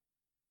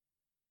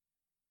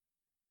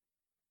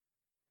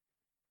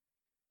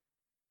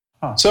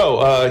 Huh.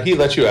 So he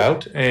lets you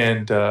out,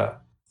 and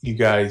you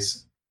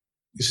guys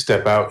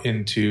step out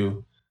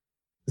into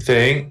the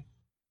thing.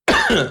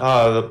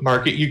 The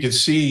market. You can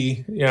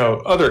see,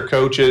 other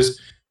coaches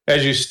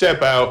as you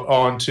step out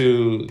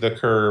onto the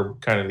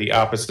curb, kind of the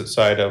opposite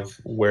side of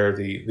where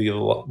the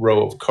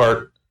row of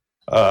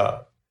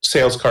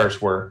sales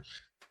cars were.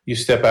 You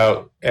step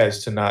out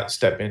as to not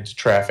step into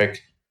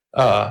traffic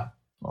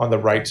on the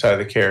right side of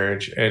the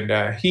carriage,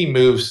 and he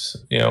moves,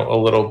 a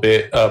little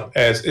bit up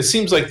as it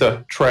seems like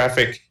the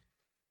traffic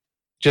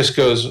just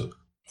goes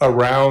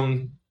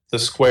around the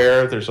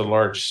square. There's a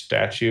large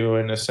statue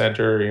in the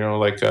center,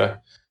 like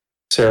a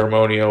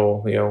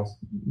ceremonial,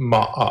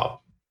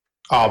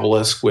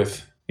 obelisk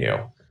with,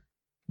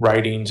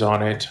 writings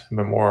on it,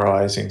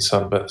 memorializing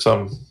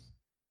some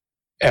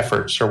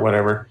efforts or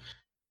whatever,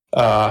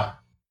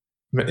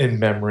 in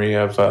memory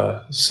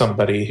of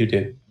somebody who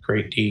did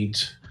great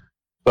deeds.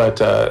 But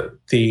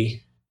the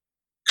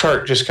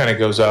cart just kind of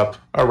goes up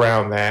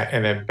around that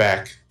and then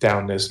back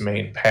down this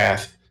main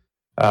path.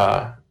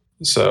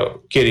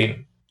 So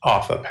getting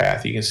off the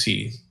path, you can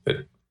see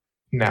that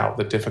now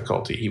the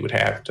difficulty he would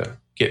have to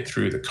get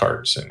through the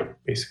carts and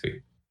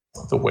basically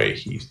the way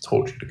he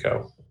told you to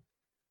go.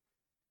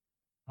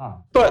 Huh.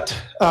 But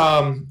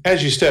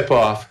as you step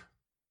off,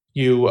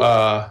 you,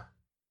 the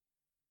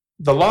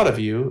lot of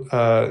you,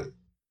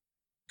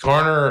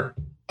 garner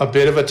a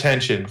bit of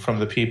attention from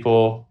the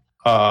people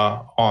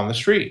on the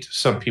street.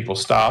 Some people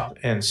stop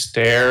and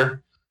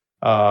stare.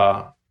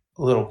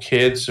 Little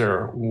kids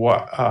are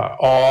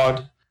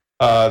awed.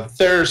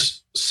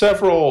 There's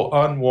several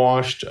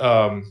unwashed,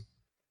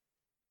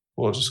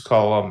 we'll just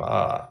call them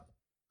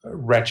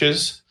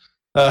wretches,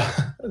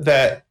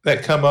 that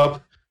come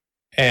up,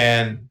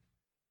 and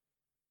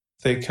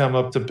they come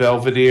up to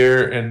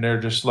Belvedere, and they're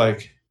just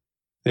like,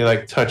 they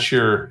like touch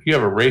you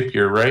have a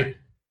rapier, right?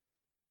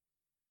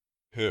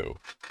 Who?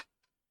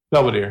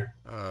 Belvedere.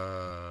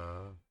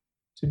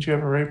 Did you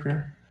have a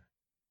rapier?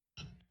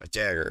 A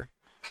dagger.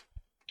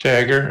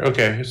 Dagger?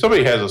 Okay.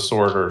 Somebody has a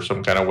sword or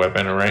some kind of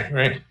weapon, right?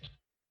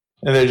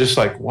 And they're just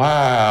like,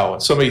 wow.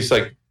 Somebody's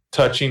like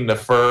touching the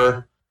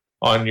fur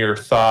on your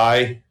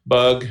thigh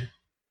bug.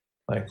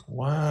 Like,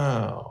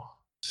 wow.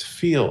 This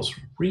feels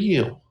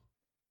real.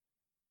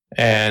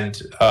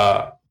 And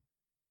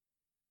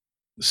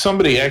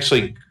somebody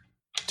actually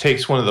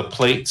takes one of the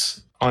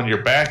plates on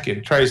your back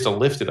and tries to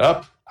lift it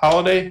up,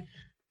 Holiday,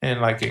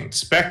 and like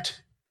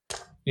inspect,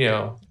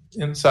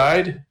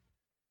 inside,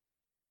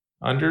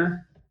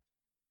 under,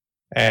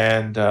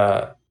 and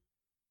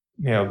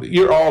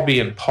you're all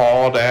being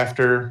pawed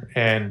after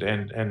and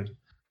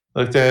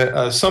like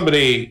that.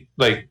 Somebody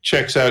like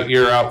checks out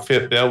your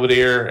outfit,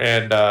 Belvedere,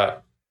 and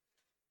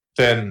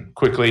then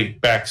quickly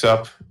backs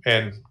up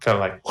and kind of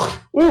like,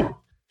 whoo,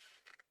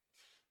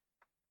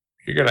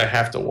 you're gonna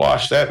have to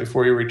wash that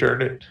before you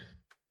return it.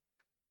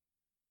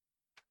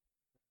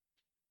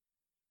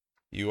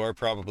 You are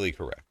probably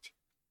correct.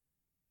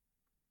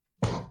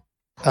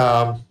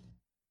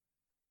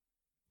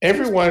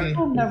 Everyone.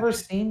 People never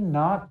seen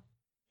not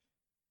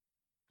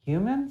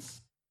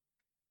humans?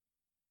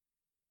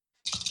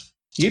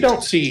 You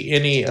don't see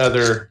any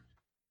other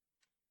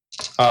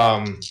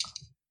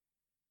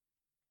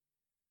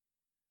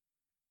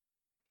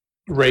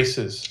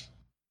races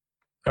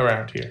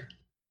around here.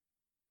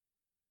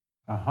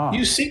 Uh-huh.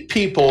 You see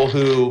people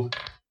who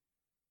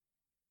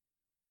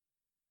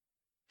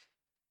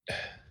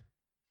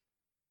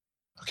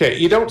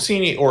you don't see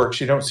any orcs,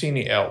 you don't see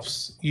any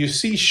elves. You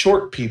see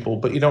short people,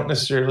 but you don't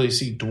necessarily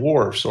see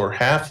dwarves or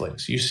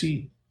halflings. You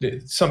see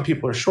some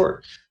people are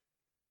short.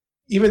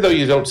 Even though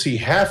you don't see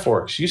half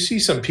orcs, you see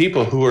some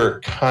people who are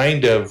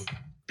kind of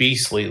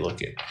beastly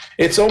looking.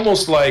 It's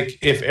almost like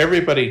if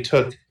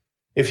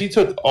you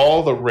took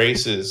all the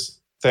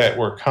races that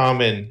were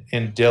common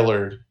in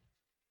Dillard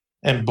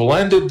and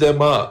blended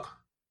them up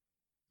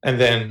and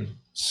then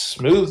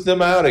smoothed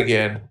them out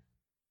again.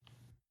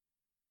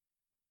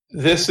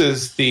 This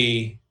is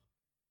the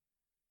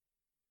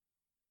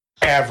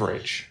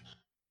average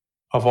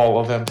of all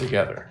of them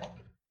together.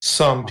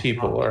 Some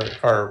people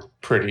are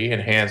pretty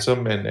and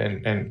handsome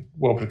and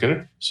well put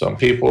together. Some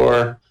people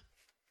are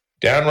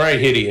downright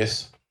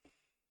hideous.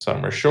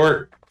 Some are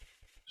short.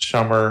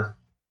 Some are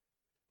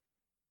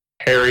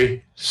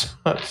hairy.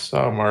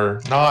 Some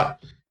are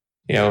not.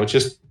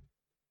 Just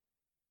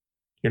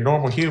your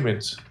normal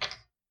humans.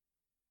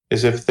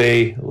 As if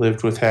they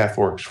lived with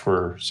half-orcs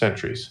for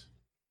centuries.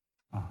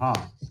 Uh-huh.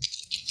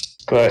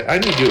 But I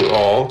need you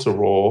all to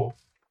roll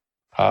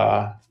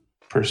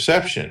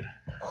perception.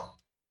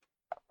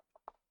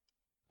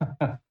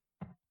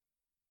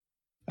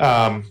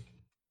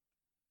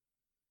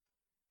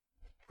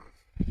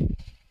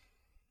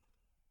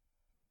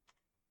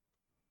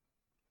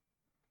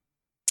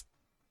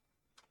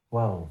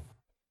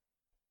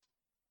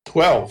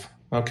 12.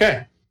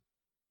 Okay.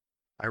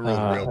 I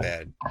rolled real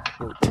bad.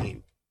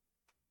 14.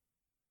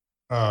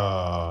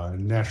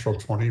 Natural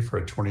 20 for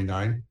a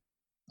 29.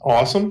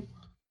 Awesome.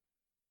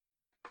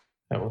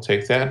 I will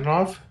take that one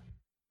off.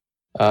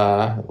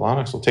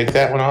 Lonix will take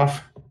that one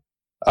off.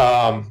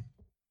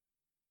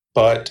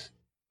 But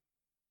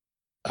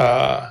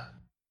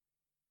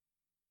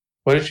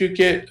what did you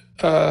get,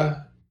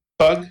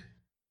 Bug?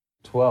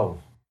 12.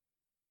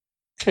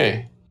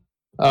 Okay.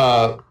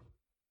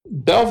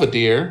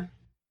 Belvedere,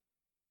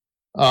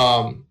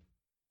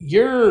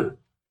 you're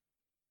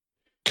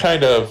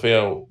kind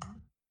of,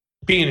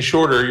 being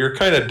shorter, you're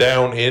kind of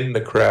down in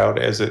the crowd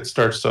as it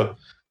starts to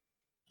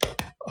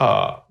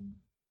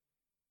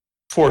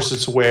force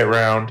its way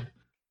around.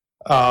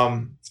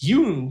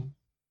 You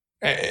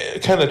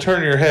kind of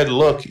turn your head,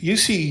 look, you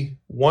see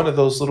one of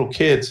those little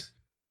kids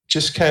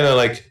just kind of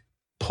like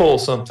pull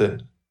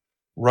something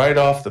right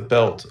off the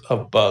belt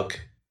of Bug.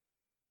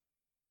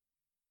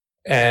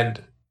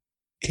 And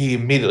he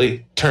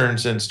immediately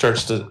turns and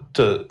starts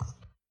to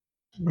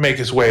make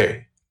his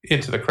way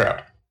into the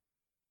crowd.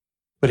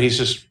 But he's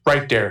just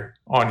right there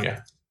on you.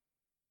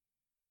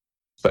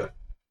 But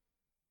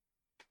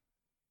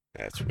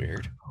that's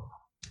weird.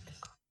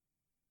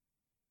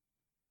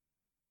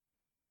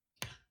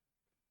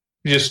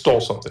 You just stole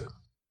something.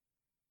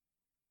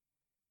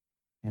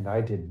 And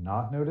I did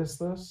not notice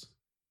this?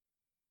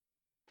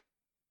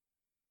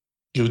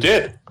 You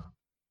did.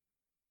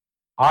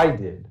 I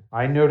did.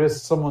 I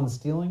noticed someone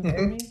stealing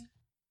from me?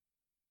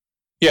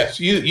 Yes,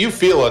 you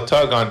feel a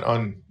tug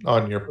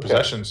on your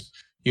possessions.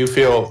 You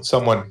feel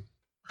someone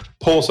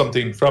pull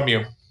something from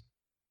you.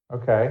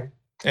 Okay.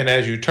 And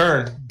as you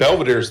turn,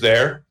 Belvedere's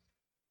there,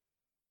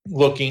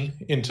 looking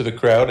into the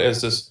crowd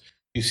as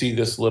you see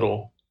this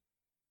little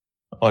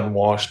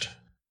unwashed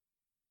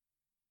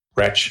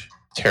wretch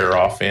tear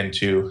off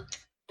into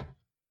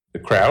the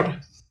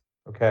crowd.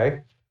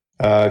 Okay.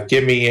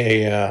 Give me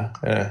a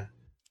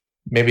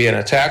maybe an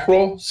attack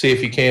roll. See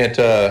if you can't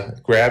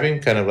grab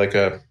him. Kind of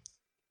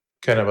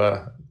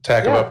a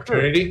attack of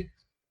opportunity.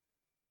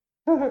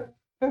 Sure.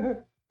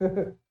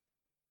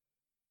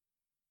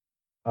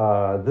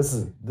 This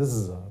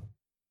is a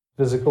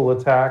physical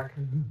attack.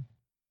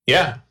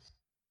 Yeah.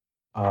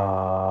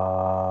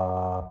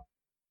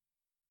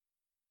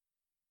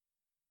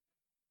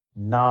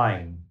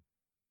 9.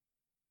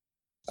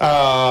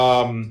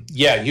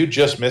 Yeah, you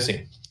just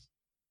missing.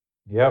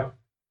 Yep.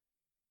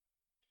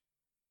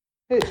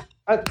 Hey,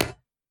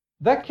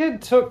 that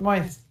kid took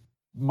my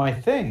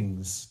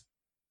things.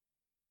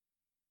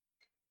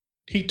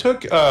 He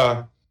took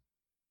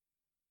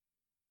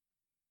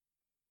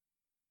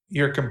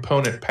your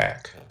component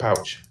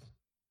pouch.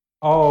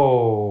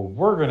 Oh,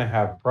 we're gonna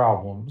have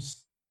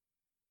problems.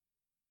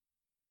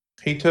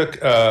 He took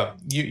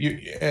you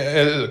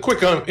a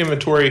quick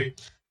inventory.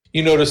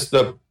 You notice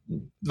the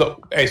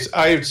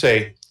I would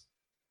say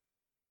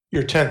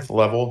your 10th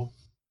level,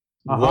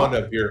 one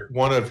of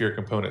your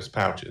components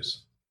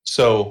pouches.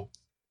 So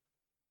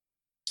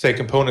say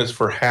components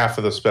for half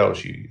of the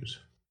spells you use.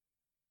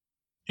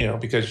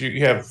 Because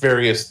you have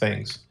various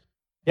things.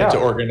 Yeah. And to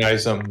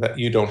organize them, that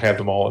you don't have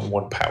them all in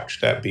one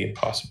pouch. That'd be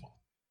impossible.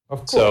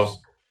 Of course.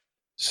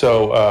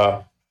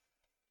 So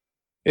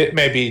it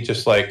may be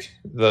just like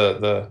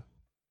the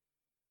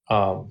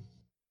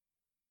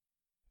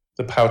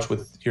pouch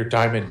with your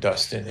diamond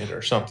dust in it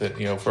or something,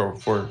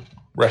 for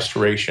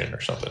restoration or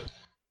something.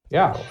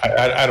 Yeah.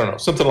 I don't know,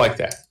 something like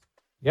that.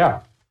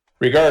 Yeah.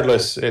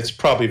 Regardless, it's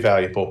probably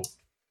valuable,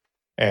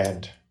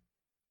 and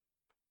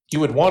you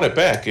would want it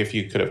back if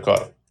you could have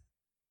caught it.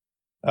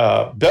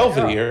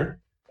 Belvedere,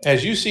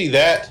 as you see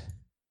that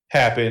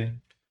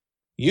happen,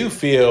 you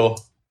feel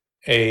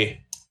are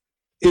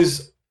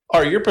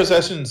your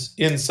possessions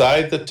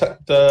inside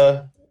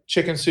the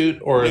chicken suit,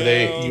 or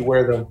you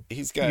wear them?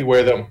 You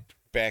wear them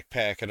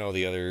backpack and all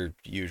the other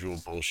usual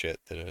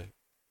bullshit that a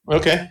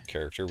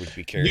character would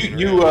be carrying.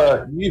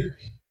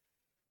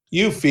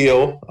 You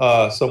feel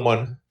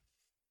someone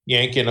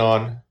yanking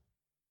on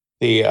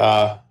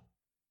your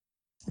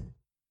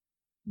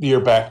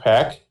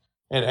backpack,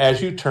 and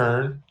as you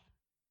turn,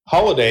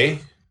 Holiday,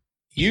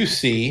 you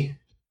see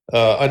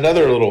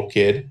another little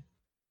kid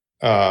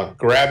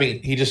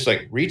grabbing. He just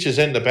reaches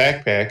in the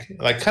backpack,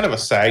 kind of a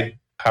side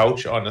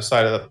pouch on the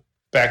side of the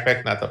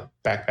backpack, not the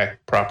backpack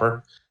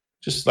proper,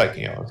 just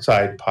a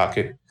side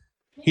pocket.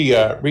 He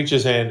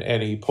reaches in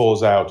and he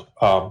pulls out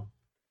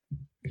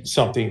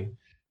something,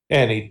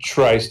 and he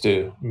tries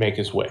to make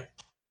his way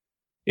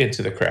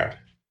into the crowd.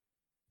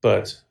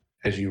 But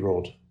as you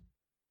rolled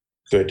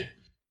good,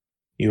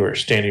 you are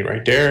standing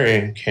right there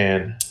and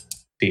can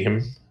see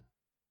him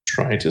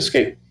trying to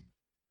escape.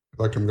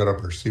 Like I'm going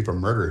to perceive a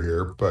murder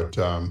here, but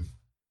I'm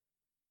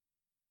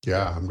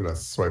going to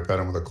swipe at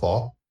him with a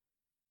claw.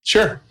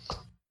 Sure.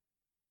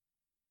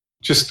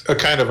 Just a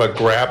kind of a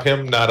grab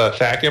him, not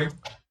attack him?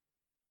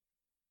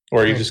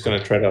 Or are you just going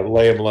to try to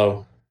lay him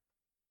low?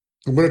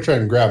 I'm going to try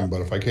and grab him,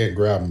 but if I can't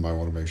grab him, I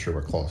want to make sure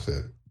my claws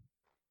hit.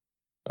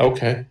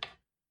 Okay.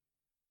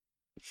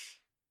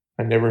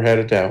 I never had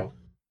a doubt.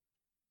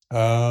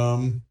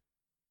 13.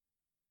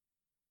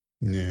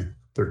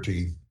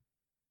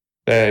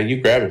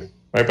 You grab him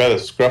right by the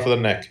scruff of the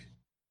neck.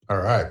 All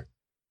right.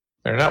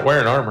 They're not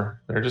wearing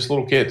armor. They're just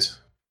little kids.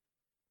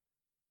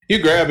 You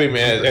grab him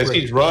as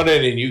he's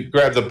running, and you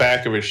grab the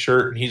back of his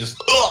shirt, and he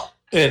just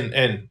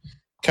and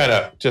kind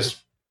of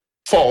just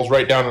falls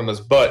right down on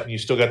his butt, and you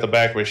still got the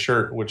back of his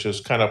shirt, which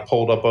is kind of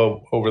pulled up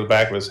over the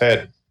back of his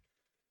head.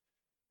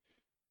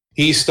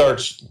 He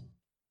starts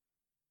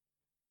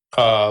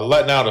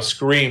letting out a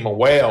scream, a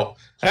wail,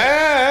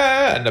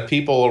 and the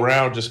people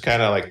around just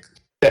kind of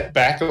step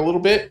back a little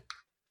bit.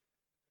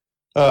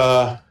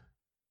 But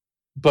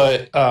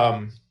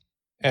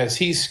as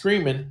he's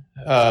screaming,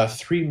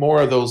 3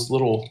 more of those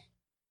little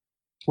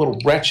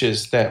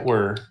wretches that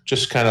were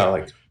just kind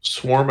of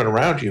swarming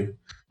around you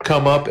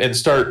come up and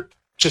start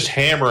just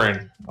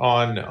hammering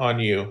on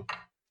you.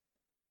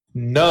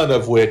 None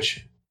of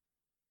which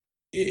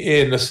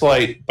in the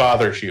slight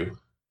bothers you.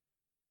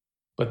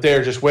 But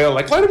they're just wailing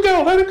like, let him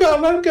go, let him go,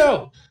 let him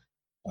go.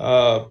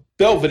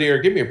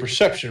 Belvedere, give me a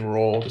perception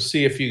roll to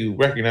see if you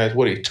recognize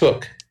what he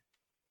took.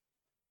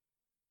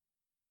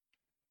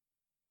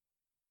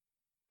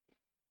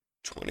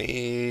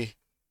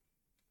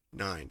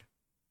 29.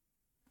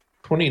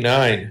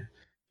 29.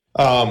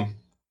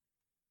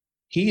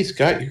 He's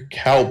got your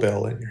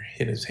cowbell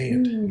in his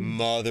hand.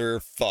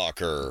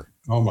 Motherfucker.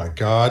 Oh my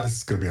god, this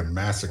is gonna be a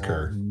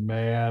massacre. Oh,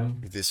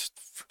 man.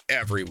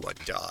 Everyone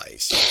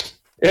dies.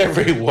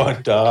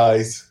 Everyone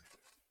dies.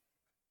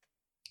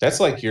 That's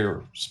like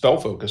your spell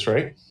focus,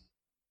 right?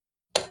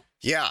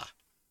 Yeah.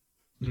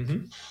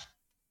 Mm-hmm.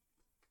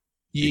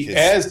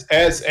 Because-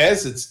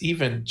 As it's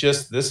even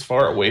just this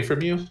far away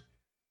from you,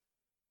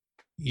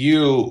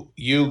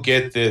 you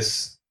get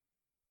this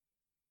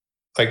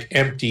like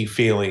empty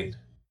feeling,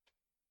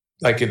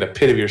 like in the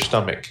pit of your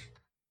stomach.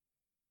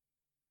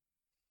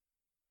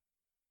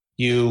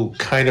 You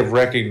kind of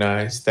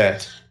recognize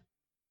that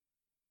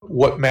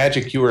what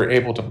magic you were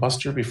able to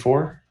muster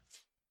before,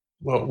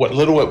 what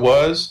little it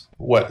was,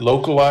 what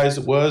localized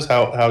it was,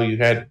 how you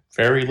had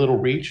very little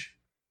reach,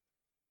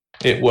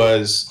 it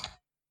was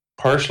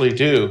partially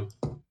due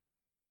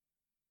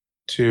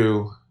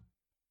to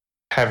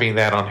having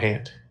that on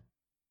hand.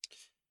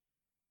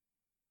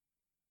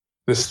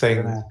 This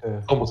thing,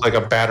 almost like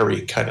a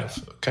battery, kind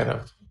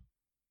of,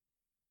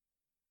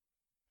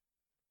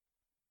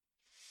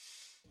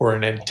 or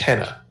an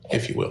antenna,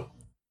 if you will.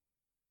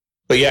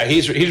 But yeah,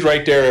 he's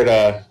right there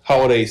at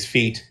Holiday's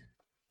feet,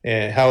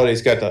 and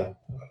Holiday's got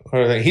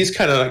he's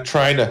kind of like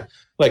trying to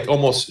like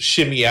almost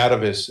shimmy out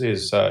of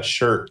his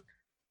shirt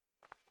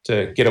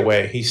to get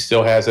away. He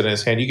still has it in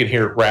his hand. You can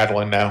hear it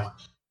rattling now.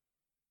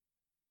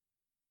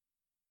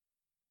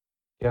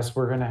 Guess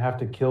we're gonna have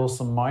to kill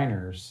some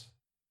miners.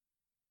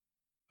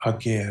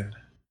 Again.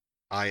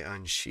 I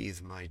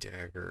unsheath my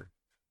dagger.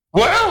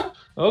 Well,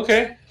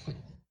 okay.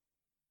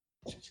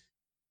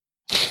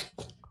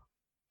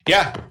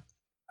 Yeah.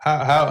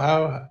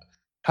 How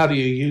do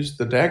you use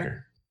the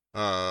dagger?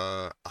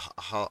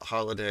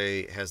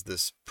 Holiday has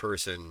this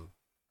person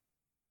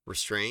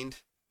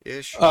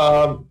restrained-ish.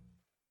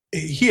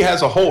 He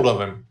has a hold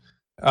of him.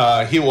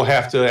 He will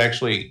have to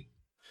actually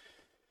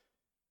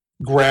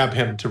grab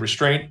him to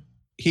restrain.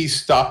 He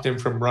stopped him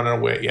from running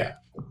away. Yeah.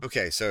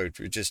 Okay, so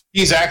just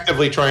he's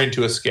actively trying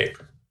to escape.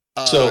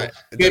 So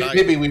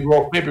maybe we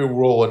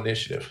roll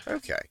initiative.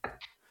 Okay.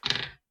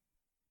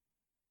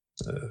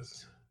 The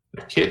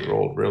kid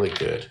rolled really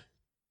good.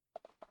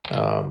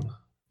 And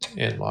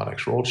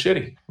Monix rolled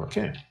shitty.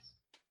 Okay.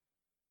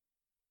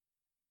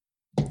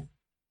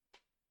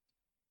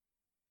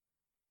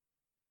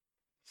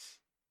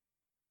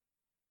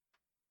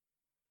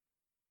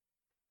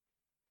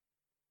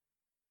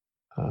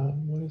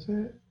 What is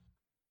it?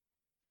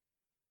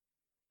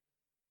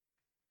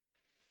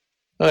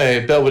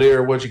 Hey,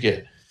 Belvedere, what'd you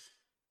get?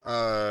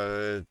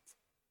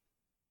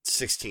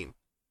 16.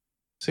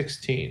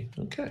 16.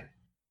 Okay.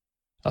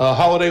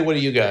 Holiday, what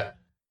do you got?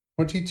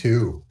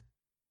 22.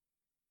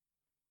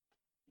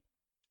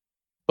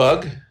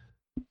 Bug?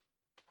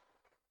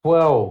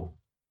 12.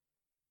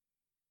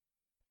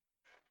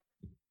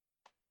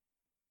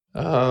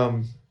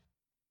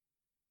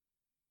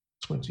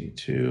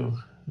 22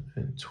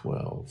 and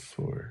 12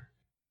 for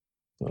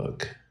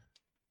Bug.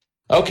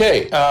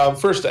 Okay,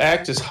 first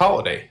act is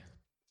Holiday.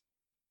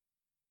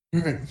 All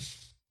right.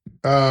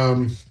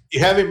 You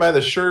have him by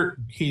the shirt.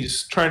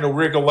 He's trying to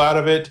wriggle out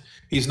of it.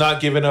 He's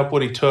not giving up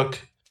what he took.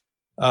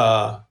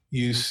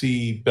 You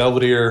see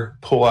Belvedere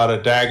pull out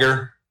a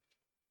dagger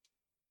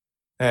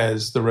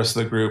as the rest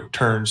of the group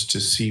turns to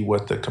see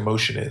what the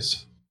commotion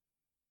is.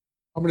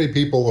 How many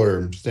people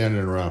are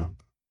standing around?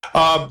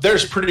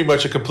 There's pretty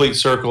much a complete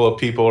circle of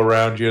people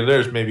around you.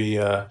 There's maybe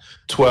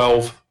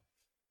 12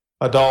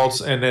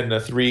 adults and then the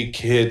 3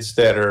 kids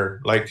that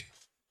are like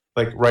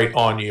right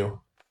on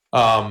you.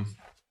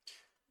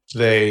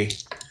 Their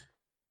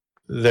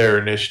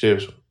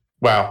initiatives.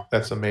 Wow,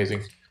 that's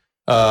amazing.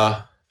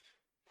 I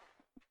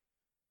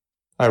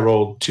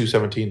rolled 2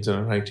 17s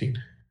and a 19.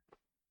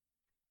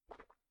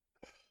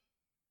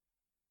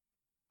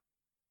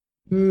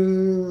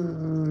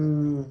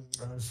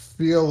 I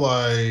feel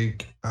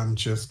like I'm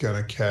just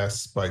gonna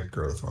cast Spike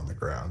Growth on the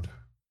ground.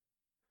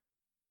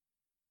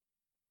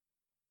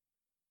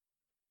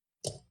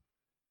 It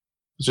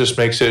just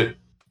makes it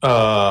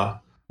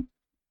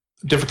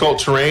difficult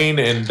terrain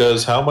and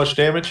does how much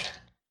damage?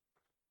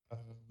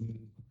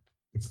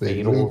 If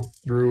they move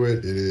through it,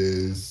 it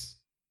is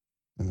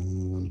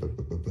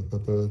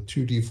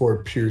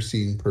 2d4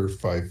 piercing per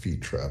 5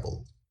 feet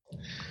traveled.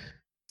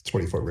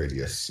 24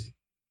 radius.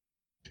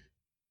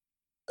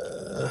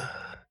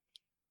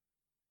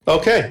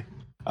 Okay.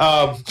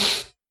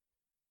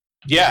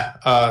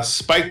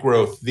 Spike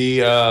growth.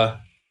 The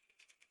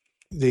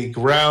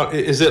ground,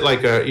 is it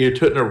like you're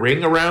putting a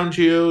ring around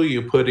you?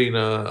 You putting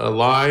a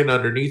line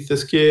underneath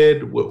this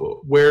kid?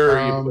 Where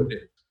are you putting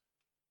it?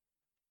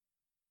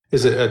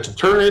 Is it a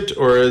deterrent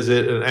or is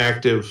it an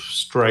active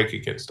strike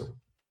against him?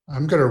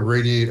 I'm going to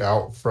radiate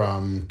out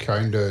from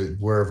kind of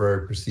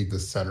wherever I perceive the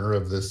center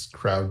of this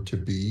crowd to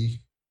be.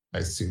 I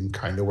assume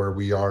kind of where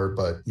we are,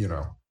 but,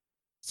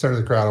 center of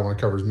the crowd, I want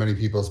to cover as many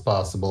people as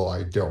possible.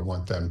 I don't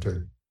want them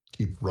to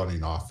keep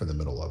running off in the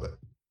middle of it.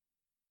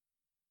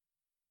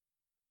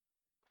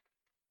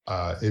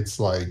 It's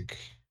like,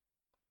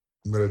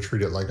 I'm going to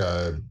treat it like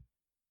I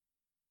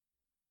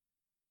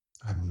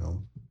don't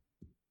know,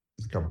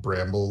 like a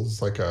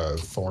brambles, like a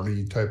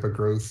thorny type of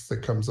growth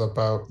that comes up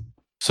out.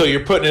 So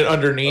you're putting it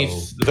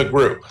underneath the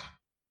group?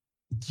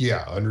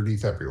 Yeah,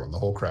 underneath everyone, the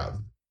whole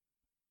crowd.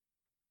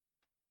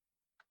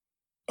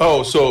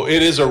 Oh, so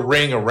it is a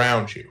ring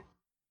around you.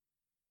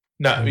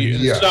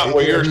 It's not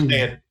where you're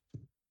standing.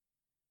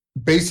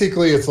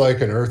 Basically, it's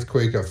like an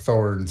earthquake of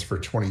thorns for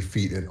 20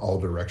 feet in all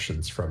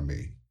directions from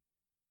me.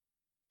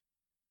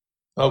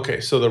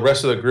 Okay, so the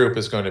rest of the group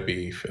is going to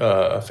be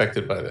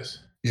affected by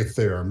this. If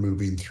they are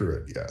moving through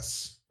it,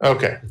 yes.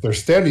 Okay. If they're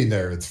standing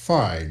there, it's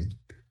fine.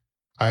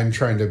 I'm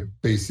trying to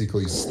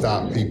basically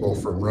stop people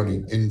from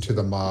running into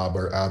the mob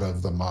or out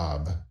of the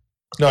mob.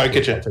 No, I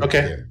get you.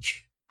 Okay.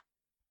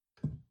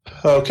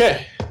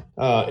 Okay.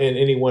 And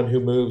anyone who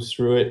moves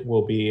through it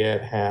will be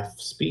at half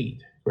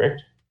speed,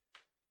 correct?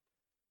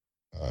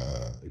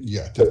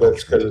 Yeah.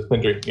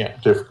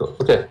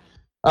 Difficult. Okay.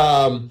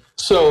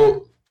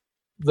 So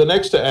the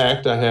next to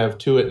act, I have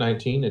 2 at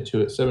 19 and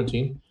 2 at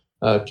 17.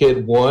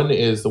 Kid 1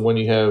 is the one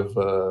you have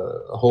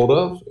a hold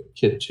of.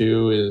 Kid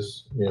 2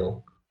 is,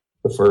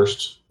 the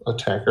first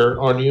attacker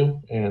on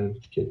you, and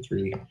Kid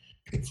 3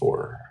 and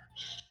 4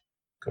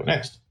 go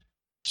next.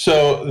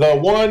 So the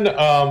one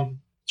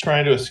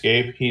trying to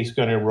escape, he's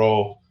going to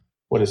roll,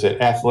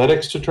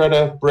 athletics to try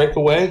to break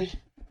away?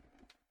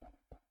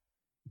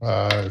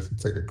 If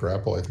it's like a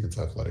grapple, I think it's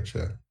athletics,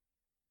 yeah.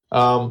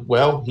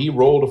 Well, he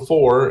rolled a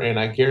 4, and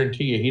I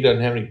guarantee you he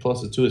doesn't have any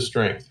pluses to his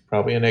strength.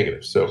 Probably a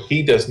negative. So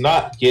he does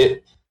not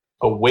get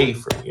away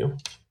from you.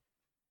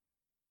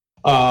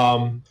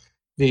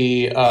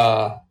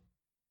 The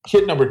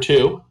kid number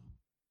 2,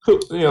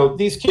 who,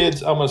 these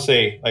kids, I'm going to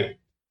say, like,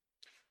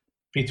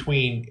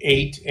 between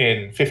 8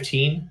 and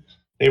 15,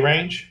 they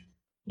range.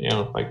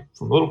 Like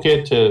from little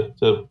kid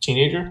to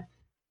teenager.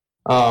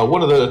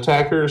 One of the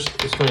attackers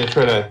is going to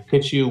try to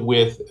hit you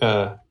with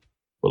what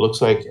looks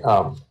like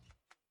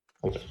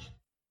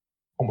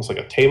almost like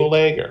a table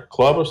leg or a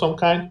club of some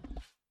kind.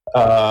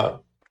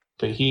 But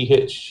he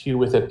hits you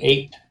with an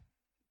 8.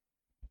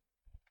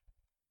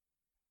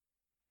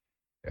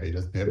 Yeah, he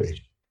doesn't hit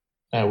me.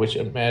 Which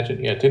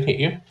imagine, didn't hit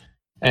you.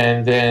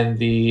 And then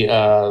the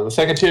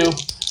second 2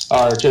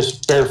 are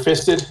just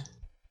bare-fisted,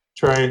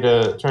 trying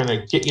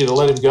to get you to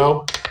let him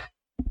go.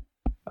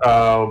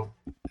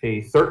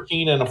 A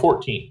 13 and a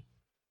 14.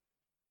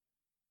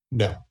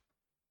 No.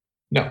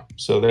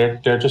 So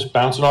they're just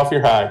bouncing off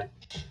your hide.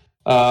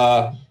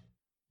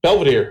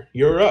 Belvedere,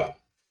 you're up.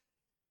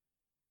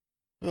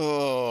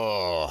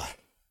 Oh.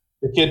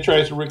 The kid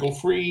tries to wriggle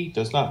free,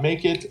 does not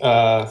make it.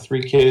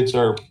 3 kids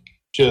are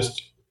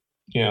just,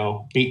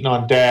 beating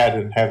on dad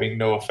and having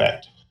no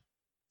effect.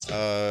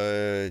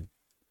 I'm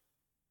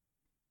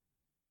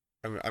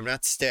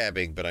not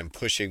stabbing, but I'm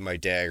pushing my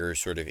dagger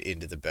sort of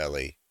into the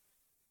belly.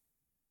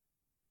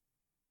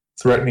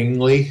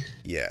 Threateningly?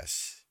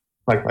 Yes.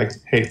 Like,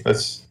 hey,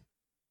 let's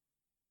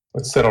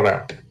settle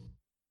down.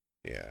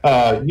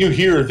 Yeah. You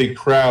hear the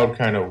crowd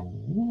kind of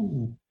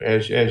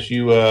as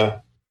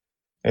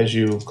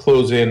you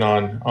close in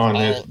on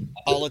this.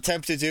 I'll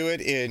attempt to do it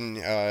in.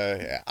 You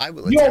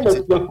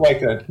almost look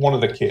like one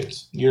of the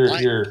kids.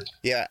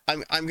 Yeah,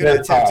 I'm going to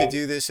attempt to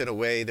do this in a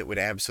way that would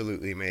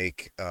absolutely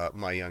make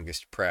my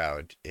youngest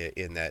proud.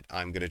 In that,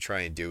 I'm going to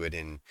try and do it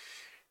in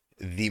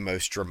the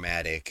most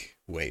dramatic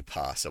way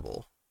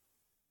possible.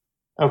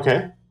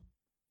 Okay.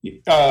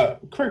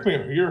 Correct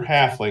me. You're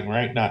halfling,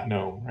 right? Not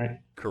gnome, right?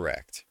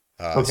 Correct.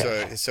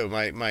 Okay. So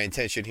my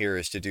intention here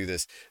is to do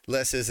this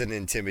less as an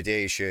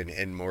intimidation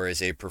and more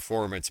as a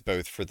performance,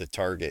 both for the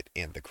target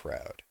and the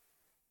crowd.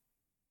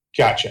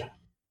 Gotcha.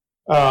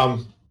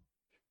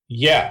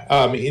 Yeah.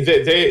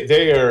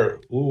 They are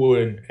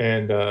oohing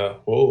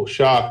and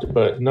shocked,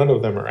 but none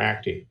of them are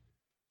acting.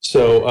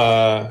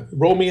 So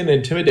roll me an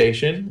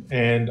intimidation,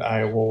 and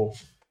I will.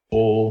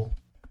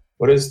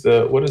 What is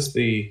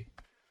the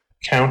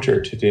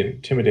counter to the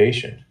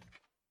intimidation?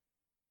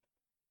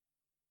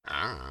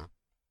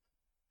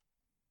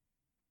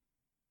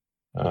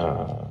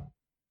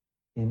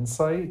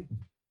 Insight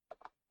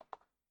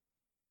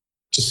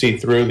to see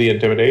through the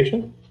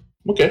intimidation.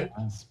 Okay.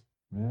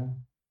 Yeah.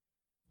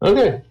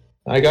 Okay,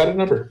 I got a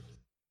number.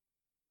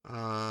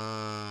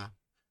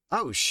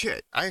 Oh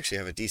shit! I actually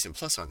have a decent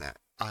plus on that.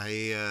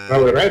 I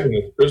would imagine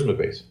it's charisma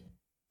base.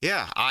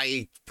 Yeah,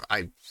 I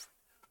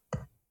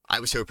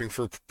was hoping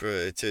for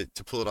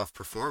to pull it off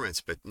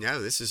performance, but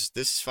no, this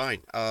is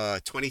fine.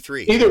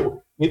 23.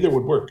 Either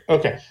would work.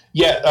 Okay.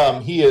 Yeah.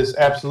 He is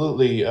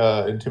absolutely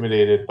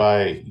intimidated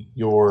by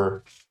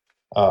your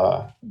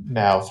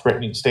now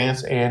threatening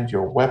stance and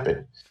your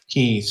weapon.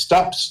 He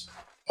stops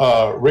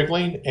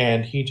wriggling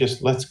and he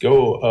just lets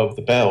go of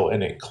the bell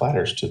and it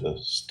clatters to the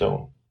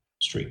stone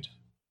street.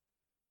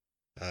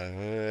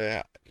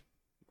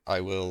 I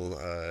will.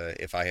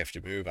 If I have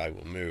to move, I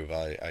will move.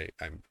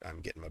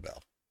 I'm getting my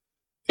bell.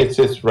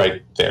 It's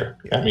right there.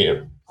 I mean,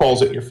 it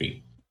falls at your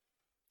feet.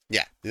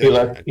 Yeah. He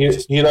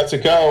lets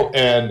it go,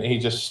 and he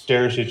just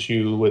stares at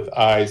you with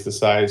eyes the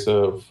size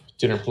of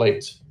dinner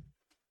plates.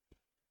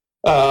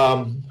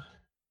 Bug,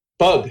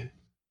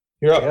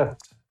 you're up. Yes.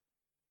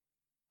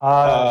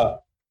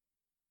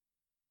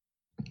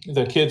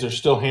 The kids are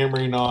still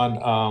hammering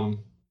on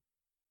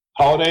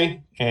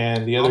Holiday,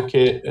 and the other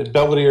kid,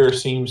 Belvedere,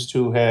 seems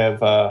to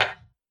have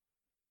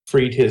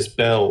freed his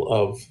bell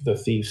of the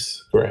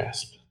thief's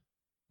grasp.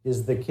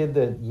 Is the kid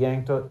that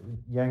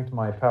yanked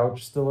my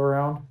pouch still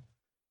around?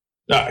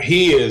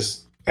 He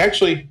is.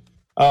 Actually,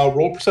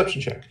 roll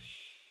perception check.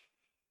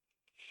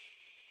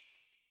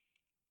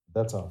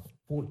 That's a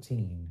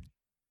 14.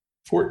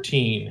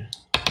 14.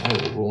 I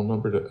will roll a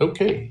number to...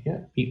 Okay, yeah,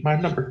 beat my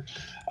number.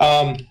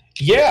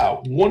 Yeah,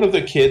 one of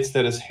the kids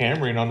that is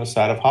hammering on the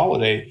side of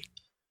Holiday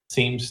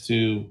seems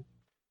to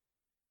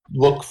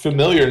look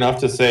familiar enough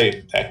to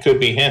say, that could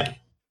be him.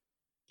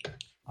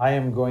 I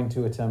am going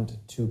to attempt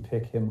to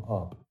pick him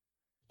up.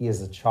 He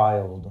is a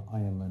child. I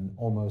am an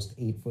almost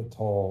 8-foot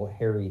tall,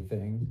 hairy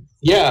thing.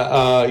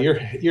 Yeah,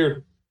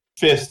 your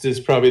fist is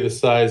probably the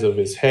size of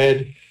his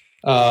head.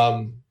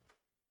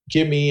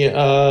 Give me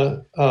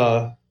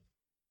a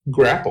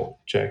grapple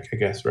check, I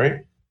guess,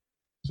 right?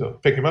 So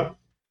pick him up.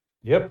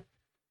 Yep.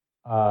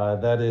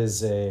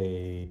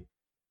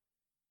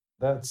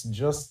 That's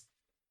just...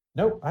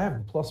 Nope, I have a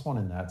 +1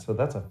 in that, so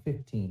that's a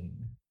 15.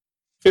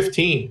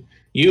 15.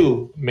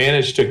 You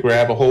manage to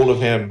grab a hold of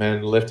him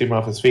and lift him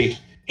off his feet.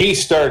 He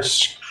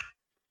starts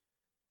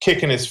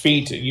kicking his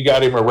feet. You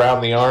got him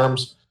around the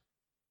arms.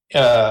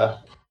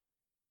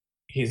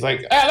 He's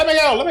like, let me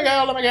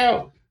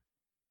go.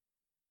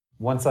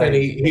 And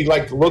he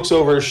like looks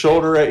over his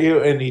shoulder at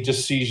you, and he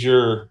just sees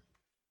your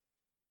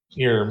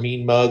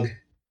mean mug,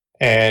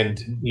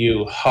 and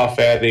you huff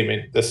at him,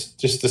 and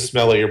just the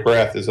smell of your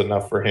breath is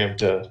enough for him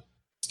to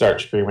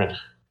start screaming.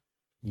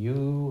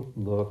 You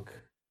look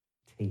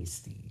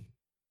tasty.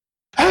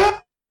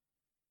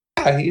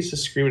 He's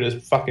just screaming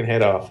his fucking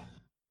head off.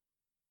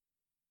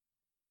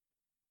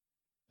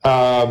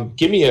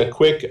 Give me a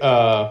quick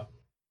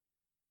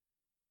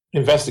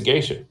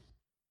investigation.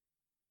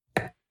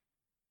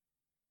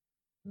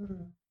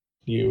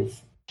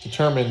 You've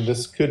determined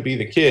this could be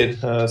the kid.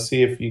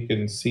 See if you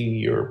can see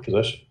your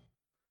possession.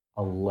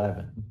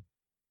 11.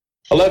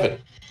 11.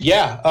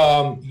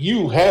 Yeah.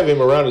 You have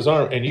him around his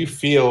arm, and you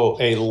feel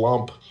a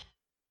lump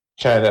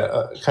kind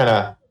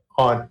of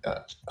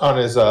on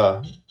his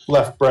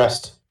left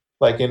breast,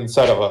 like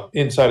inside of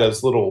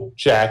his little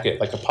jacket,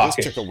 like a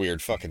pocket. This took a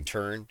weird fucking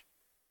turn.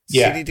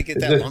 Yeah. You need to get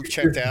that lump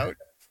checked out.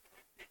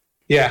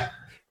 Yeah.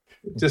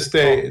 Just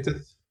like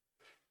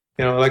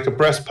a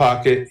breast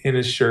pocket in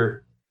his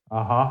shirt.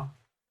 Uh-huh.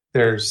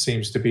 There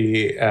seems to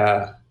be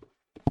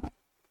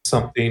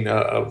something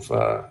of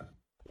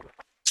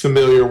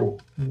familiar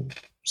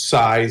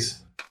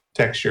size,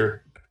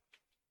 texture.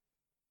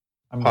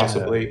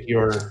 Possibly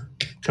your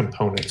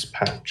component's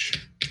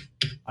pouch.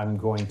 I'm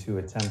going to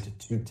attempt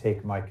to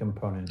take my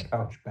component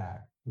pouch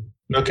back.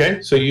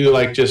 Okay, so you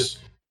just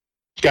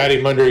got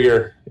him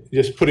under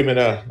just put him in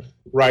a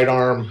right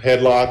arm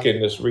headlock and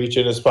just reach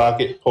in his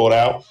pocket, pull it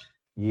out.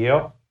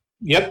 Yep.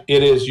 Yep,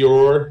 it is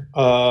your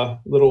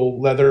little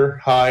leather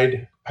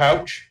hide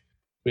pouch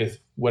with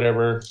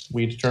whatever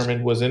we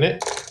determined was in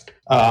it.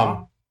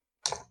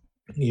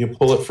 You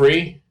pull it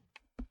free,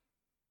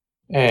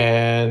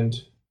 and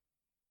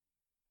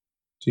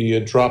do you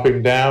drop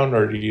him down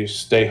or do you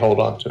hold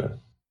on to him?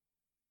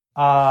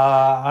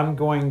 I'm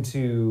going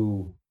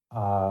to...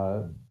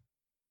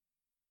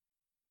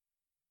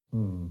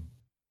 You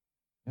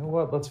know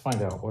what? Let's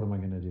find out. What am I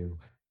going to do?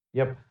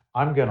 Yep,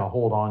 I'm going to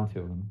hold on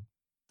to him.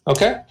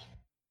 Okay.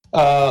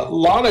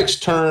 Lonnick's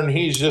turn,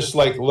 he's just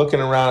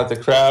looking around at the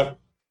crowd.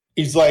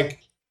 He's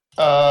like,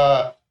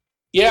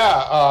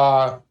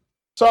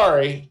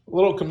 sorry, a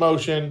little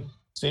commotion.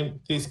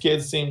 These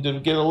kids seem to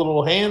get a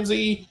little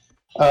handsy.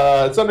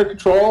 It's under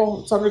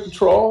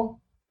control.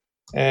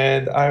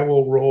 And I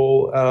will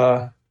roll,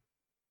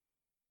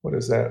 what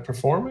is that,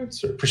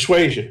 performance or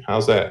persuasion?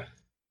 How's that?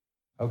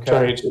 Okay.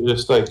 Trying to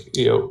just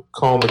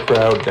calm the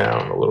crowd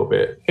down a little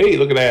bit. Hey,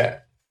 look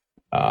at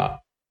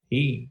that.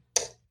 He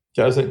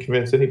doesn't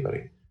convince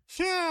anybody.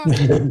 Yeah.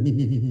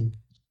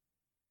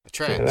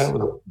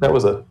 That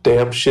was a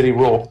damn shitty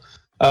roll.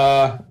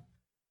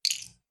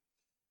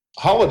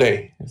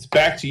 Holiday, it's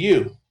back to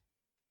you.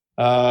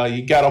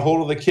 You got a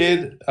hold of the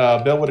kid.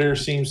 Belvedere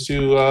seems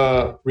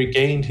to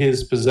regained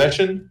his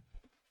possession,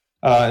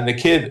 and the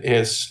kid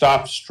has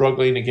stopped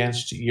struggling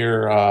against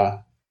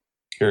your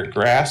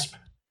grasp.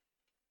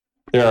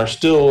 There are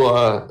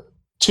still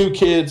two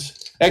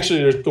kids. Actually,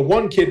 there's the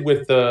one kid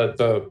with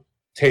the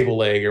table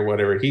leg or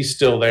whatever. He's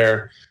still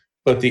there,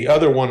 but the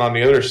other one on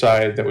the other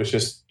side that was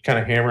just kind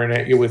of hammering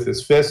at you with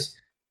his fist.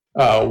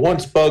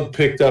 Once Bug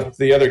picked up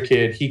the other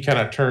kid, he kind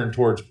of turned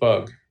towards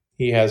Bug.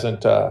 He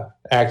hasn't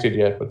acted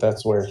yet, but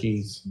that's where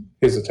his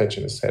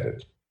attention is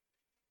headed.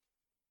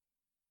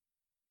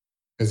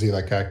 Is he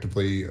like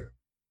actively?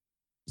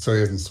 So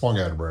he hasn't swung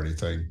at him or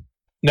anything.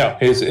 No,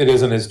 it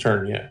isn't his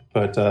turn yet.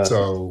 But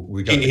so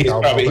we got he's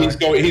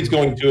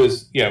going to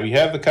his we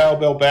have the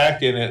cowbell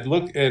back, and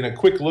a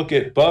quick look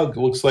at Bug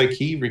looks like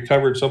he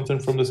recovered something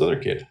from this other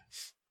kid.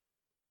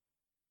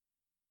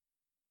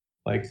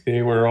 Like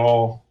they were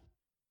all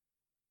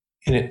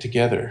in it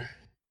together.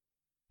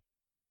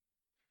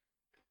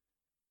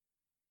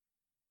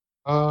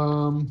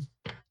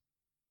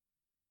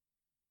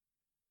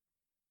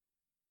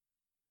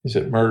 Is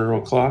it murder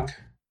o'clock?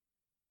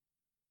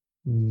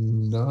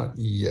 Not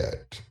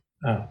yet.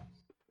 Oh. I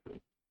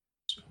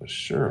was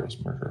sure it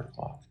was murder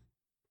o'clock.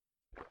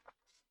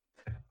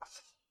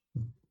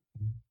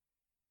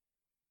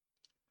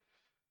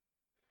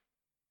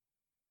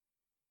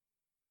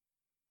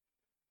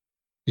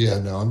 Yeah,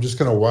 no, I'm just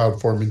going to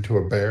wild form into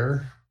a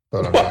bear,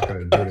 but I'm not going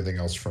to do anything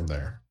else from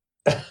there.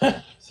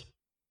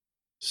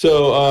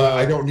 So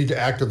I don't need to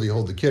actively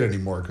hold the kid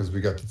anymore because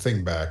we got the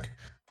thing back.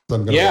 So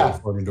I'm going to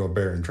wild form into a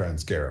bear and try and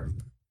scare him.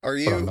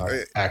 I'm not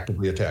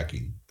actively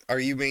attacking. Are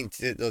you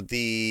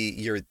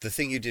the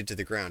thing you did to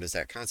the ground? Is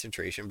that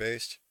concentration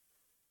based?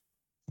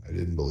 I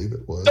didn't believe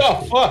it was.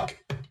 Oh fuck!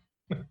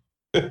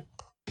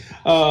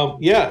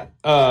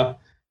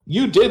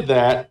 You did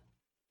that,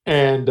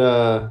 and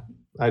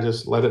I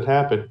just let it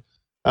happen.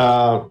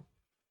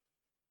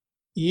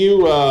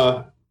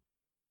 You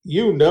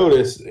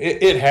noticed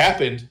it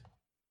happened,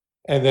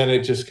 and then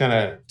it just kind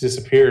of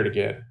disappeared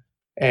again.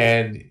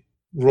 And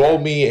roll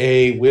me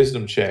a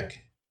wisdom check.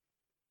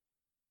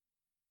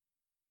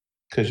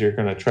 Because you're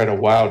going to try to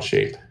wild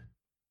shape.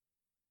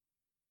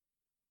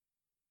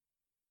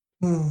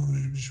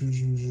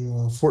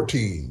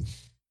 14.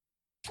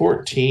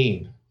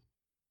 14.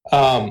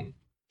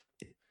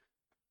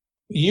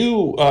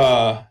 You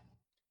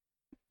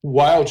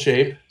wild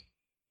shape.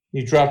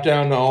 You drop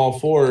down to all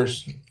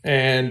fours,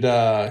 and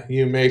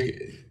you make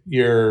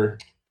your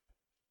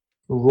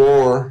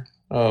roar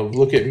of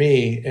 "Look at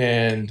me!"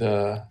 And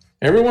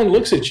everyone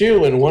looks at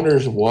you and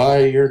wonders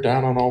why you're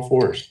down on all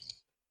fours.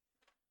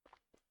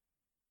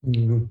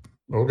 Mm-hmm.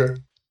 Okay.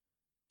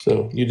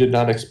 So you did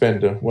not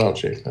expend a wild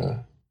shape.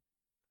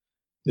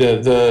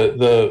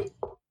 The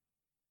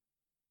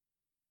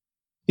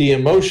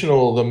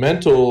emotional, the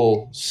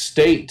mental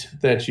state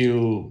that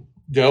you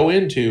go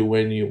into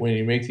when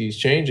you make these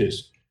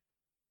changes,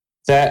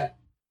 that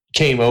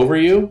came over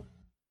you,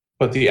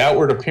 but the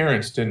outward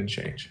appearance didn't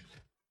change.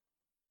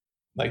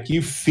 Like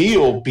you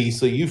feel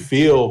beastly, you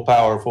feel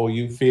powerful,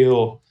 you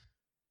feel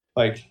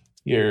like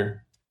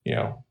you're,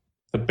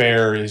 the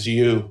bear is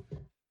you.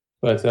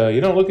 But you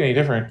don't look any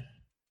different.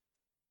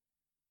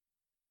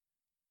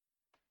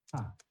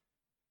 Huh.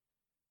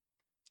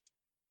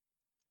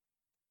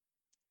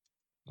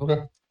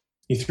 Okay.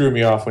 He threw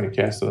me off when he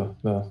cast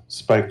the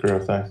spike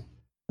growth thing. I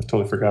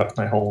totally forgot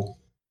my whole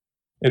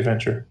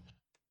adventure.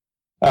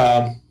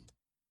 As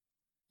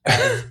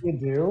you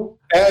do.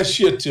 As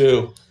you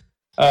do.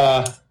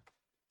 You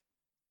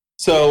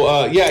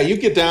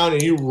get down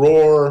and you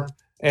roar.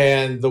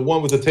 And the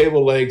one with the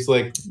table legs,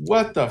 like,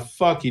 what the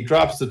fuck? He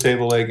drops the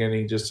table leg and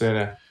he just kind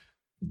of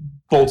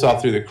bolts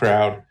out through the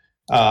crowd.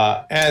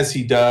 As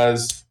he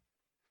does,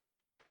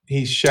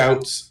 he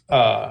shouts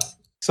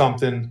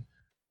something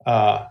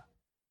like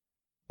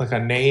a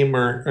name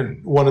or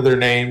one of their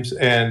names.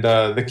 And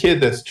the kid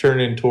that's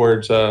turning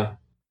towards that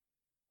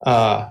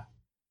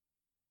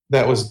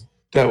was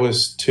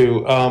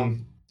to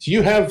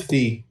you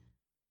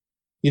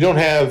don't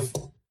have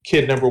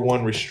kid number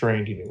one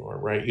restrained anymore,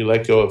 right? You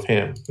let go of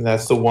him. And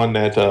that's the one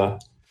that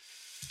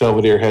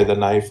Belvedere had the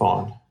knife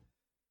on.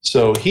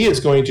 So he is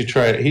going to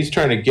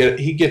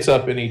he gets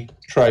up and he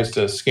tries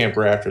to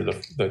scamper after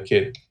the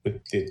kid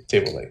with the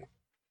table leg.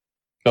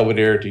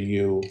 Belvedere, do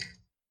you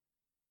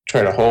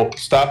try to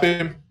stop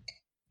him?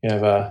 You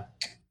have a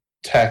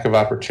attack of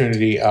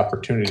opportunity.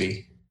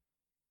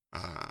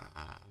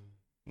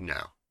 No.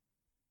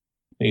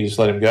 You just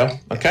let him go?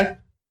 Okay.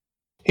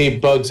 He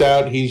bugs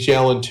out. He's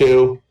yelling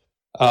too.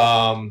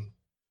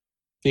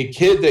 The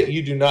kid that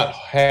you do not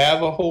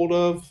have a hold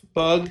of,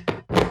 Bug,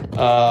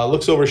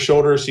 looks over his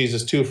shoulder, sees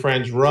his two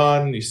friends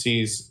run. He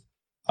sees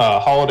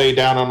Holiday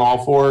down on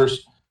all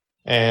fours,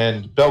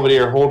 and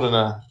Belvedere holding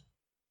a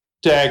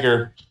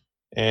dagger,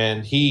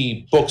 and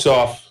he books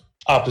off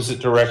opposite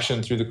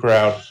direction through the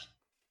crowd.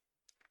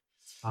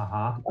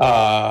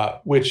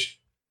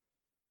 Which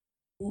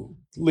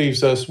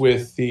leaves us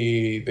with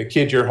the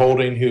kid you're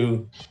holding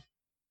who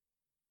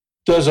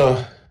does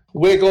a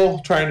wiggle,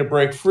 trying to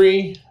break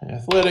free.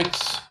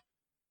 Athletics.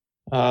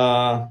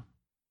 Can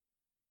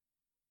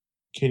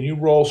you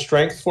roll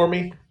strength for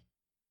me?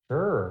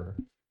 Sure.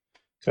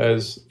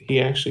 Because he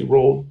actually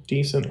rolled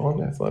decent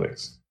on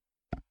athletics.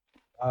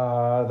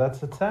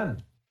 That's a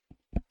 10.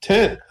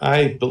 10.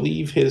 I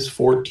believe his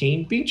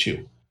 14 beats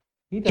you.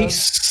 He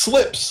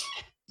slips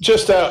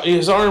just out.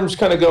 His arms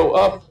kind of go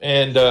up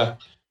and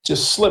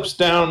just slips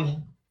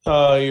down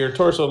your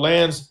torso,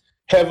 lands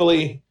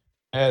heavily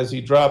as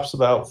he drops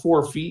about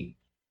 4 feet,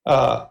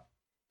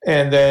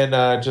 and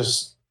then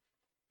just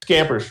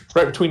scampers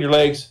right between your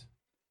legs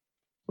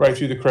right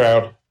through the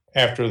crowd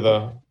after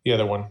the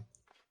other one.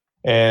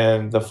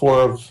 And the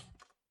four of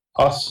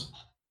us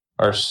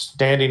are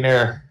standing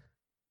there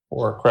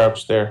or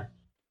crouched there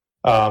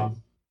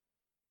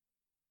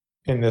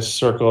in this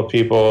circle of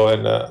people,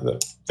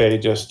 and they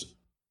just,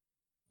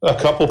 a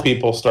couple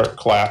people start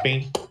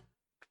clapping.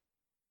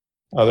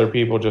 Other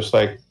people just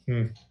like,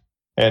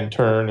 and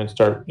turn and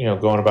start,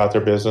 going about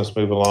their business,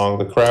 move along.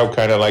 The crowd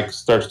kind of like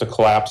starts to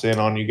collapse in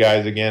on you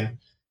guys again,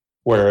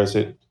 whereas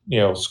it,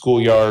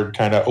 schoolyard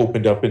kind of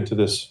opened up into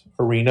this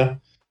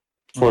arena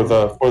for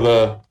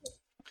the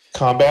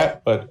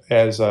combat. But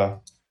as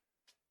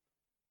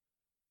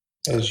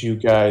you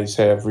guys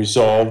have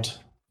resolved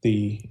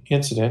the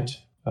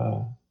incident,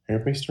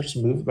 everybody starts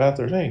to move about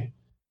their thing.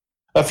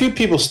 A few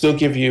people still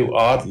give you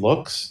odd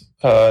looks.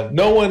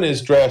 No one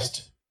is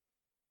dressed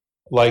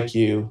like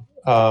you.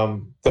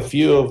 The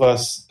few of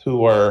us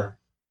who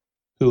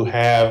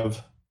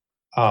have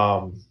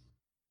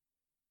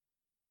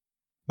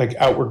like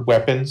outward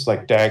weapons,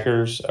 like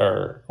daggers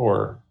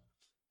or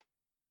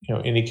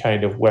any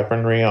kind of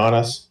weaponry on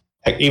us.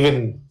 Like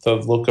even the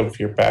look of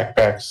your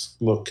backpacks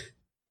look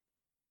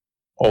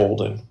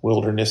old and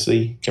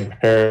wildernessy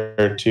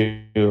compared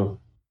to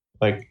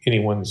like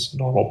anyone's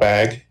normal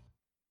bag.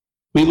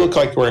 We look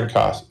like we're in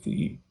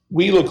costume.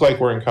 We look like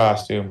we're in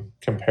costume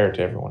compared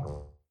to everyone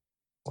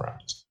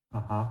around us.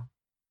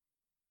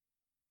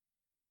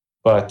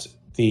 But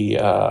the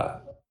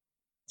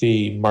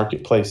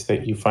marketplace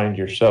that you find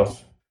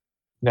yourself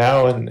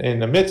now in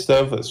the midst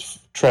of, as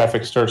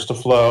traffic starts to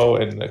flow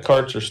and the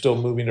carts are still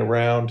moving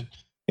around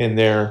in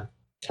their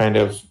kind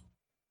of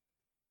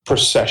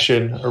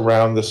procession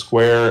around the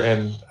square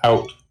and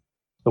out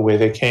the way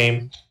they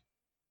came,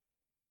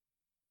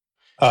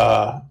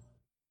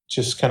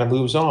 just kind of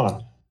moves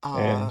on.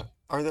 And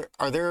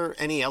are there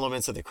any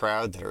elements of the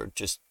crowd that are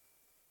just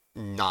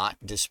not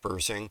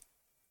dispersing?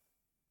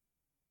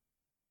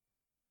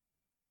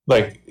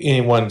 Like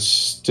anyone's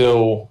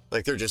still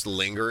like they're just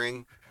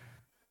lingering?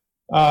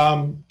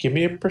 Give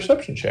me a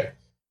perception check.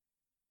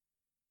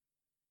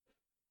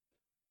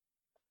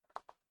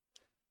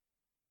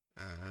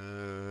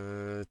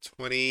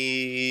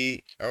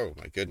 20. Oh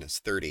my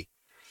goodness, 30.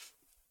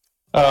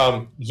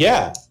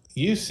 Yeah,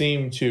 you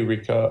seem to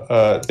recall.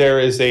 There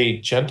is a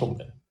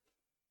gentleman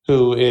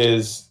who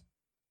is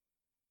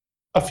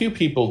a few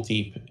people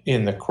deep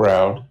in the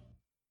crowd.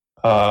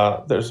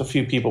 There's a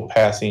few people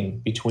passing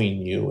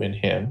between you and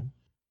him,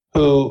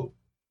 who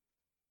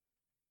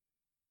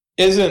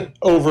isn't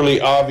overly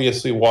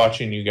obviously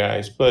watching you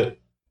guys, but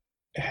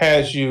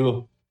has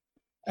you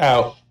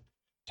out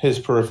his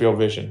peripheral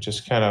vision,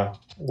 just kind of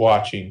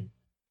watching.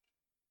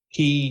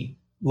 He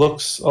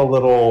looks a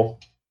little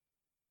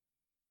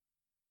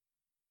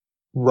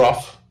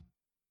rough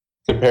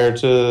compared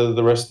to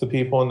the rest of the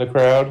people in the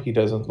crowd. He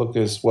doesn't look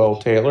as well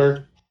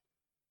tailored.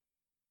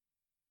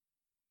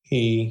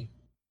 He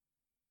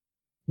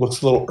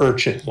looks a little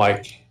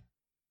urchin-like.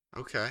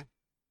 Okay.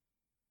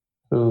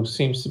 Who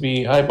seems to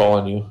be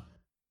eyeballing you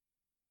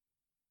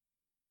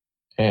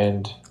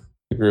and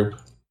the group.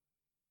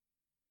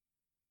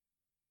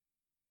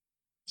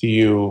 Do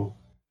you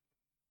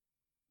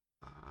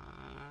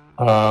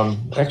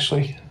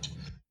actually,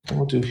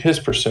 we'll do his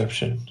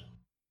perception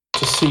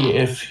to see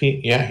if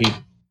he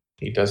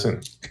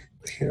doesn't.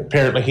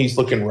 Apparently he's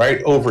looking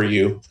right over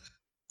you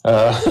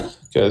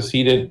because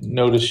he didn't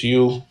notice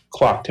you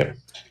clocked him.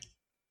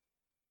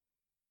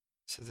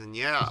 So then,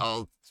 yeah,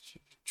 I'll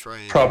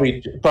try and...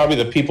 Probably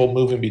the people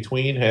moving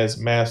between has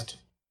masked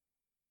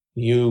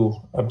you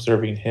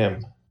observing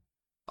him.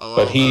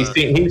 But he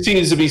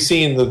seems to be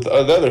seeing the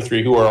other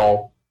three who are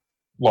all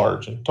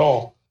large and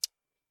tall-ish.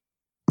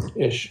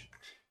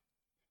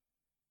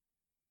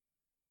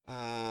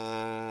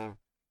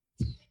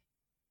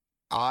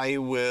 I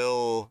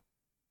will...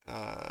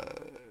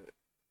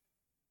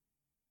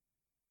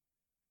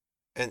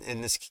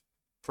 and this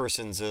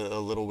person's a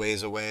little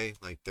ways away.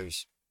 Like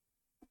there's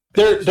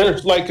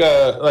like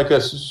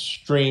a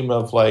stream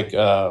of like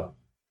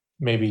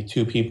maybe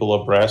two people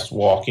abreast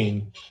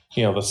walking,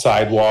 the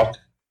sidewalk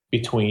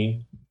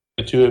between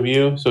the two of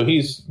you. So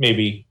he's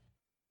maybe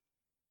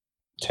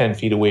 10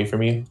 feet away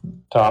from you,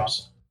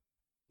 tops.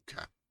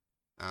 Okay.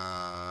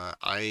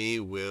 I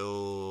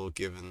will,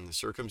 given the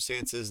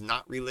circumstances,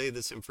 not relay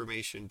this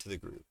information to the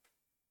group.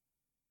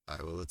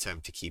 I will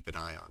attempt to keep an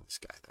eye on this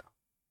guy, though.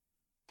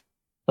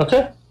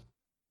 Okay.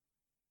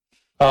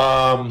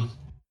 I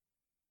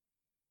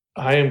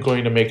am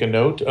going to make a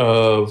note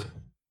of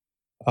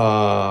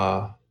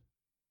odd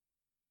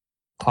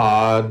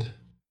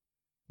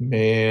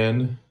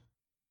man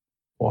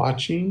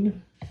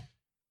watching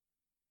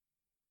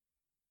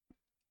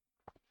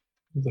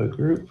the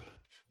group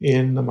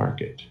in the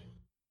market.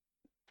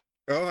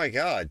 Oh my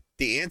god.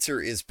 The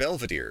answer is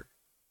Belvedere,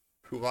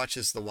 who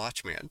watches the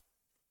Watchman.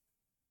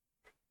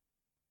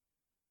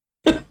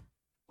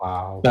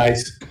 Wow.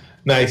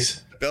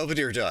 Nice.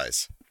 Belvedere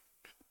dies.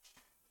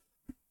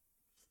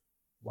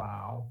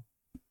 Wow.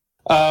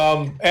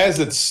 As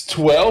it's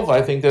 12,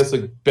 I think that's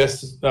the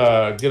best,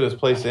 goodest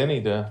place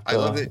any to. I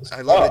love it.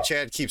 I love that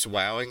Chad keeps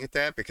wowing at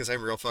that because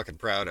I'm real fucking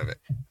proud of it.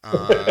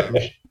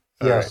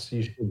 Yes,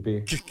 you should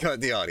be.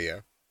 Cut the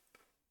audio.